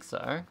I don't think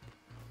so,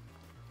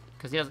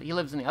 because he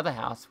lives in the other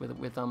house with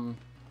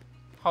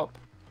Hop,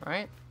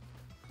 right?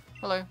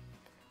 Hello.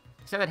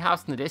 See that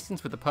house in the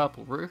distance with the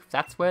purple roof?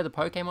 That's where the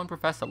Pokemon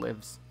Professor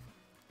lives.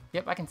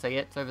 Yep, I can see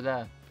it. It's over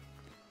there.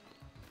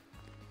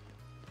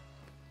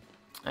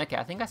 Okay,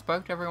 I think I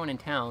spoke to everyone in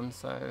town,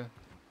 so...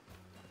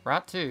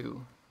 Route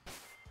 2.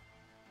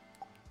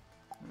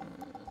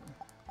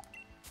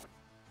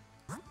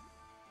 Oh,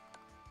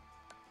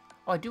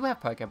 I do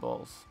have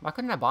Pokeballs. Why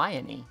couldn't I buy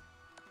any?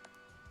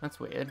 That's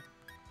weird.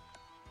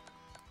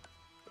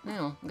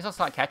 Well, I guess I'll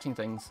start catching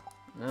things.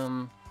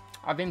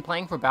 I've been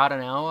playing for about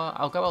an hour.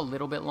 I'll go a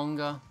little bit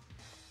longer.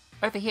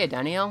 Over here,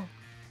 Danielle.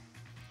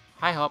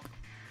 Hi, Hop.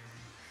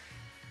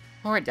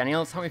 Alright, Danielle,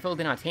 let's help me fill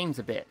in our teams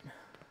a bit.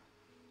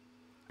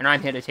 And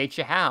I'm here to teach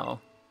you how.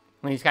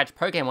 When you catch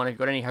Pokemon, if you've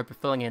got any hope of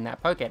filling in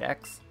that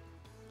Pokédex.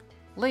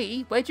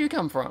 Lee, where'd you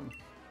come from?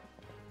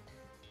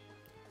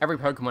 Every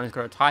Pokemon has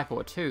got a type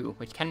or two,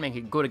 which can make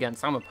it good against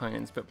some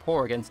opponents, but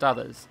poor against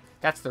others.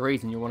 That's the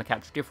reason you want to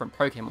catch different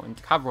Pokemon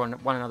to cover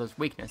one another's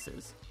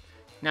weaknesses.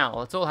 Now,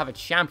 let's all have a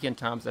champion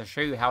time so I'll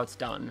show you how it's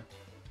done.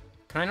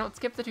 Can I not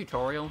skip the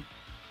tutorial?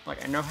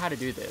 Like, I know how to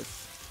do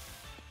this.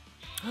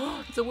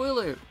 It's a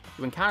Wooloo!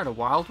 You encountered a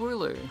wild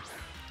Wooloo.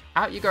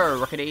 Out you go,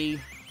 Rockety!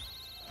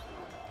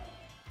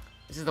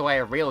 This is the way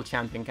a real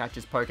champion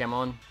catches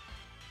Pokemon.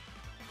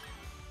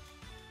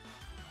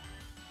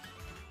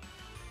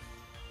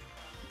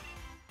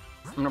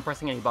 I'm not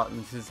pressing any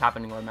buttons, this is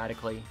happening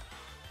automatically.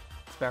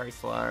 It's very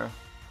slow.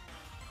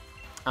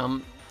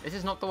 This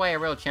is not the way a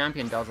real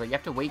champion does it, you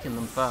have to weaken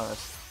them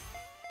first.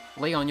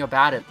 Leon, you're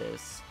bad at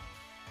this.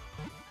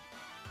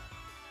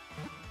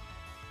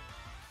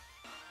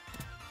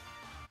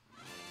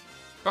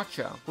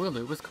 Gotcha,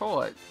 Wooloo was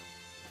caught.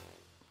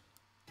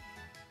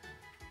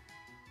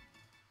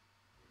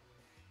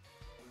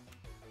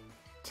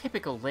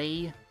 Typical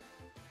Lee.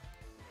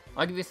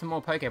 I'll give you some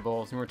more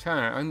Pokeballs. In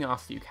return, I only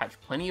ask that you catch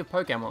plenty of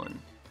Pokemon.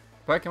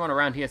 Pokemon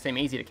around here seem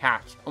easy to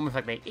catch, almost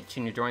like they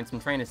itching to join some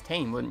trainer's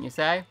team, wouldn't you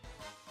say?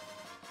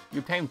 You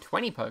obtained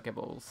 20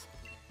 Pokeballs.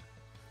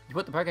 You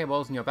put the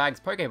Pokeballs in your bag's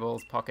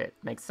Pokeballs pocket.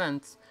 Makes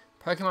sense.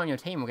 Pokemon on your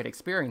team will get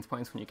experience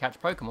points when you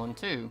catch Pokemon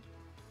too.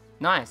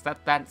 Nice,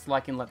 that's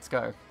like in Let's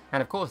Go.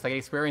 And of course, they get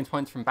experience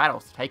points from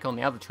battles to take on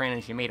the other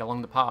trainers you meet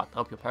along the path to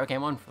help your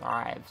Pokemon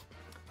thrive.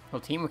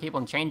 Your team will keep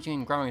on changing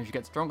and growing as you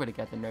get stronger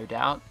together, no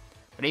doubt.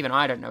 But even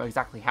I don't know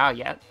exactly how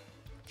yet.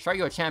 Show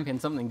your champion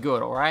something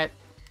good, alright?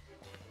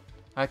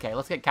 Okay,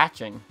 let's get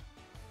catching.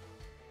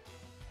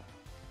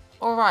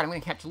 Alright, I'm gonna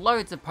catch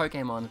loads of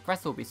Pokemon. The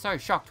Professor will be so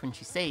shocked when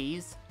she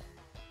sees.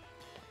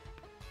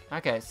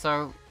 Okay,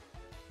 so...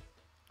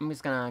 I'm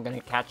just gonna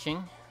get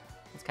catching.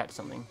 Let's catch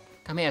something.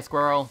 Come here,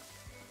 squirrel.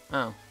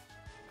 Oh.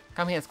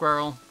 Come here,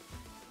 squirrel.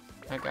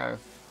 Don't go.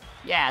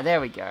 Yeah,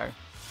 there we go.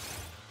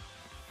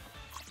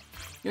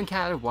 You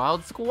encountered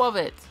wild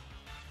squavit.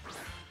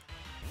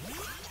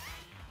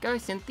 Go,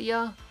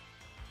 Cynthia.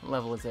 What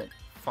level is it?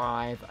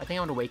 5. I think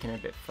I want to weaken it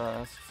a bit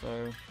first,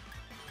 so...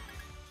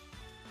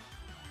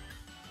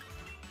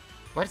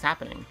 What is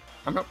happening?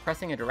 I'm not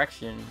pressing a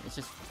direction. It's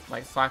just,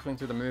 like, cycling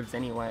through the moves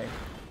anyway.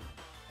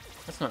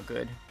 That's not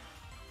good.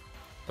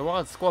 The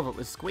wild squavit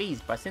was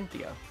squeezed by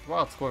Cynthia. The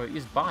wild squavit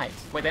used bite.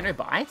 Wait, they know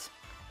bite?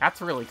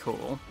 That's really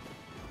cool.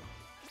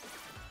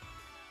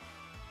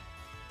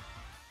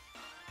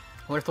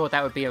 I would have thought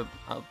that would be a...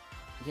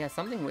 Yeah,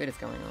 something weird is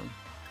going on.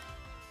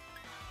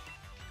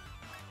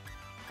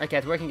 Okay,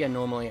 it's working again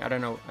normally. I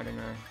don't know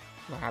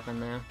what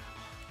happened there.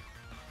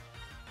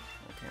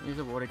 Okay, use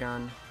a water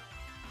gun.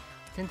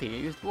 Cynthia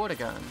used water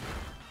gun.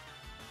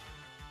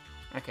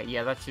 Okay,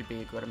 yeah, that should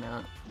be a good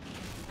amount.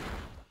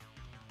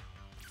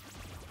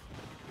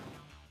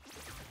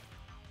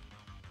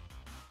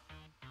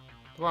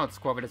 The wild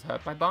squavit is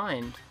hurt by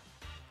bind.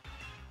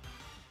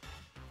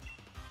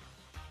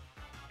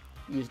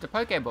 Used a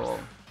Pokeball.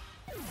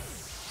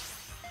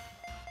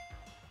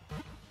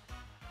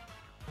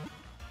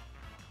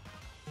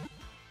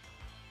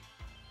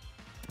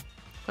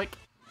 Click.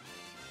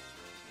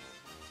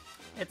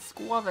 It's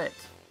Squavit.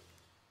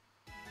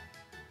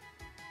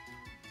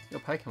 Your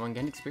Pokemon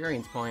gain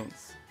experience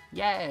points.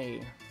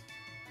 Yay!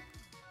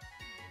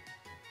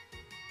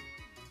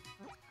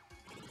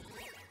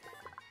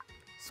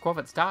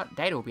 Squavit's start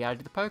data will be added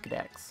to the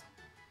Pokedex.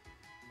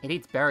 It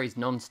eats berries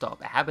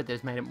non-stop, a habit that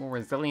has made it more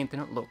resilient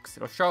than it looks.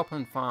 It'll show up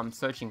on farms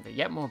searching for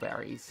yet more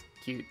berries.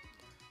 Cute.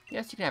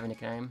 Yes, you can have a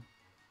nickname.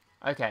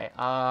 Okay,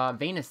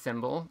 Venus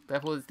symbol.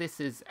 Therefore,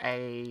 this is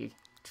a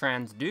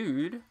trans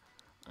dude.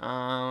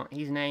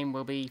 His name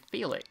will be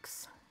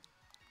Felix.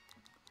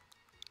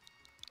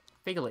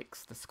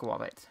 Felix the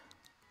Squavit.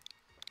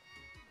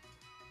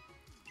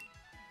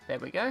 There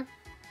we go.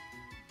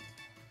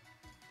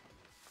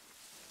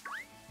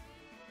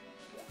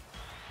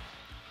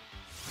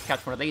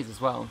 Catch one of these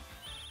as well.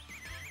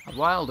 A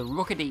wild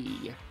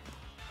rookity.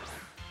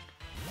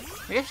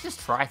 Maybe I should just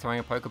try throwing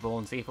a Pokeball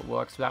and see if it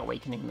works without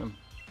weakening them.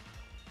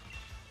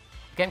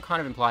 The game kind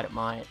of implied it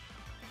might.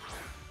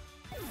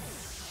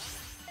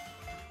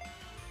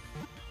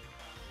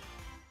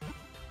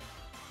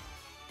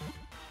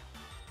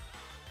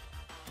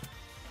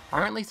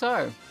 Apparently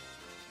so.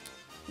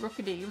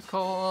 Rookity was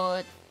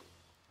caught.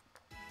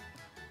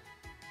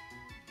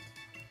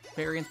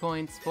 Experience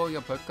points for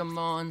your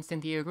Pokemon.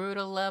 Cynthia grew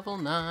to level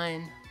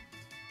 9.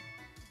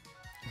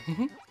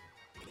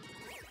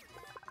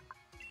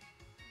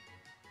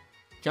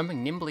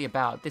 Jumping nimbly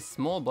about, this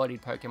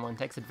small-bodied Pokemon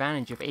takes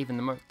advantage of even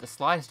the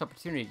slightest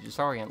opportunity to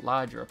disorient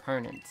larger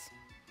opponents.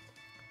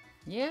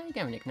 Yeah, you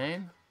gave a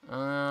nickname.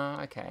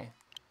 Okay.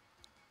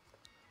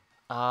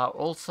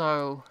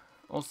 Also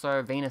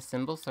Venus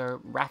symbol,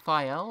 so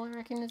Raphael, I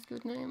reckon is a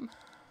good name.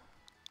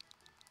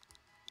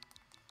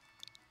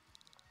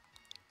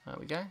 There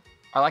we go.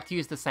 I like to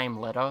use the same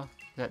letter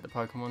that the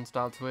Pokemon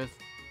starts with.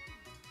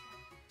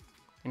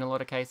 In a lot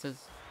of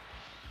cases.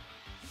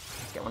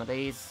 Let's get one of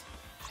these.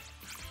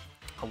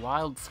 A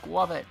wild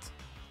Squavit.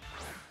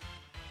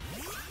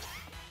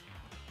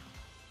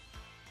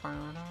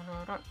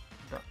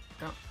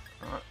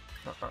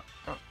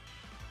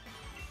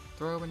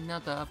 Throw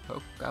another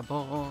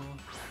Pokeball.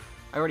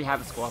 I already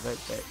have a Squavit,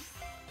 but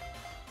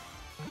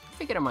I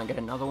figured I might get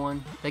another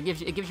one. It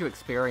gives you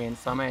experience,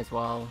 so I may as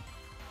well.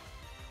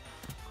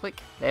 Click.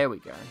 There we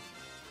go.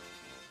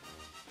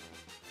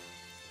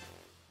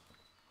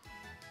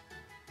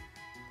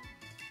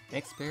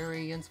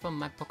 Experience for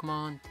my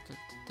Pokemon.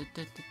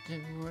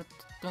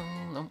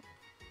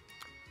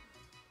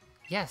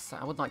 Yes,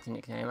 I would like to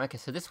nickname. Okay,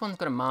 so this one's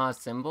got a Mars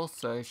symbol,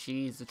 so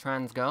she's a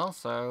trans girl,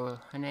 so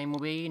her name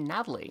will be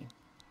Natalie.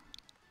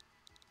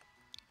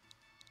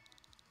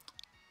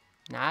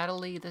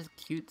 Natalie the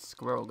cute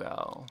squirrel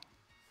girl.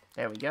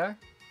 There we go.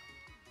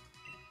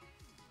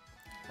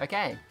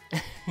 Okay.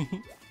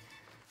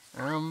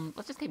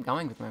 Let's just keep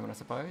going with the moment, I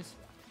suppose.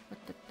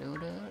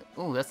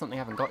 Oh, there's something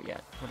I haven't got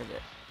yet. What is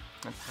it?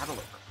 Let's have a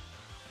look.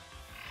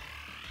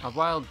 A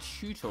wild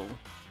Chootle.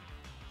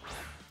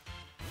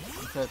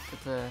 It's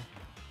a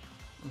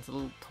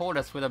little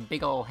tortoise with a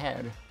big ol'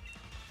 head.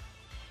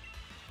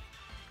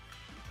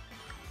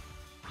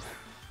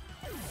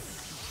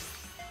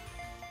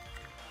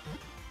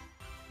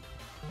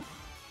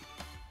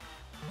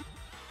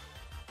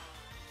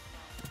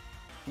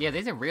 Yeah,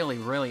 these are really,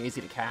 really easy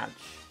to catch.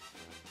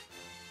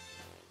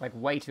 Like,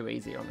 way too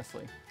easy,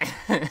 honestly.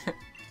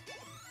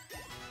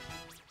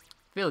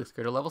 Felix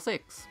grew to level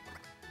 6.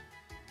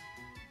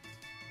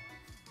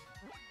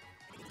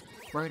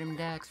 Rotom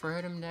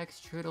Dex,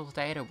 Chootle's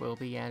data will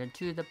be added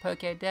to the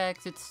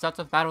Pokédex. It starts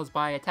off battles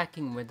by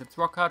attacking with its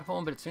rock hard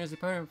form, but as soon as the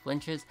opponent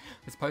flinches,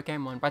 this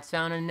Pokemon bites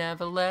down and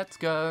never lets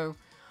go.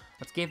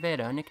 Let's give it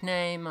a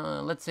nickname.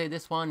 Let's say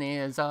this one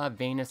is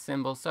Venus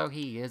symbol, so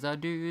he is a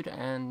dude,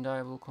 and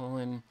I will call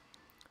him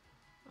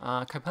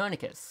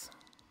Copernicus,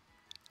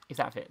 if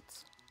that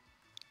fits.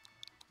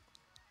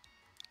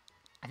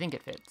 I think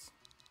it fits.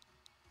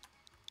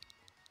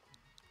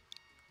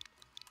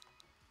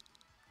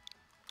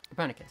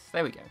 Copernicus,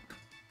 there we go.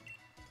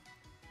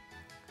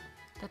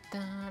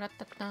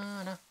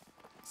 Da-da-da-da-da-da.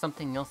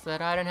 Something else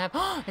that I don't have.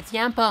 Oh, it's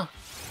Yampa!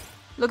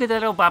 Look at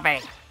that little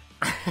puppy!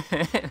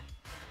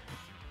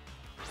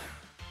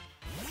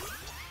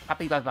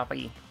 Puppy, puppy,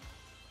 puppy.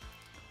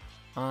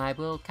 I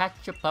will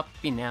catch a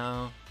puppy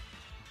now.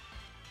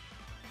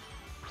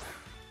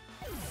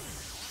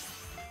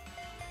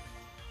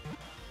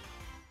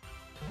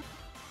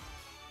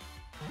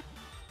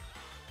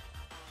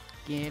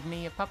 Give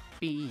me a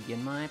puppy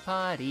in my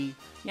party.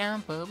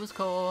 Yampa was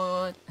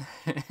caught.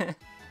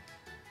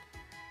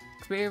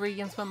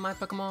 Experience from my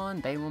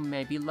Pokemon. They will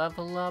maybe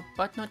level up,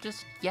 but not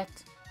just yet.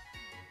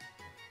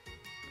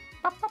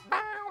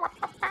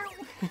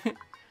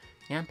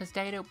 Yampa's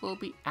data will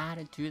be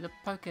added to the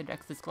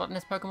Pokedex. This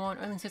gluttonous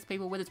Pokemon only assists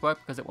people with its work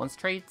because it wants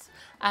treats.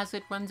 As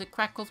it runs, it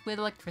crackles with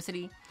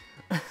electricity.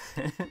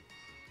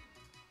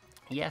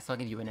 Yes, I'll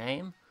give you a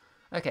name.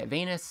 Okay,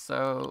 Venus,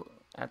 so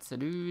that's a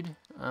dude.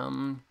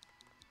 I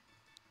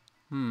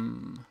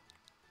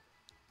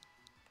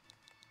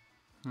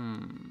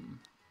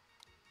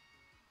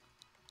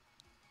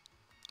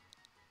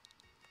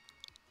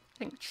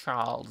think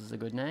Charles is a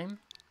good name.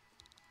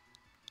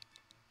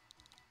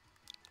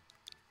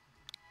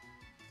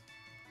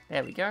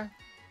 There we go.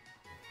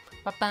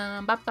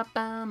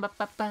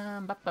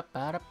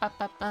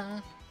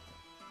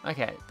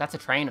 Okay, that's a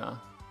trainer.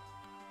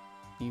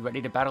 You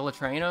ready to battle a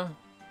trainer?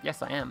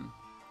 Yes, I am.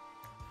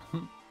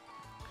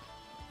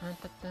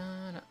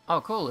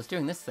 Oh, cool, it's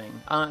doing this thing.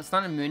 It's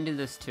not immune to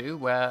this too,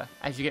 where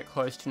as you get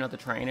close to another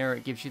trainer,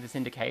 it gives you this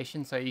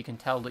indication so you can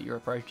tell that you're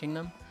approaching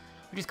them.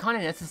 Which is kind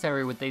of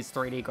necessary with these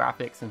 3D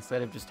graphics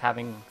instead of just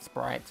having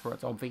sprites where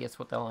it's obvious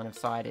what their line of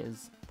sight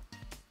is.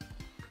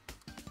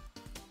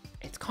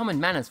 It's common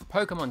manners for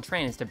Pokemon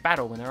trainers to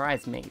battle when their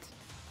eyes meet.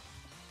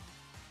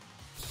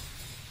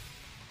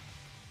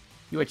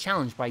 You are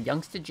challenged by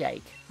youngster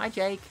Jake. Hi,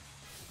 Jake.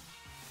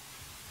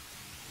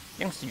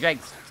 Youngster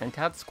Jake's sent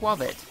out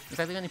Squavit. Is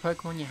that the only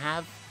Pokemon you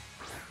have?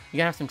 You're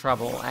gonna have some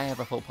trouble. I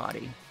have a full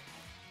party.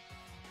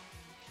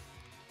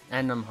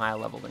 And I'm higher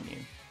level than you.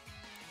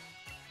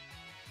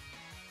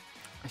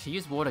 I should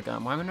use Water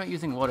Gun. Why am I not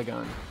using Water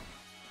Gun?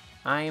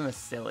 I am a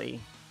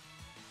silly.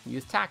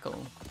 Use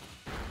Tackle.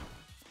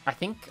 I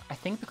think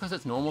because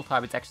it's normal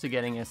type, it's actually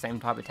getting the same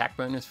type attack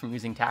bonus from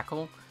using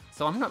Tackle.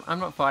 So I'm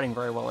not fighting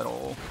very well at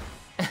all.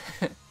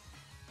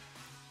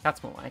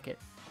 That's more like it.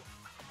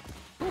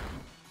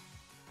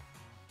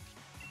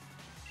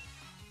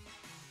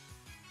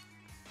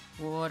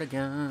 Water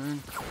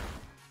Gun.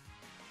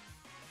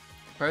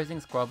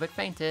 Opposing Squavit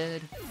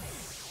fainted.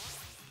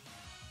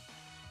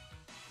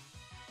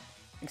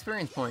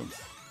 Experience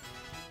points.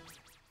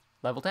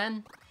 Level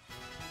 10.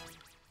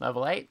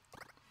 Level 8.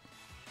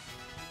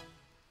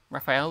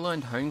 Raphael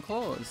learned Hone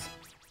Claws.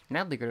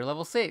 Now they go to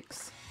level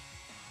 6.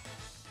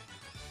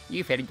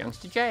 You fed a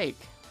youngster Jake.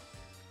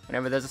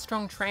 Whenever there's a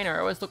strong trainer, I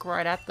always look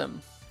right at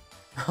them.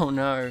 Oh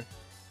no.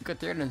 You got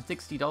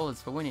 $360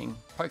 for winning.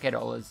 Poke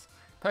dollars.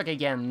 Poke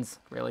yens.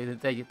 Really,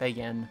 they're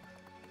yen.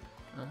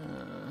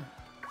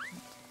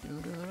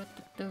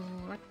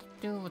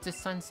 What's this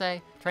sign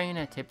say?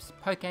 Trainer tips.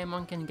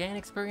 Pokemon can gain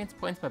experience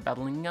points by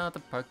battling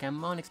other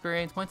Pokemon.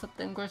 Experience points let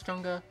them grow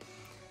stronger.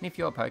 And if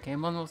your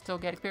Pokemon will still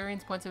get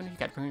experience points even if you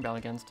get whom you battle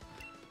against.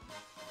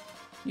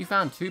 You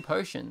found 2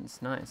 potions.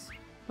 Nice.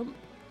 Ooh.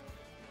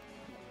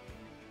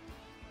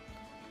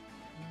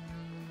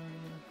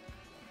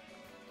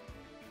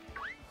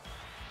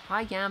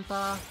 Hi,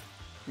 Yampa.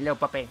 Little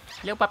puppy.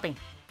 Little puppy.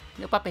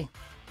 Little puppy.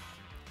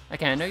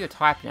 Okay, I know your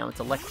type now. It's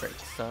electric,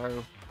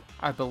 so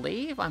I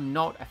believe I'm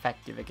not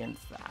effective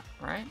against that,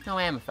 right? No,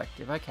 I am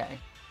effective. Okay.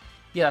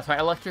 Yeah, that's right.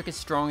 Electric is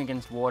strong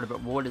against water,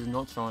 but water is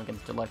not strong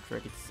against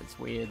electric. It's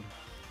weird.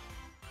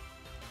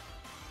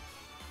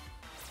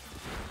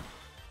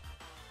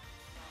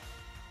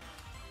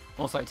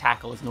 Also,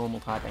 Tackle is normal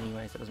type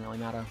anyway, so it doesn't really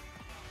matter.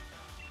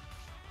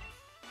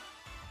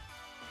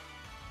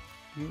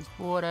 Use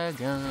Water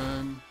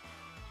Gun.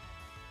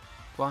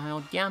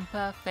 Wild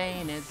Yampa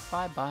fainted.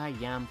 Bye-bye,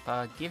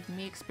 Yampa. Give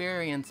me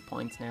experience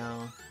points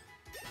now.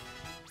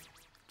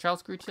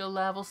 Charles grew to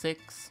level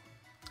 6.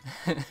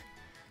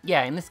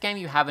 Yeah, in this game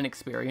you have an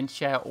experience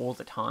share all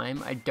the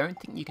time. I don't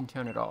think you can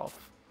turn it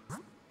off.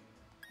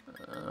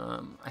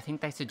 I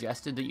think they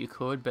suggested that you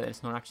could, but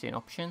it's not actually an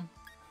option.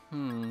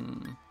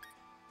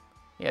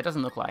 Yeah, it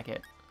doesn't look like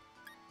it.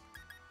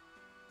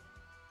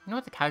 You know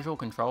what the casual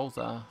controls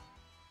are? I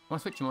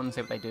want to switch them on and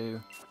see what they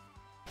do.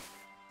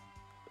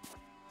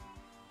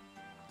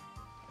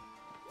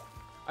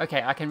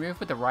 Okay, I can move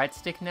with the right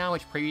stick now,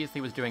 which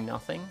previously was doing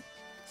nothing.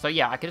 So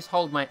yeah, I could just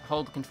hold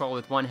the controller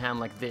with one hand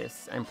like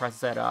this and press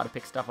ZR to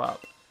pick stuff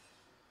up.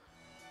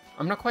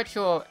 I'm not quite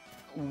sure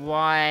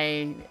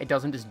why it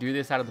doesn't just do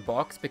this out of the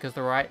box, because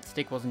the right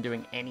stick wasn't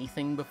doing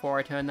anything before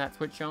I turned that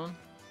switch on.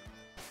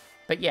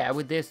 But yeah,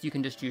 with this you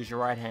can just use your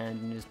right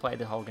hand and just play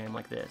the whole game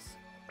like this.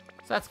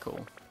 So that's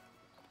cool.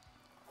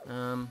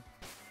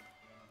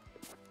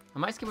 I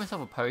might give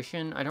myself a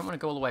potion. I don't want to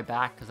go all the way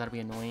back because that'd be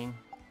annoying.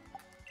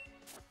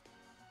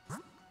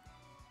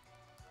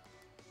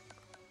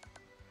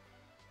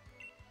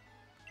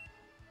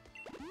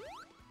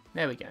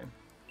 There we go.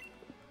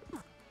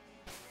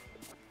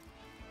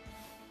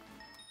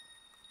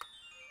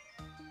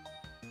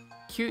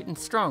 Cute and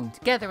strong,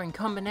 together in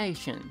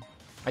combination.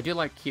 I do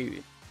like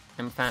cute.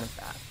 I'm a fan of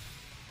that.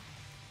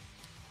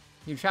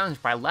 You're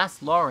challenged by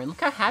Lass Lauren.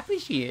 Look how happy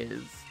she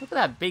is. Look at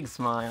that big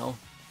smile.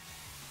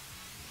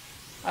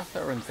 Lass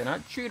Lauren's in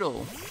out.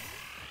 Choodle.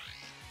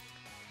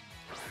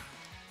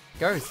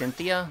 Go,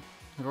 Cynthia.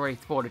 I've already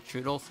thwarted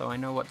Choodle, so I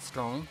know what's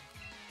strong.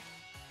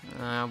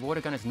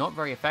 Water gun is not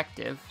very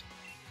effective.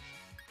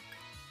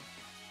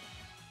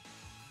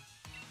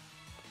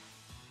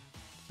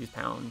 Use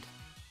pound.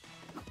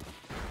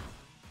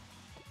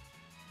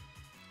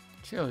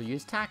 Chill,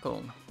 use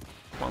tackle.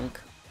 Plunk.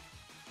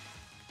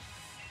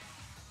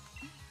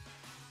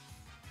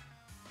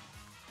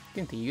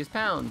 Cynthia, use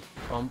pound.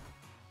 Bump.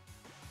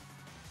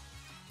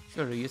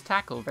 Chill, use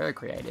tackle. Very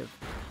creative.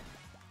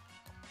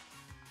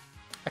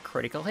 A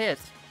critical hit.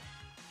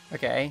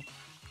 Okay.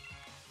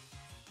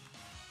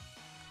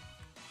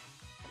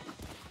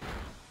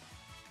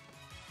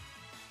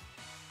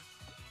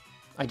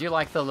 I do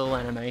like the little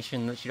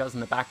animation that she does in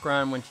the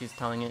background when she's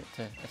telling it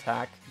to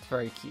attack. It's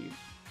very cute.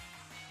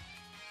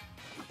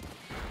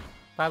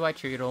 Bye bye,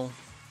 Choodle.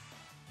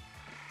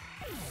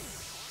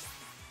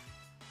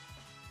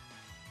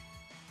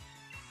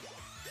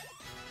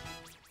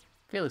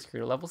 Fearless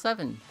Crew to level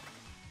 7.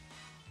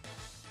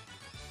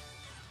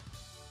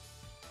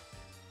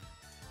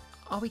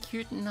 Are we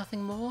cute and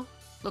nothing more?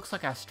 Looks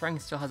like our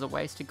strength still has a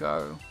ways to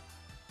go.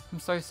 I'm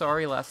so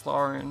sorry, Lass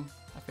Lauren.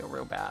 I feel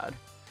real bad.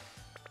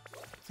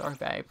 Sorry,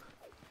 babe.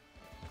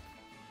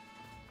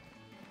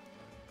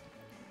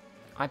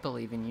 I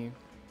believe in you.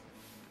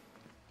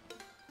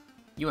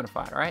 You want to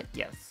fight, right?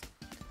 Yes.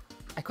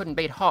 I couldn't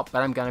beat Hop,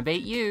 but I'm gonna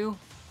beat you.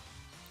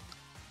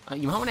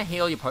 You might want to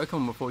heal your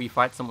Pokemon before you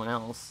fight someone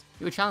else.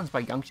 You were challenged by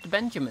youngster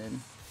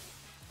Benjamin.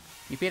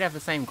 You appear to have the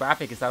same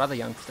graphic as that other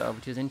youngster,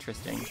 which is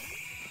interesting.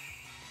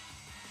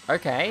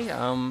 Okay,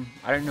 I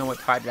don't know what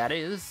type that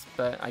is,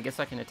 but I guess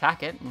I can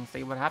attack it and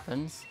see what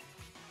happens.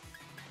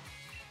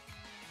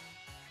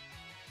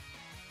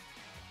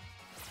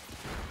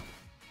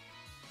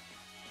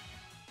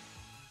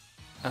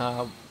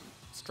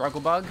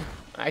 Struggle Bug.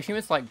 I assume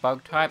it's like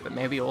bug type, but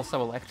maybe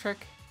also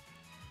electric.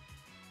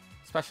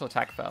 Special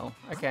attack fell.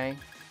 Okay.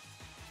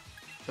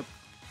 Oop.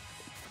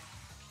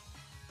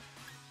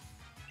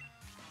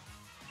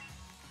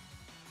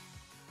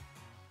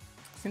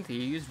 Cynthia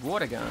used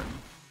water gun.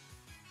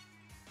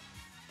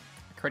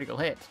 A critical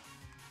hit.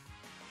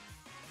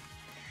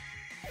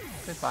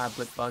 Goodbye,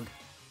 Blip Bug.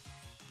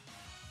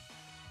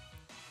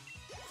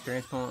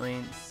 Experience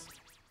points.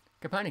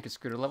 Copernicus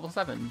grew to level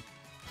 7.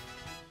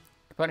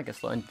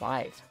 Copernicus learned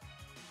Bite.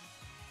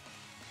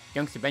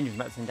 Youngster Benjamin's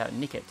about to send out a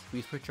Nickit. Will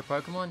you switch your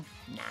Pokemon?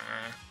 Nah.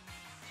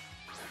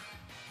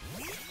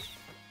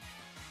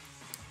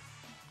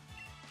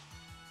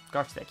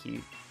 Gosh, they're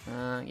cute.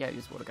 Yeah,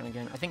 use Water Gun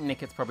again. I think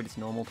Nickit's probably just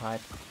normal type.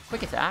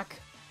 Quick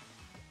attack.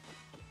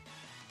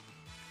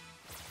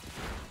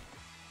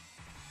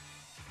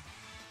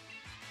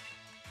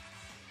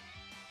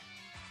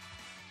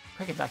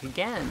 Quick attack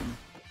again.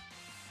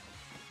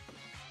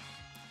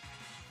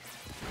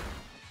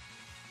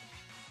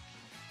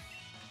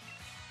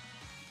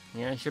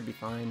 Yeah, it should be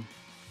fine.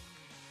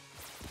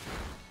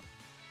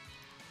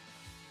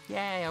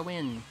 Yay, I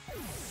win!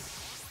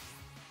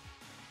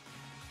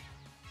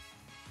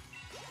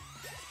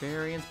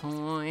 Experience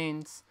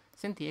points!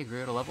 Cynthia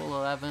grew to level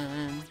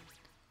 11.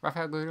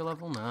 Raphael grew to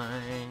level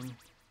 9.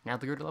 Now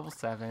they grew to level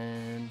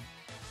 7.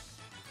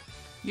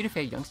 You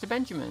defeated youngster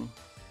Benjamin.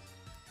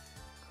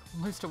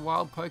 Lose to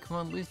wild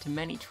Pokemon, lose to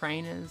many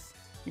trainers.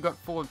 You got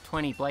 4 of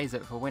 20 Blaze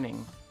It for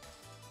winning.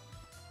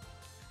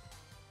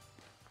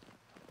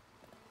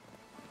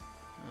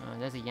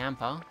 There's a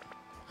Yamper.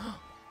 Oh,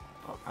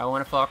 I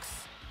want a fox.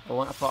 I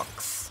want a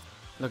fox.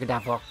 Look at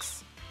that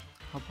fox.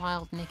 A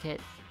wild Nickit.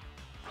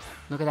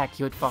 Look at that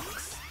cute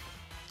fox.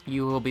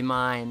 You will be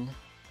mine.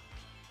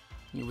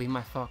 You'll be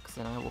my fox,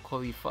 and I will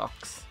call you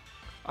Fox.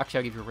 Actually,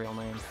 I'll give you a real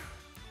name.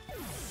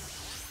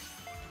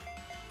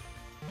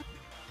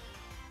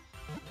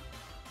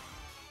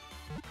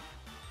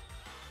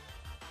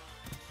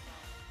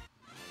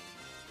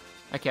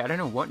 Okay, I don't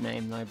know what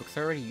name though, because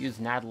I already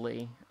used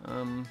Natalie.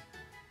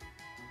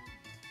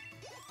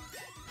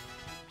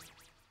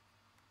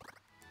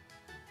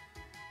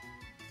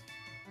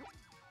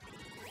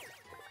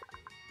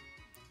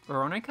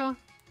 Veronica?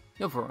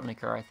 You're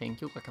Veronica, I think.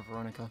 You look like a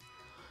Veronica.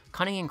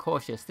 Cunning and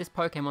cautious, this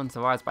Pokemon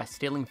survives by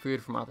stealing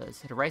food from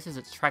others. It erases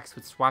its tracks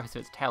with swipes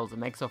of its tail and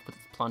makes off with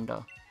its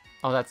plunder.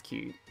 Oh, that's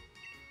cute.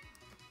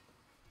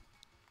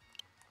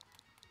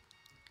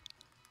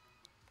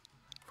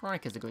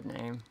 Veronica's a good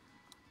name.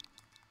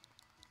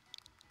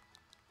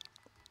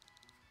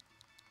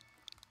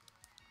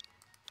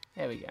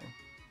 There we go.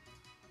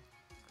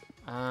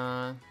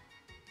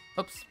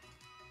 Oops.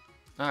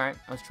 Alright,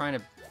 I was trying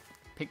to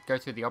go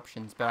through the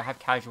options, but I have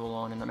casual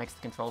on, and that makes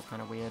the controls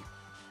kind of weird.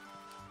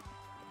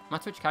 I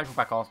might switch casual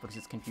back off because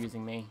it's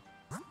confusing me.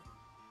 It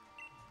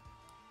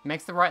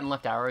makes the right and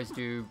left arrows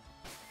do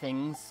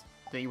things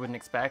that you wouldn't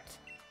expect.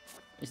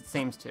 It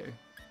seems to.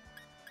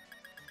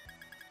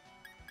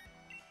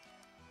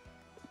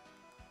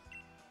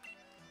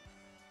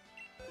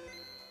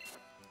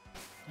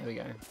 Here we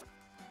go.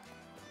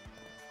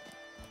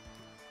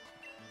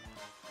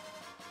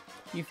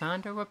 You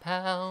found a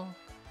repel.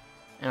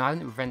 And I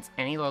think it prevents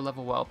any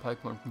low-level wild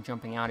Pokemon from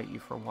jumping out at you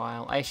for a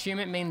while. I assume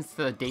it means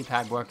the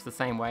D-pad works the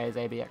same way as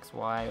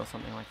ABXY or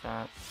something like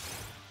that.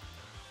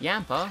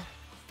 Yampa.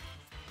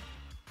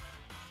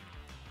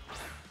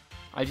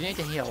 I do need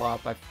to heal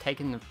up. I've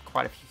taken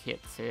quite a few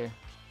hits here.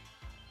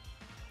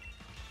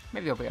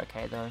 Maybe I'll be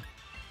okay though.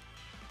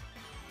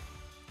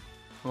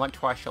 I'm like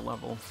twice your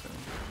level, so...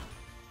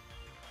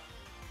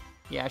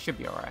 yeah, I should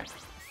be alright.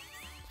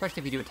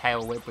 Especially if you do a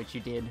tail whip, which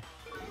you did.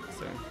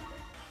 So,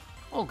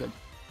 all good.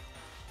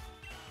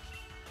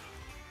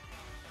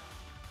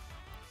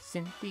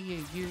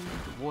 Cynthia used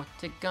a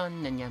water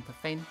gun and Yampa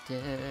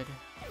fainted.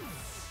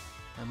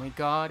 And we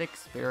got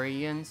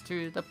experience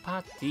to the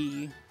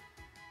party.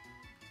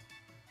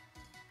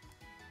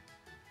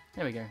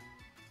 There we go.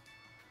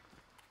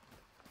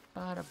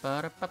 Over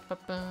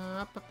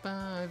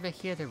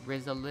here there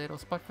is a little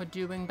spot for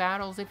doing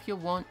battles if you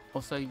want.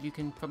 Also, you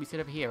can probably sit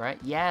over here, right?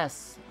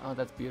 Yes! Oh,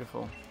 that's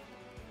beautiful.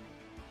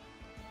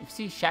 If you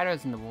see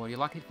shadows in the water, you're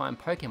likely to find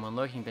Pokemon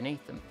lurking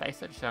beneath them.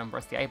 Face it, show and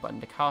press the A button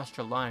to cast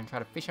your line and try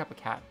to fish up a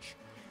catch.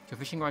 If your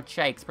fishing rod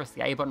shakes, press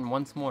the A button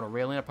once more to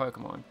reel in a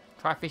Pokemon.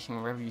 Try fishing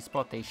wherever you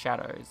spot these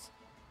shadows.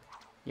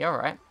 Yeah,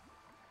 alright.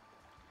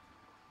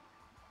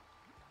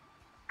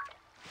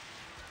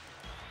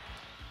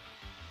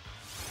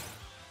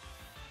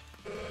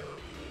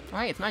 Oh,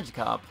 hey, it's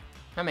Magikarp.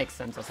 That makes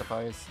sense, I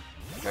suppose.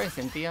 Go,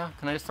 Cynthia.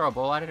 Can I just throw a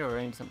ball at it, or do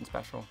I need something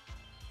special?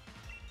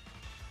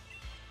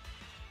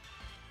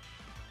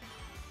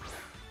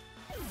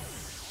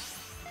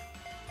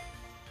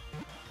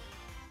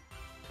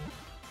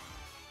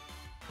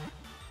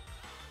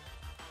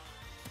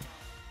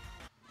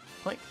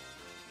 Click.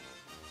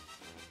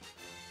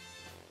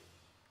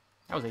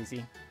 That was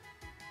easy.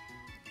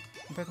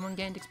 Pokemon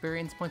gained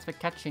experience points for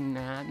catching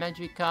that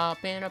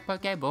Magikarp in a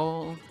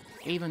Pokeball.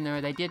 Even though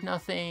they did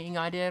nothing,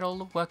 I did all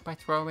the work by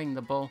throwing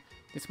the ball.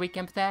 This weak,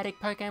 empathetic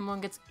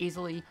Pokemon gets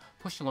easily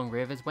pushed along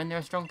rivers when there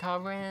are strong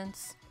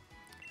currents.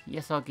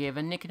 Yes, I'll give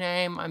a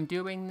nickname. I'm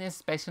doing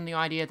this based on the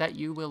idea that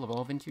you will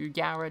evolve into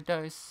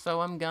Gyarados.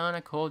 So I'm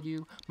gonna call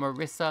you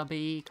Marissa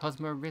because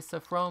Marissa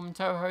from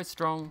Toho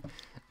Strong.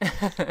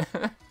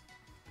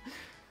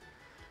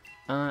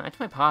 Add to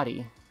my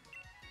party.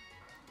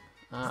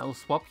 I will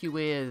swap you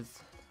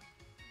with...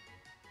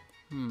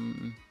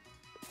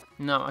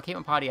 No, I'll keep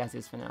my party as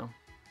is for now.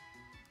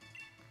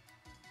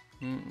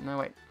 No,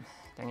 wait.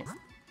 Dang it.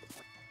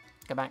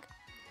 Go back.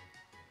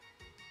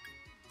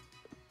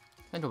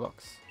 Send to a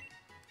box.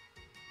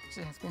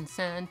 It has been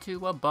sent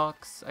to a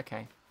box.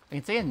 Okay. I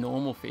can see a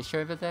normal fish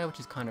over there, which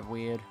is kind of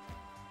weird.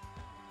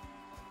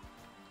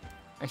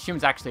 I assume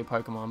it's actually a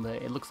Pokemon,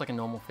 but it looks like a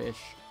normal fish.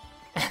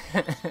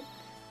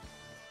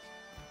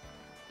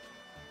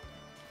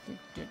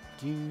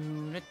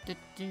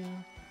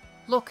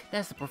 Look,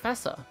 there's the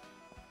professor.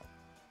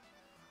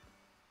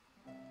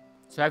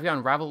 So have you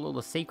unraveled all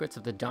the secrets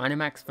of the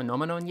Dynamax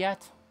phenomenon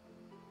yet?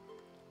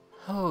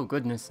 Oh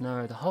goodness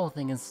no, the whole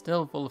thing is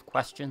still full of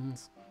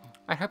questions.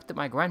 I hoped that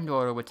my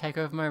granddaughter would take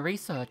over my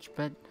research,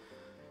 but...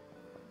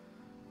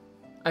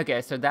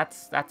 Okay, so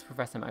that's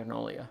Professor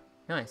Magnolia.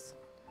 Nice.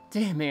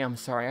 Dear me, I'm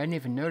sorry, I didn't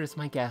even notice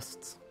my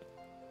guests.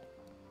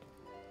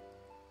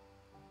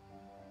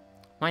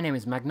 My name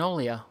is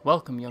Magnolia.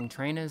 Welcome, young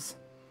trainers.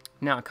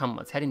 Now come,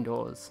 let's head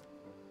indoors.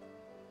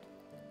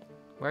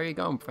 Where are you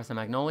going, Professor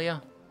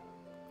Magnolia?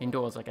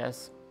 Indoors, I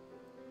guess.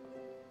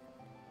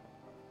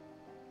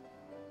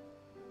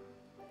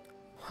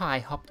 Hi,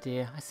 Hop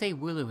dear. I see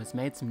Wooloo has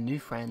made some new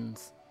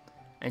friends.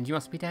 And you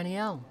must be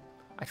Danielle.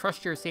 I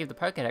trust you received the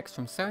Pokédex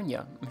from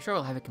Sonia. I'm sure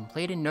we'll have it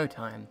complete in no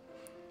time.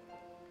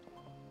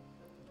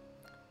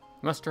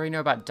 You must already know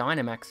about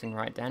Dynamaxing,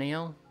 right,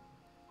 Danielle?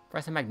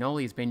 Professor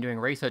Magnolia's been doing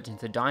research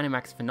into the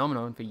Dynamax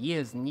phenomenon for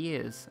years and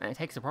years, and it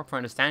takes a proper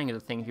understanding of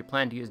the thing if you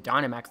plan to use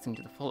Dynamaxing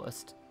to the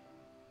fullest.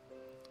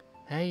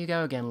 There you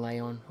go again,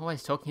 Leon,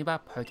 always talking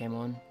about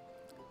Pokemon.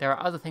 There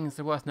are other things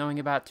that are worth knowing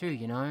about too,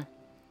 you know?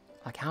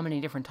 Like how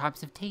many different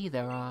types of tea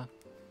there are.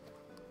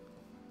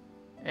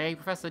 Hey,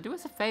 Professor, do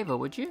us a favor,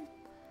 would you?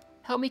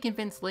 Help me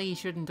convince Lee he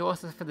should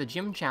endorse us for the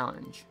gym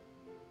challenge.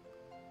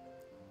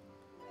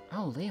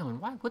 Oh, Leon,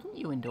 why wouldn't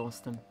you endorse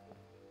them?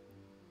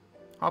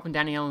 Hop and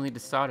Danielle only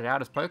just started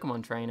out as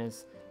Pokemon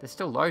trainers. There's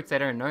still loads they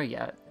don't know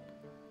yet.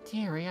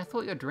 Dearie, I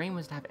thought your dream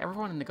was to have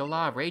everyone in the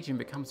Galar region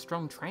become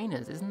strong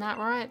trainers, isn't that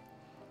right?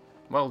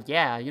 Well,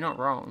 yeah, you're not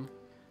wrong.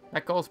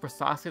 That goal's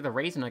precisely the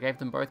reason I gave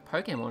them both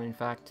Pokemon, in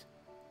fact.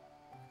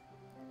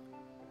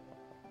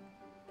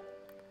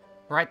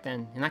 Right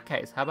then, in that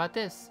case, how about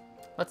this?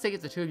 Let's see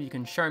if the two of you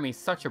can show me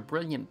such a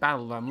brilliant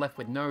battle that I'm left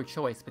with no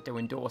choice but to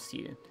endorse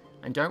you.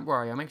 And don't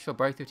worry, I'll make sure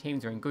both your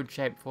teams are in good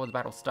shape before the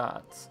battle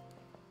starts.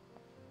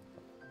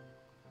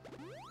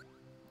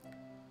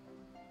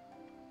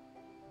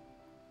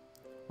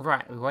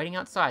 Right, we're waiting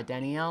outside,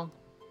 Danielle.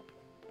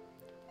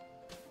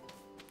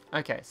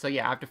 Okay, so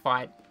yeah, I have to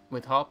fight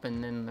with Hop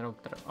and then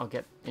I'll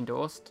get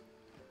endorsed,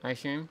 I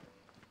assume.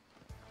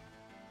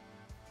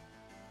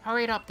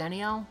 Hurry it up,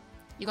 Danielle.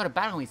 You gotta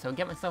battle me so I can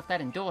get myself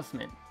that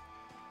endorsement.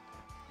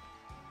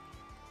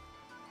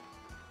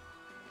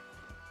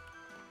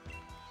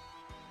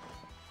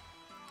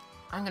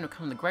 I'm gonna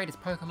become the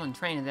greatest Pokemon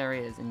trainer there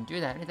is and do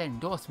that with that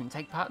endorsement and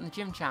take part in the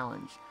gym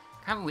challenge.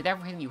 Come with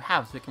everything you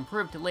have so we can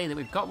prove to Lee that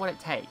we've got what it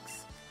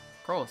takes.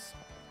 Of course.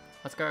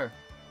 Let's go.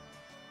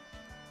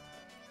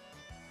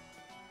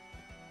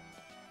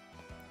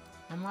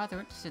 I'm rather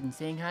interested in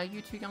seeing how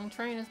you two young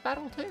trainers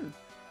battle too.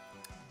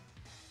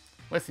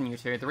 Listen, you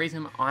two, the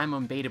reason I'm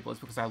unbeatable is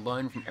because I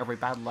learn from every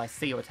battle I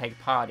see or take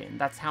part in.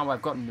 That's how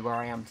I've gotten to where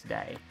I am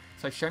today.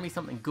 So show me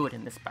something good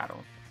in this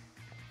battle.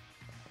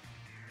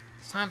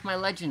 It's time for my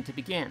legend to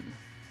begin.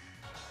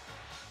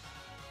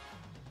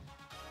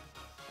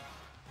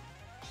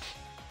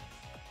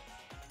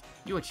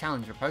 You are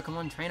challenger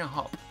Pokemon Trainer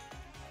Hop.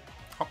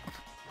 Hop.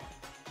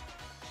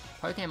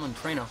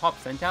 Pokemon Trainer Hop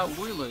sent out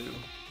Wooloo.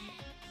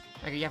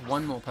 Okay, you have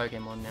one more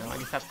Pokemon now, I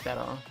guess that's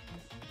better.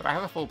 But I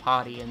have a full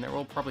party and they're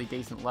all probably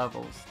decent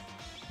levels.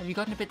 Have you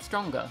gotten a bit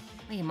stronger?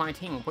 Me and my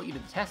team will put you to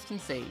the test and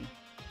see.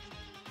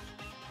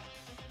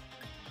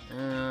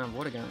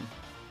 Water gun.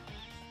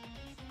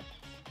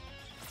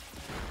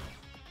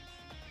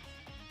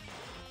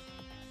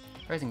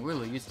 Opposing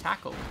Wooloo used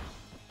Tackle.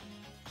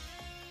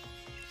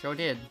 Sure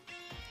did.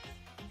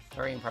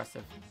 Very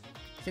impressive.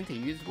 Cynthia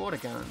used Water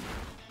gun.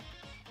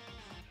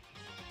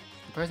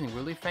 Opposing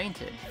Wooloo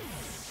fainted.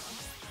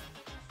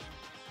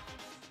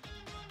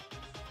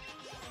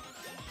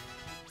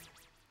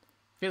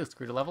 Felix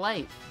grew to level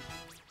 8.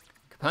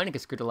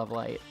 Copernicus grew to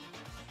level 8.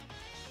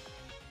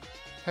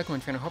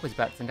 Pokemon Trainer Hop is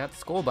about to send out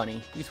Score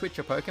Bunny. You switch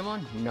your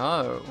Pokemon?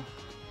 No.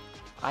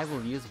 I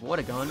will use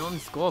Water Gun on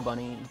Score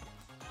Bunny.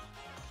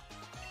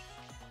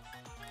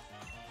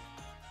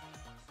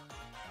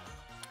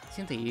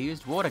 Cynthia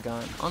used Water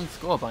Gun on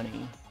Score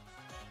Bunny.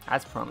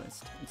 As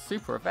promised, it's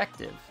super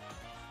effective.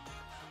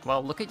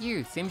 Well, look at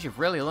you. Seems you've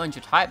really learned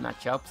your type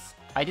matchups.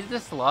 I did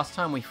this the last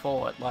time we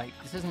fought. Like,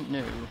 this isn't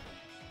new.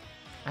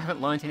 I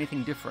haven't learned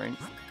anything different.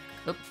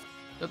 Oops.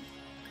 Oops.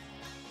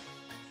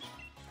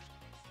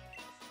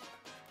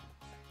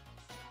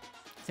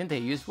 Cynthia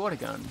used Water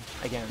Gun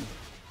again.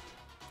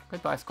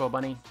 Goodbye, Score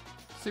Bunny.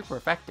 Super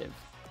effective.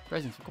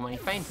 Frozen Score Bunny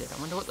fainted. I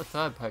wonder what the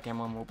third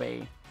Pokemon will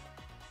be.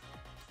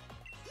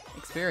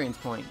 Experience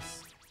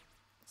points.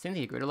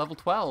 Cynthia grew to level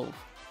 12.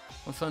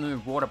 Also new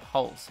Water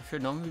Pulse.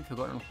 Should not be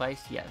forgotten in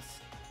place?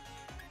 Yes.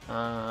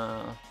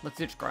 Let's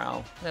ditch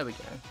Growl. There we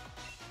go.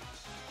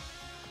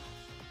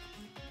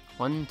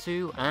 1,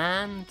 2,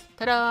 and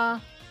ta-da!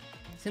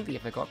 Cynthia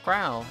forgot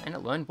Growl, and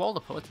it learned Water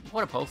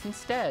Pulse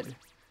instead.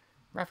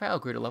 Raphael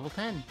grew to level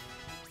 10.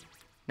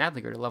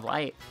 Natalie grew to level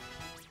 8.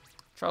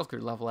 Charles grew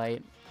to level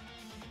 8.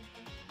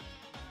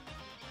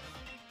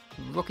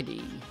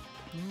 Rookity.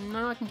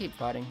 No, I can keep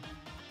fighting.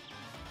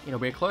 It'll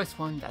be a close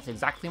one. That's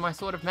exactly my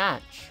sort of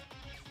match.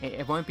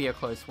 It won't be a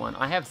close one.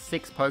 I have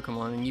 6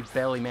 Pokemon, and you've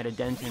barely made a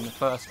dent in the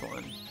first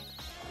one.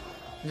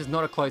 This is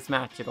not a close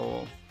match at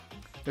all.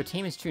 Your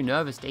team is too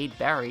nervous to eat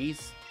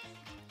berries.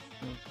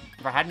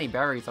 If I had any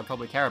berries, I'd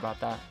probably care about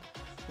that.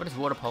 What does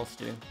Water Pulse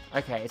do?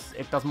 Okay,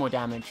 it does more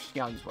damage.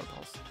 Yeah, I'll use Water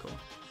Pulse. Cool.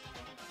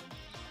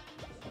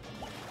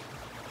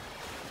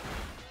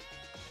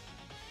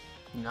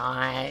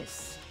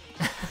 Nice.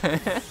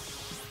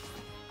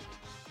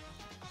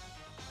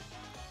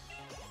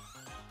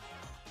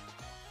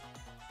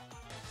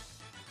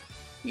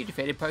 You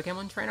defeated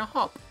Pokemon Trainer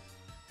Hop.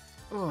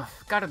 Ugh,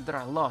 gutted that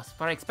I lost,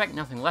 but I expect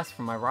nothing less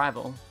from my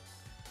rival.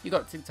 You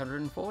got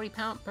 640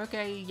 Poke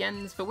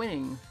Yens for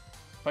winning.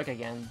 Poke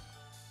Yen.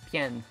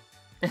 Yen.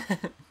 I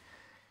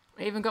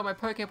even got my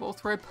Pokeball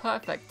throw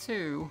perfect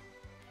too.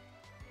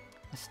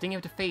 The sting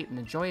of defeat and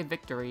the joy of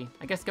victory.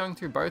 I guess going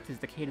through both is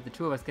the key to the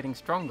two of us getting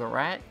stronger,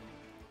 right?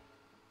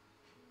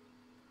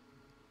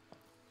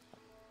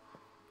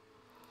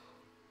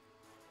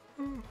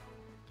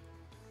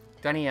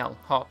 Danielle,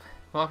 Hop.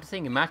 Well, after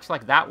seeing a match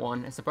like that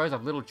one, I suppose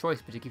I've little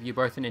choice but to give you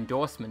both an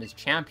endorsement as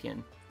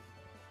champion.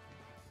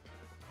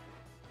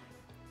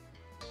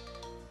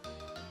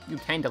 You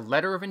obtained a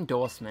letter of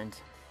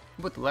endorsement.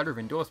 You put the letter of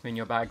endorsement in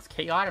your bag's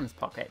key items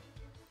pocket.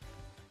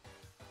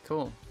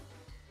 Cool.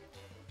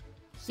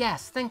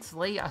 Yes, thanks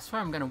Lee. I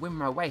swear I'm going to win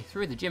my way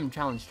through the gym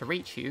challenge to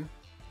reach you.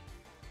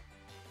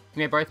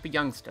 We may both be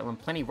young still and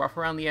plenty rough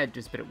around the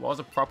edges, but it was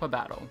a proper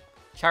battle.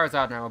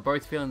 Charizard and I were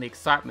both feeling the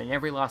excitement in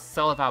every last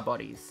cell of our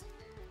bodies.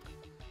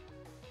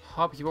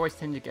 Hop, you always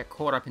tend to get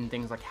caught up in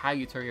things like how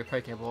you throw your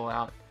Pokeball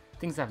out,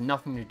 things that have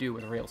nothing to do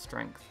with real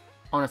strength.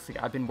 Honestly,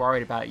 I've been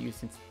worried about you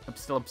since I'm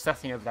still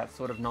obsessing over that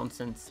sort of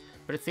nonsense,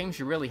 but it seems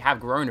you really have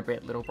grown a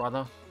bit, little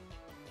brother.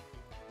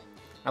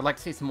 I'd like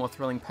to see some more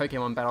thrilling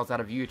Pokemon battles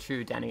out of you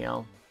too,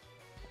 Danielle.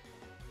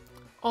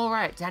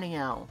 Alright,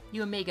 Danielle,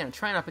 you and me are gonna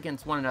train up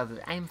against one another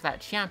to aim for that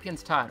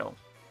champion's title.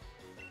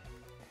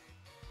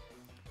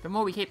 The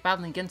more we keep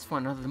battling against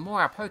one another, the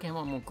more our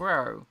Pokemon will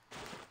grow.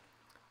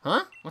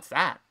 Huh? What's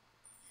that?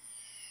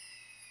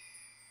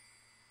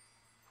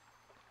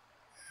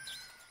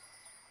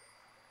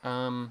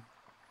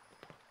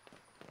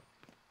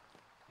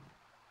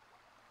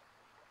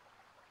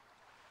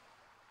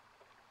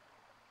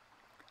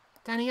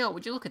 Danielle,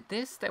 would you look at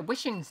this? They're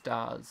wishing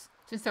stars.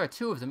 Since there are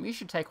 2 of them, you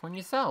should take one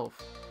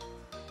yourself.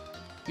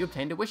 You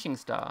obtained a wishing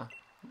star.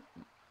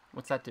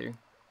 What's that do?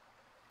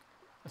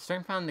 A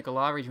stone found in the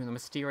Galar region with a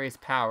mysterious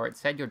power. It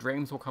said your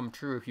dreams will come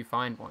true if you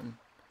find one.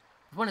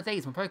 With one of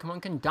these, my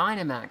Pokemon can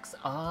Dynamax.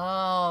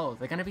 Oh,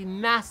 they're gonna be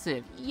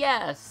massive.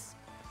 Yes!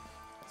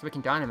 So we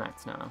can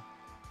Dynamax now.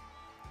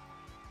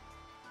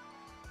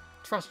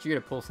 Trust you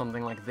to pull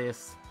something like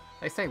this.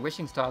 They say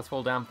wishing stars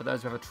fall down for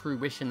those who have a true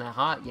wish in their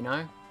heart, you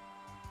know?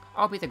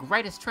 I'll be the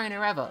greatest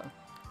trainer ever.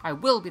 I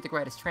will be the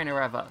greatest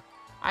trainer ever.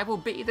 I will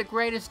be the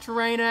greatest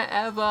trainer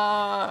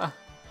ever.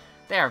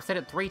 There, I've said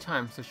it 3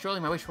 times, so surely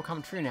my wish will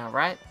come true now,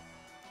 right?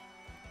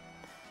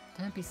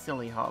 Don't be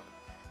silly, Hop.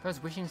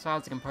 Those wishing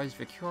stars are composed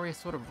of a curious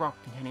sort of rock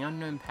containing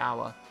unknown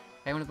power.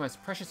 They're one of the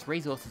most precious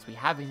resources we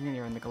have in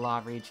here in the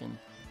Galar region.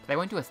 But they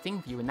won't do a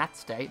thing for you in that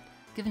state.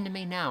 Give them to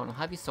me now and I'll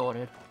have you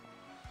sorted.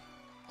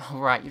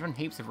 Alright, you've done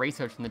heaps of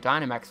research on the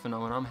Dynamax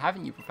phenomenon,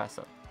 haven't you,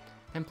 Professor?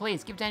 Then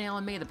please, give Danielle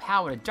and me the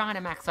power to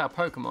Dynamax our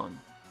Pokemon.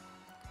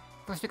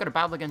 First we gotta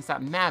battle against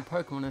that mad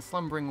Pokemon in the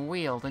slumbering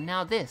Weald, and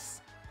now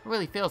this. It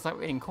really feels like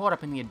we're getting caught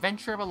up in the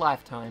adventure of a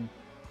lifetime.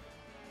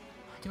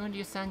 I do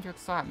understand your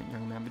excitement,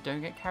 young man, but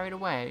don't get carried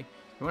away.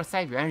 You want to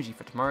save your energy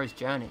for tomorrow's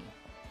journey.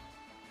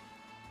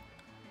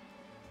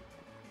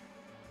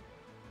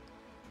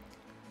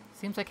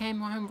 Seems I came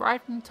home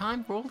right in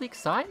time for all the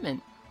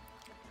excitement.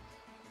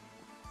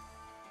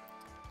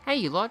 Hey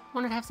you lot,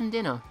 wanted to have some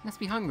dinner. Must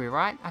be hungry,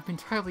 right? I've been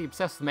totally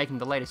obsessed with making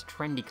the latest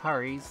trendy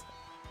curries.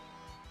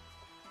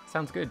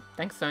 Sounds good.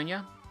 Thanks,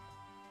 Sonia.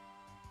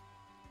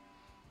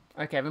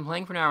 Okay, I've been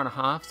playing for an hour and a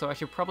half, so I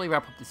should probably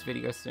wrap up this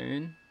video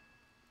soon.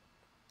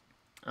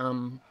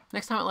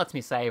 Next time it lets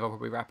me save, I'll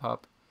probably wrap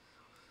up.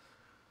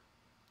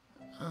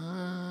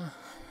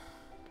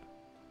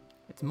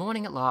 It's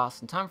morning at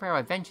last, and time for our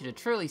adventure to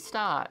truly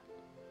start.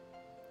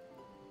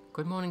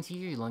 Good morning to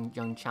you,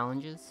 young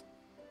challengers.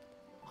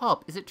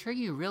 Hop, is it true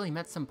you really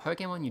met some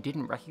Pokemon you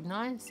didn't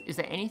recognize? Is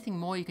there anything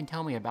more you can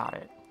tell me about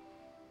it?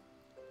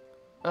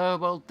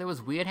 Well, there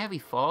was weird heavy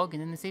fog,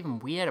 and then this even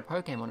weirder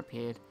Pokemon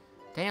appeared.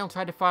 Daniel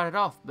tried to fight it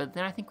off, but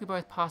then I think we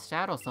both passed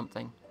out or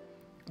something.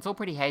 It's all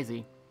pretty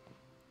hazy.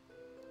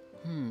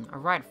 A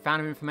right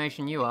fountain of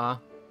information you are.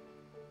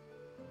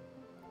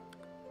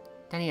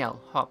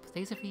 Danielle, Hop,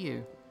 these are for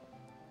you.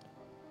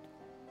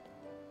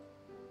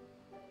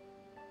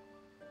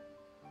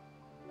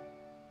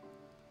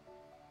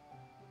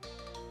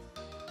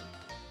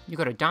 You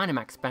got a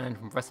Dynamax band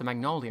from Professor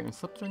Magnolia and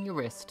slipped it on your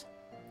wrist.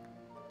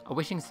 A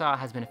wishing star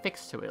has been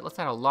affixed to it. It lets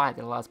out a light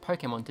that allows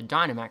Pokemon to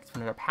Dynamax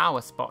when at a power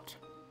spot.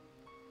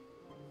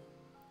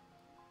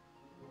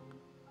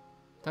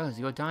 Those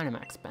are your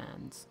Dynamax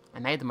bands. I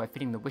made them by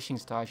fitting the wishing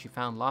stars you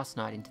found last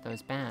night into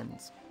those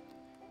bands.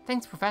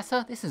 Thanks,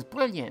 Professor. This is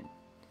brilliant.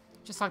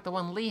 Just like the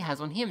one Lee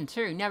has on him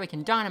too. Now we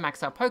can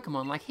Dynamax our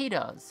Pokemon like he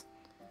does.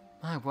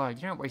 My word,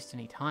 you don't waste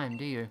any time,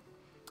 do you?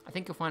 I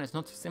think you'll find it's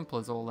not so simple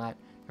as all that.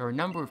 There are a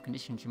number of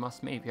conditions you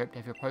must meet if you hope to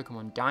have your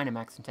Pokemon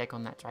Dynamax and take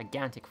on that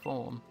gigantic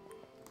form.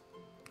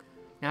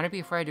 Now don't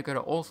be afraid to go to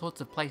all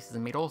sorts of places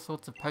and meet all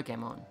sorts of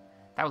Pokemon.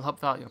 That will help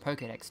fill out your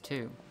Pokédex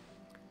too.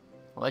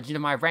 The legend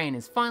of my reign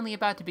is finally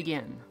about to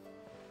begin.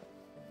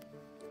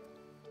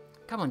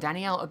 Come on,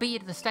 Danielle, I'll beat you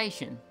to the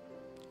station.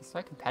 It's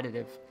so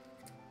competitive.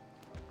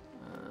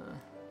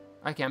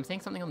 Okay, I'm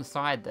seeing something on the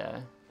side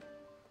there.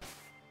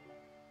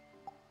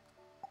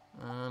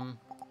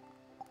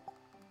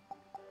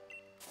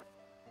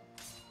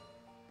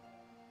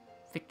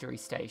 Victory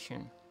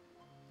Station.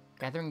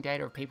 Gathering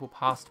data of people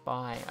passed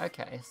by.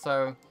 Okay,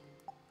 so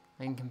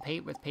I can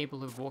compete with people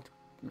who've walked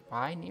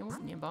by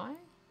nearby?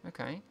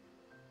 Okay.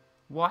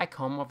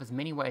 Wycom offers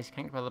many ways to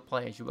connect with other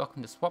players. You're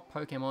welcome to swap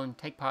Pokemon,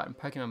 take part in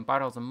Pokemon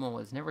battles and more.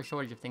 There's never a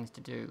shortage of things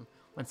to do.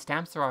 When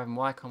stamps arrive in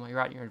Wycom while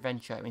you're out on your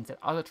adventure, it means that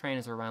other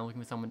trainers are around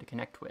looking for someone to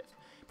connect with.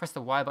 Press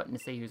the Y button to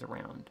see who's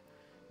around.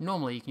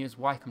 Normally, you can use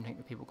Wycom to connect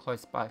with people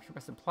close by. If you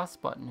press the plus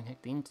button to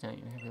connect the internet,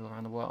 you can connect people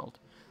around the world.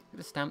 Look at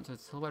the stamps with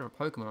a silhouette of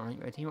a Pokemon on it.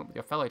 You can team up with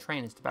your fellow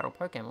trainers to battle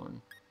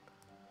Pokemon.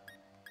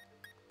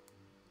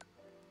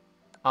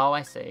 Oh,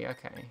 I see.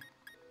 Okay.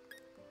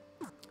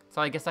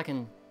 So I guess I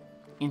can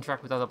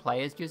interact with other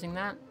players using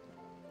that.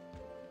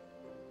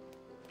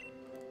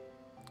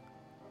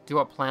 Do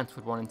what plants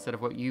would want instead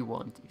of what you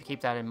want. If you keep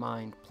that in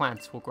mind,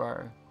 plants will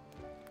grow.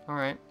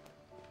 Alright.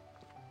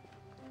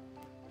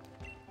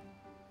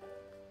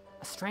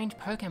 A strange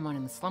Pokemon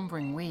in the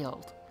slumbering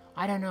Weald.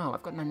 I don't know,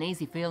 I've got an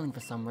uneasy feeling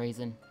for some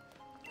reason.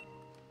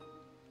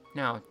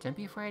 Now, don't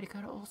be afraid to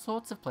go to all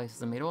sorts of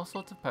places and meet all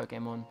sorts of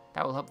Pokemon.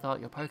 That will help fill out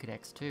your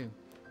Pokédex too.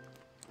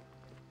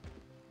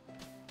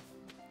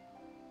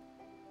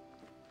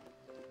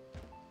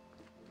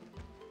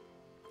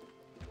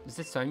 Is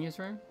this Sonia's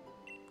room?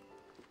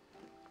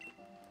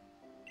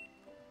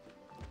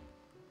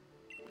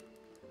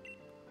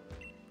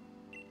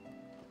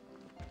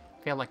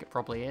 Feel like it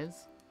probably is.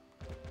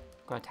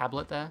 Got a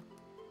tablet there.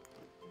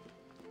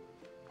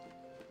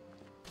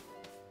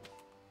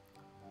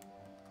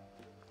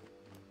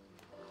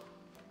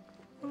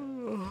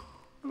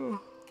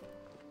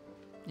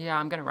 Yeah,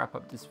 I'm gonna wrap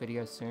up this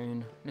video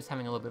soon. I'm just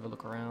having a little bit of a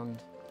look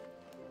around.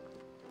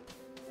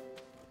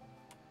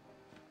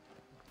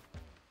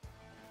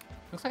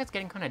 Looks like it's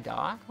getting kind of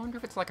dark. I wonder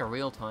if it's like a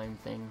real-time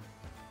thing.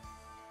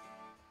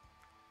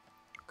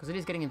 Because it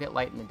is getting a bit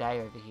late in the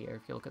day over here,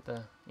 if you look at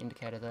the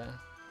indicator there.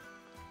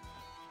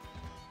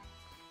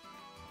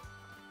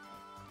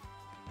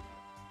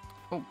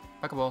 Oh,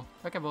 Pokeball,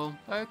 Pokeball,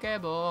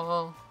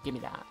 Pokeball. Give me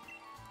that.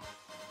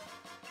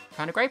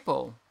 Found a Great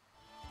Ball.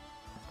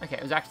 Okay,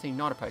 it was actually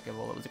not a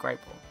Pokeball, it was a Great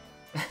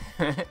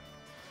Ball.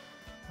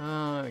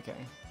 Oh, okay.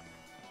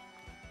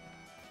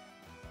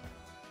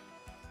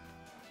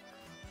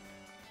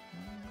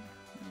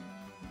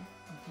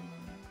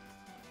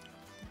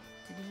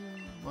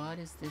 What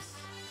is this?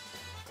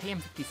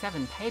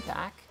 TM57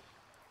 payback?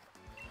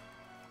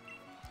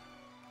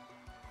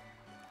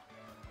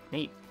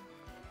 Neat.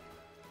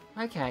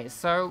 Okay,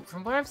 so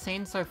from what I've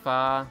seen so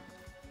far,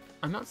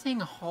 I'm not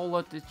seeing a whole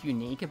lot that's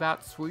unique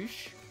about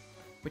Swoosh,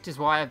 which is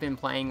why I've been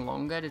playing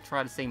longer to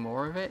try to see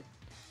more of it,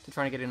 to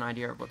try to get an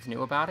idea of what's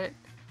new about it.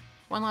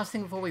 One last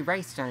thing before we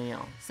race,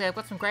 Danielle. See, I've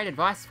got some great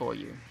advice for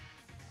you.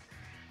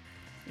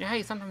 You know how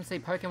you sometimes see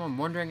Pokemon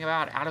wandering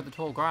about out of the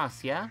tall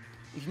grass, yeah?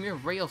 If you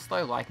move real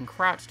slow like and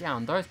crouch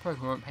down, those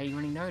Pokemon won't pay you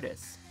any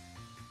notice.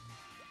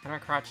 How do I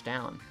crouch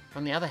down?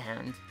 On the other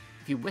hand,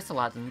 if you whistle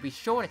at them, you'll be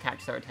sure to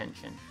catch their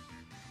attention.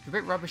 If you're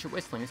a bit rubbish at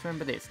whistling, just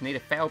remember this. Need a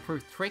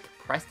fail-proof trick?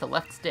 Press the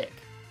left stick.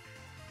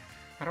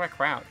 How do I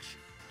crouch?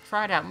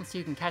 Try it out and see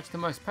if you can catch the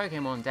most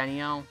Pokemon,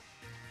 Danielle.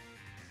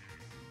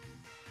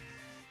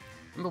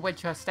 Remember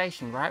Wedgehurst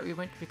Station, right? We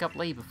went to pick up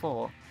Lee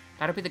before.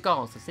 That'll be the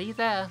goal, so see you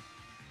there.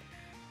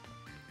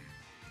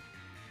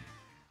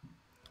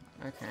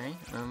 Okay,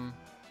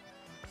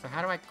 so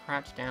how do I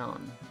crouch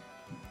down?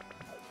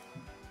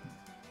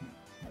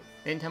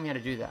 They didn't tell me how to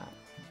do that.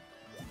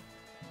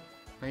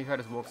 Maybe if I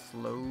just walk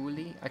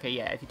slowly? Okay,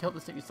 yeah, if you tilt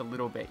the stick just a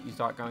little bit, you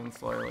start going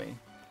slowly.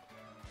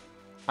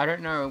 I don't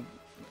know.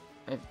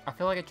 I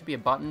feel like it should be a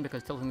button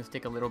because tilting the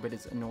stick a little bit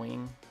is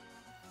annoying.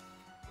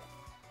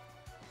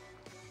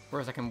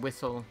 Whereas I can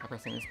whistle by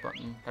pressing this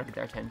button. That'll get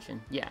their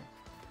attention. Yeah.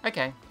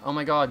 Okay. Oh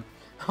my god.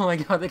 Oh my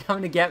god, they're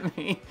coming to get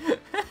me.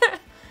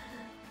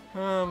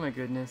 Oh my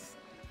goodness.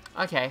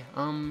 Okay,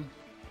 I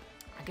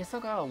guess I'll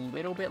go a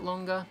little bit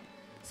longer.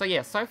 So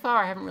yeah, so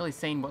far I haven't really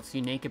seen what's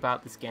unique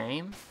about this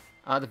game.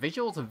 The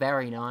visuals are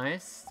very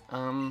nice,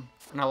 and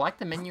I like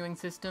the menuing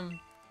system.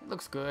 It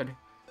looks good.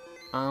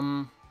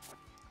 I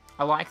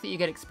like that you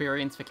get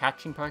experience for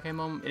catching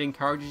Pokemon. It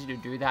encourages you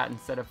to do that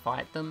instead of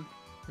fight them,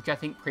 which I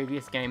think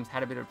previous games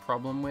had a bit of a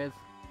problem with.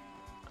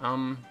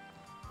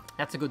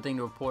 That's a good thing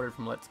to have ported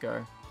from Let's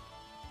Go.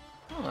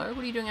 Hello,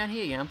 what are you doing out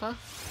here, Yampa?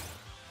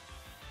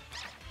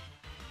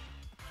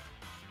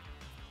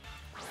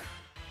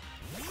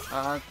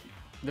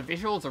 The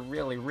visuals are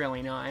really,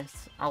 really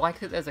nice. I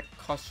like that there's a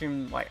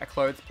costume, like a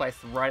clothes place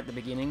right at the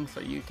beginning, so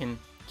you can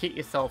kit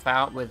yourself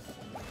out with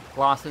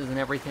glasses and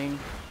everything.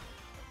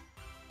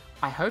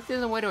 I hope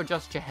there's a way to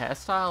adjust your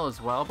hairstyle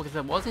as well, because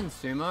it was in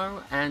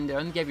Sumo, and it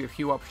only gave you a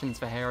few options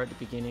for hair at the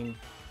beginning.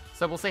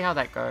 So we'll see how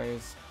that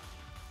goes.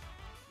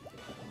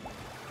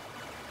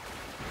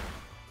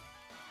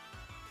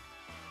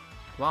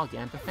 Wild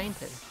Yampa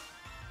fainted.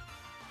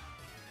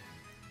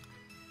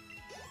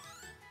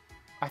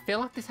 I feel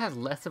like this has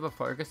less of a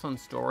focus on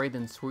story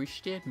than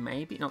Swoosh did,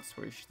 maybe, not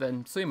Swoosh,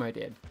 than Sumo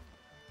did.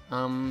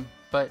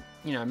 But,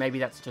 you know, maybe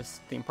that's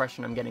just the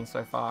impression I'm getting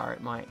so far.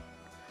 It might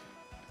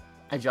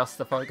adjust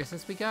the focus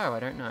as we go,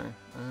 I don't know.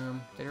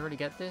 Did I already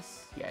get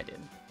this? Yeah, I did.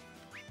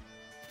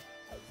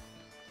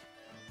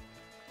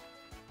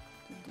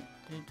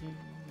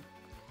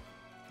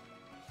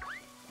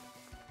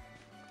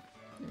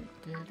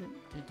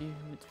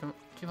 It's not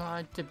too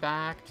hard to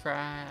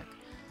backtrack.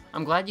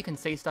 I'm glad you can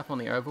see stuff on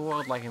the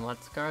overworld like in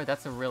Let's Go.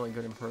 That's a really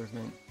good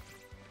improvement.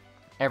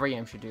 Every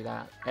game should do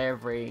that.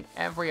 Every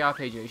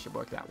RPG should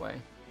work that way.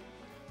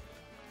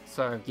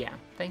 So yeah,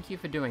 thank you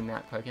for doing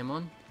that,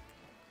 Pokemon.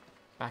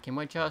 Back in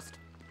Wedgehurst.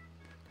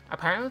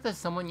 Apparently there's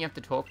someone you have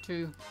to talk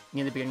to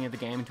near the beginning of the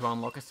game to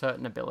unlock a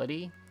certain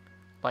ability.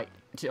 Like,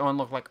 to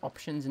unlock like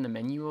options in the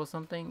menu or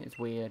something. It's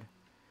weird.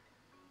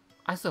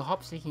 I saw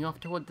Hop sneaking off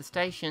toward the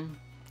station.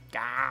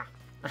 Gah!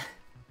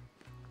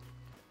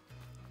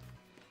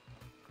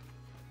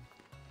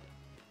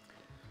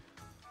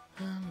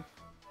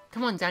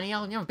 Come on,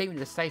 Danielle, you haven't beat me to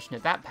the station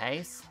at that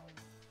pace.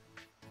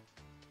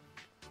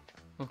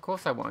 Well, of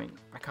course I won't.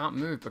 I can't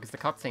move because the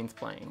cutscene's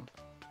playing.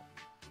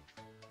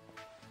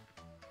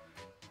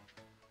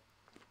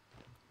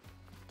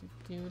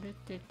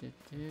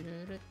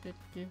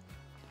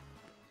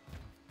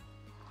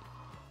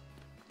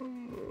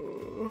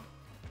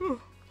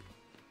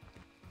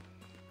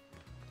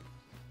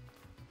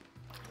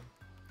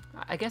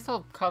 guess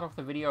I'll cut off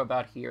the video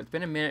about here. It's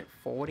been a minute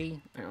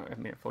 40,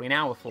 an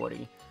hour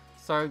 40.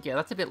 So yeah,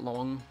 that's a bit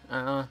long.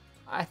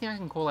 I think I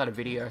can call that a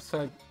video.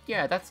 So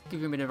yeah, that's giving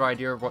you a bit of an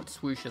idea of what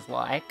Swoosh is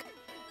like.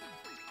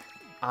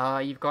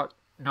 You've got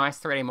nice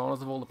 3D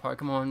models of all the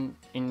Pokemon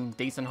in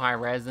decent high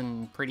res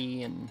and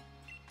pretty, and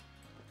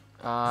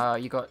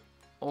you got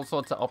all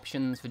sorts of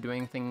options for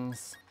doing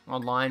things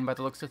online by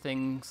the looks of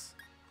things.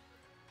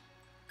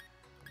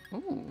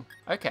 Ooh,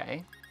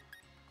 okay.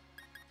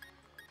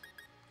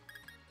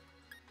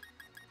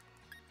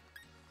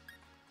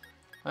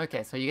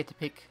 Okay, so you get to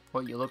pick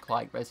what you look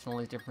like based on all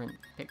these different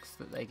pics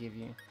that they give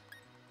you.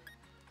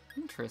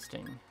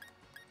 Interesting.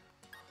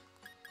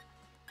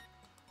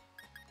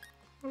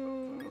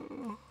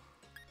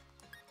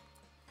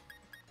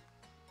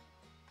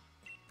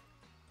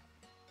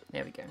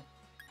 There we go.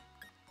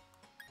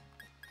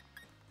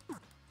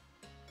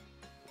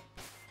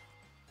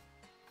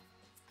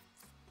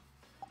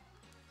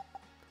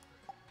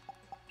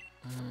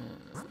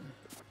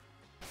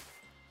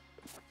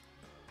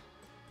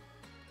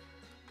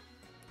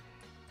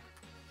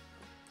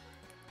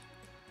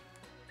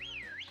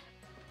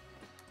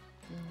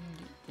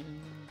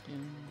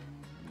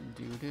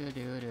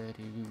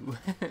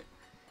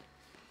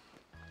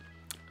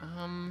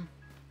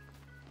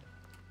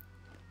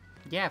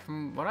 Yeah,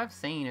 from what I've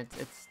seen,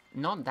 it's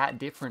not that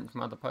different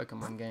from other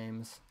Pokemon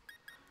games.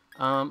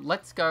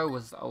 Let's Go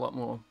was a lot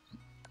more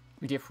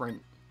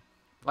different.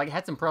 Like, it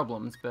had some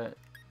problems, but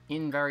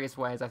in various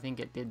ways, I think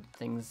it did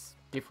things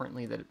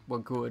differently that were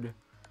good.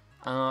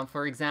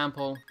 For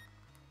example,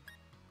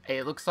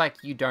 it looks like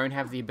you don't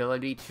have the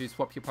ability to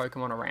swap your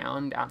Pokemon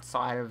around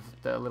outside of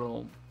the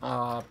little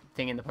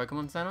thing in the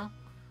Pokemon Center.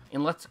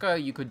 In Let's Go,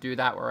 you could do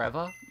that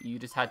wherever. You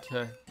just had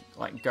to,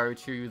 like, go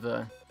to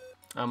the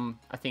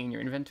a thing in your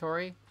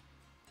inventory.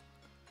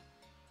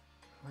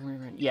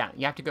 Yeah,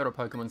 you have to go to a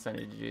Pokemon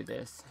Center to do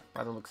this,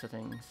 by the looks of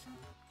things.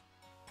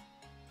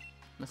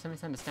 Am I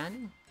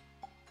misunderstanding?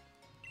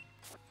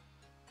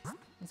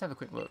 Let's have a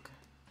quick look.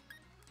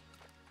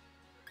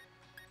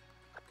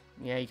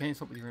 Yeah, you can only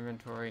swap with your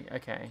inventory.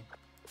 Okay.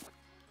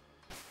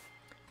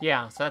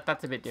 Yeah, so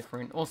that's a bit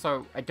different.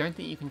 Also, I don't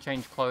think you can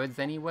change clothes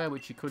anywhere,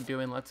 which you could do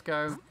in Let's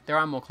Go. There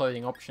are more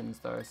clothing options,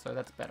 though, so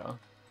that's better.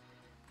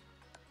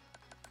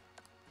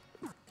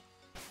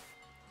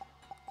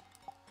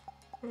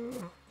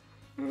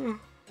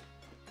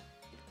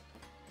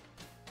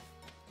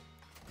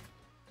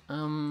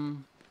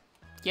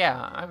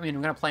 Yeah, I mean,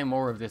 I'm gonna play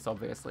more of this,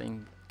 obviously,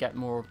 and get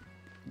more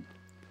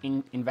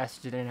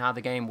invested in how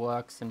the game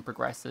works and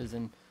progresses,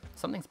 and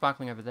something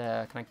sparkling over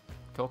there. Can I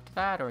talk to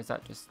that, or is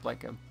that just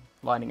like a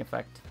lighting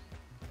effect?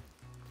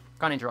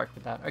 Can't interact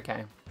with that,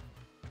 okay.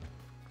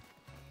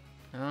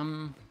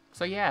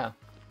 So yeah,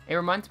 it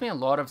reminds me a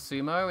lot of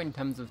Sumo in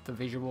terms of the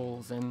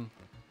visuals and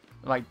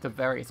like the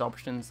various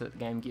options that the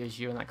game gives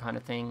you and that kind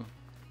of thing.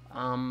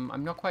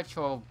 I'm not quite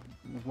sure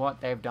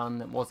what they've done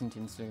that wasn't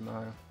in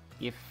Sumo,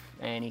 if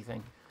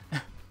anything.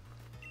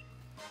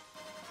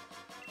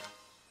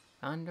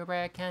 Thunder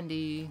Rare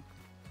Candy.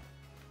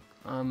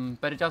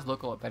 But it does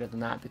look a lot better than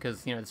that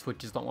because, you know, the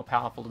Switch is a lot more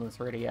powerful than the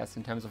 3DS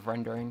in terms of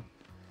rendering.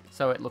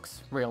 So it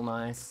looks real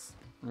nice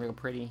and real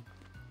pretty.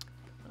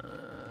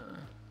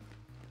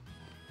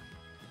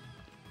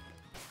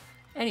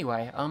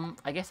 Anyway,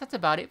 I guess that's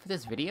about it for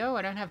this video.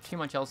 I don't have too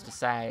much else to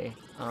say,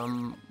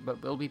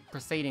 but we'll be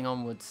proceeding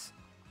onwards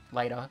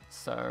later,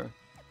 so...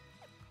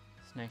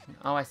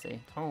 Oh, I see.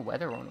 Total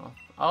weather on off.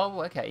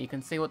 Oh, okay, you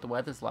can see what the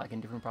weather's like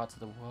in different parts of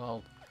the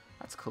world.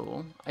 That's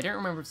cool. I don't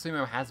remember if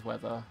Sumo has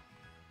weather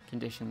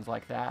conditions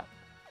like that.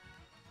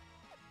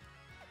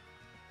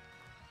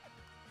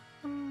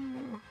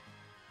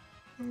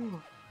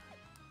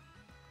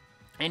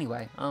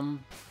 Anyway,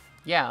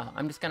 yeah,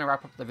 I'm just gonna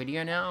wrap up the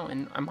video now,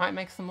 and I might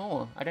make some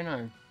more. I don't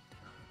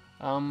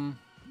know.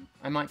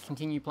 I might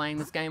continue playing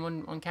this game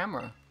on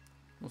camera.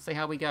 We'll see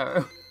how we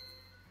go.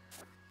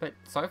 But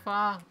so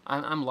far,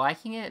 I'm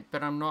liking it,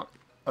 but I'm not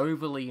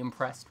overly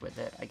impressed with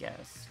it, I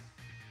guess.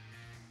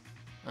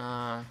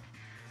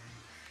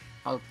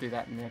 I'll do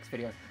that in the next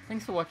video.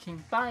 Thanks for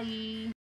watching. Bye!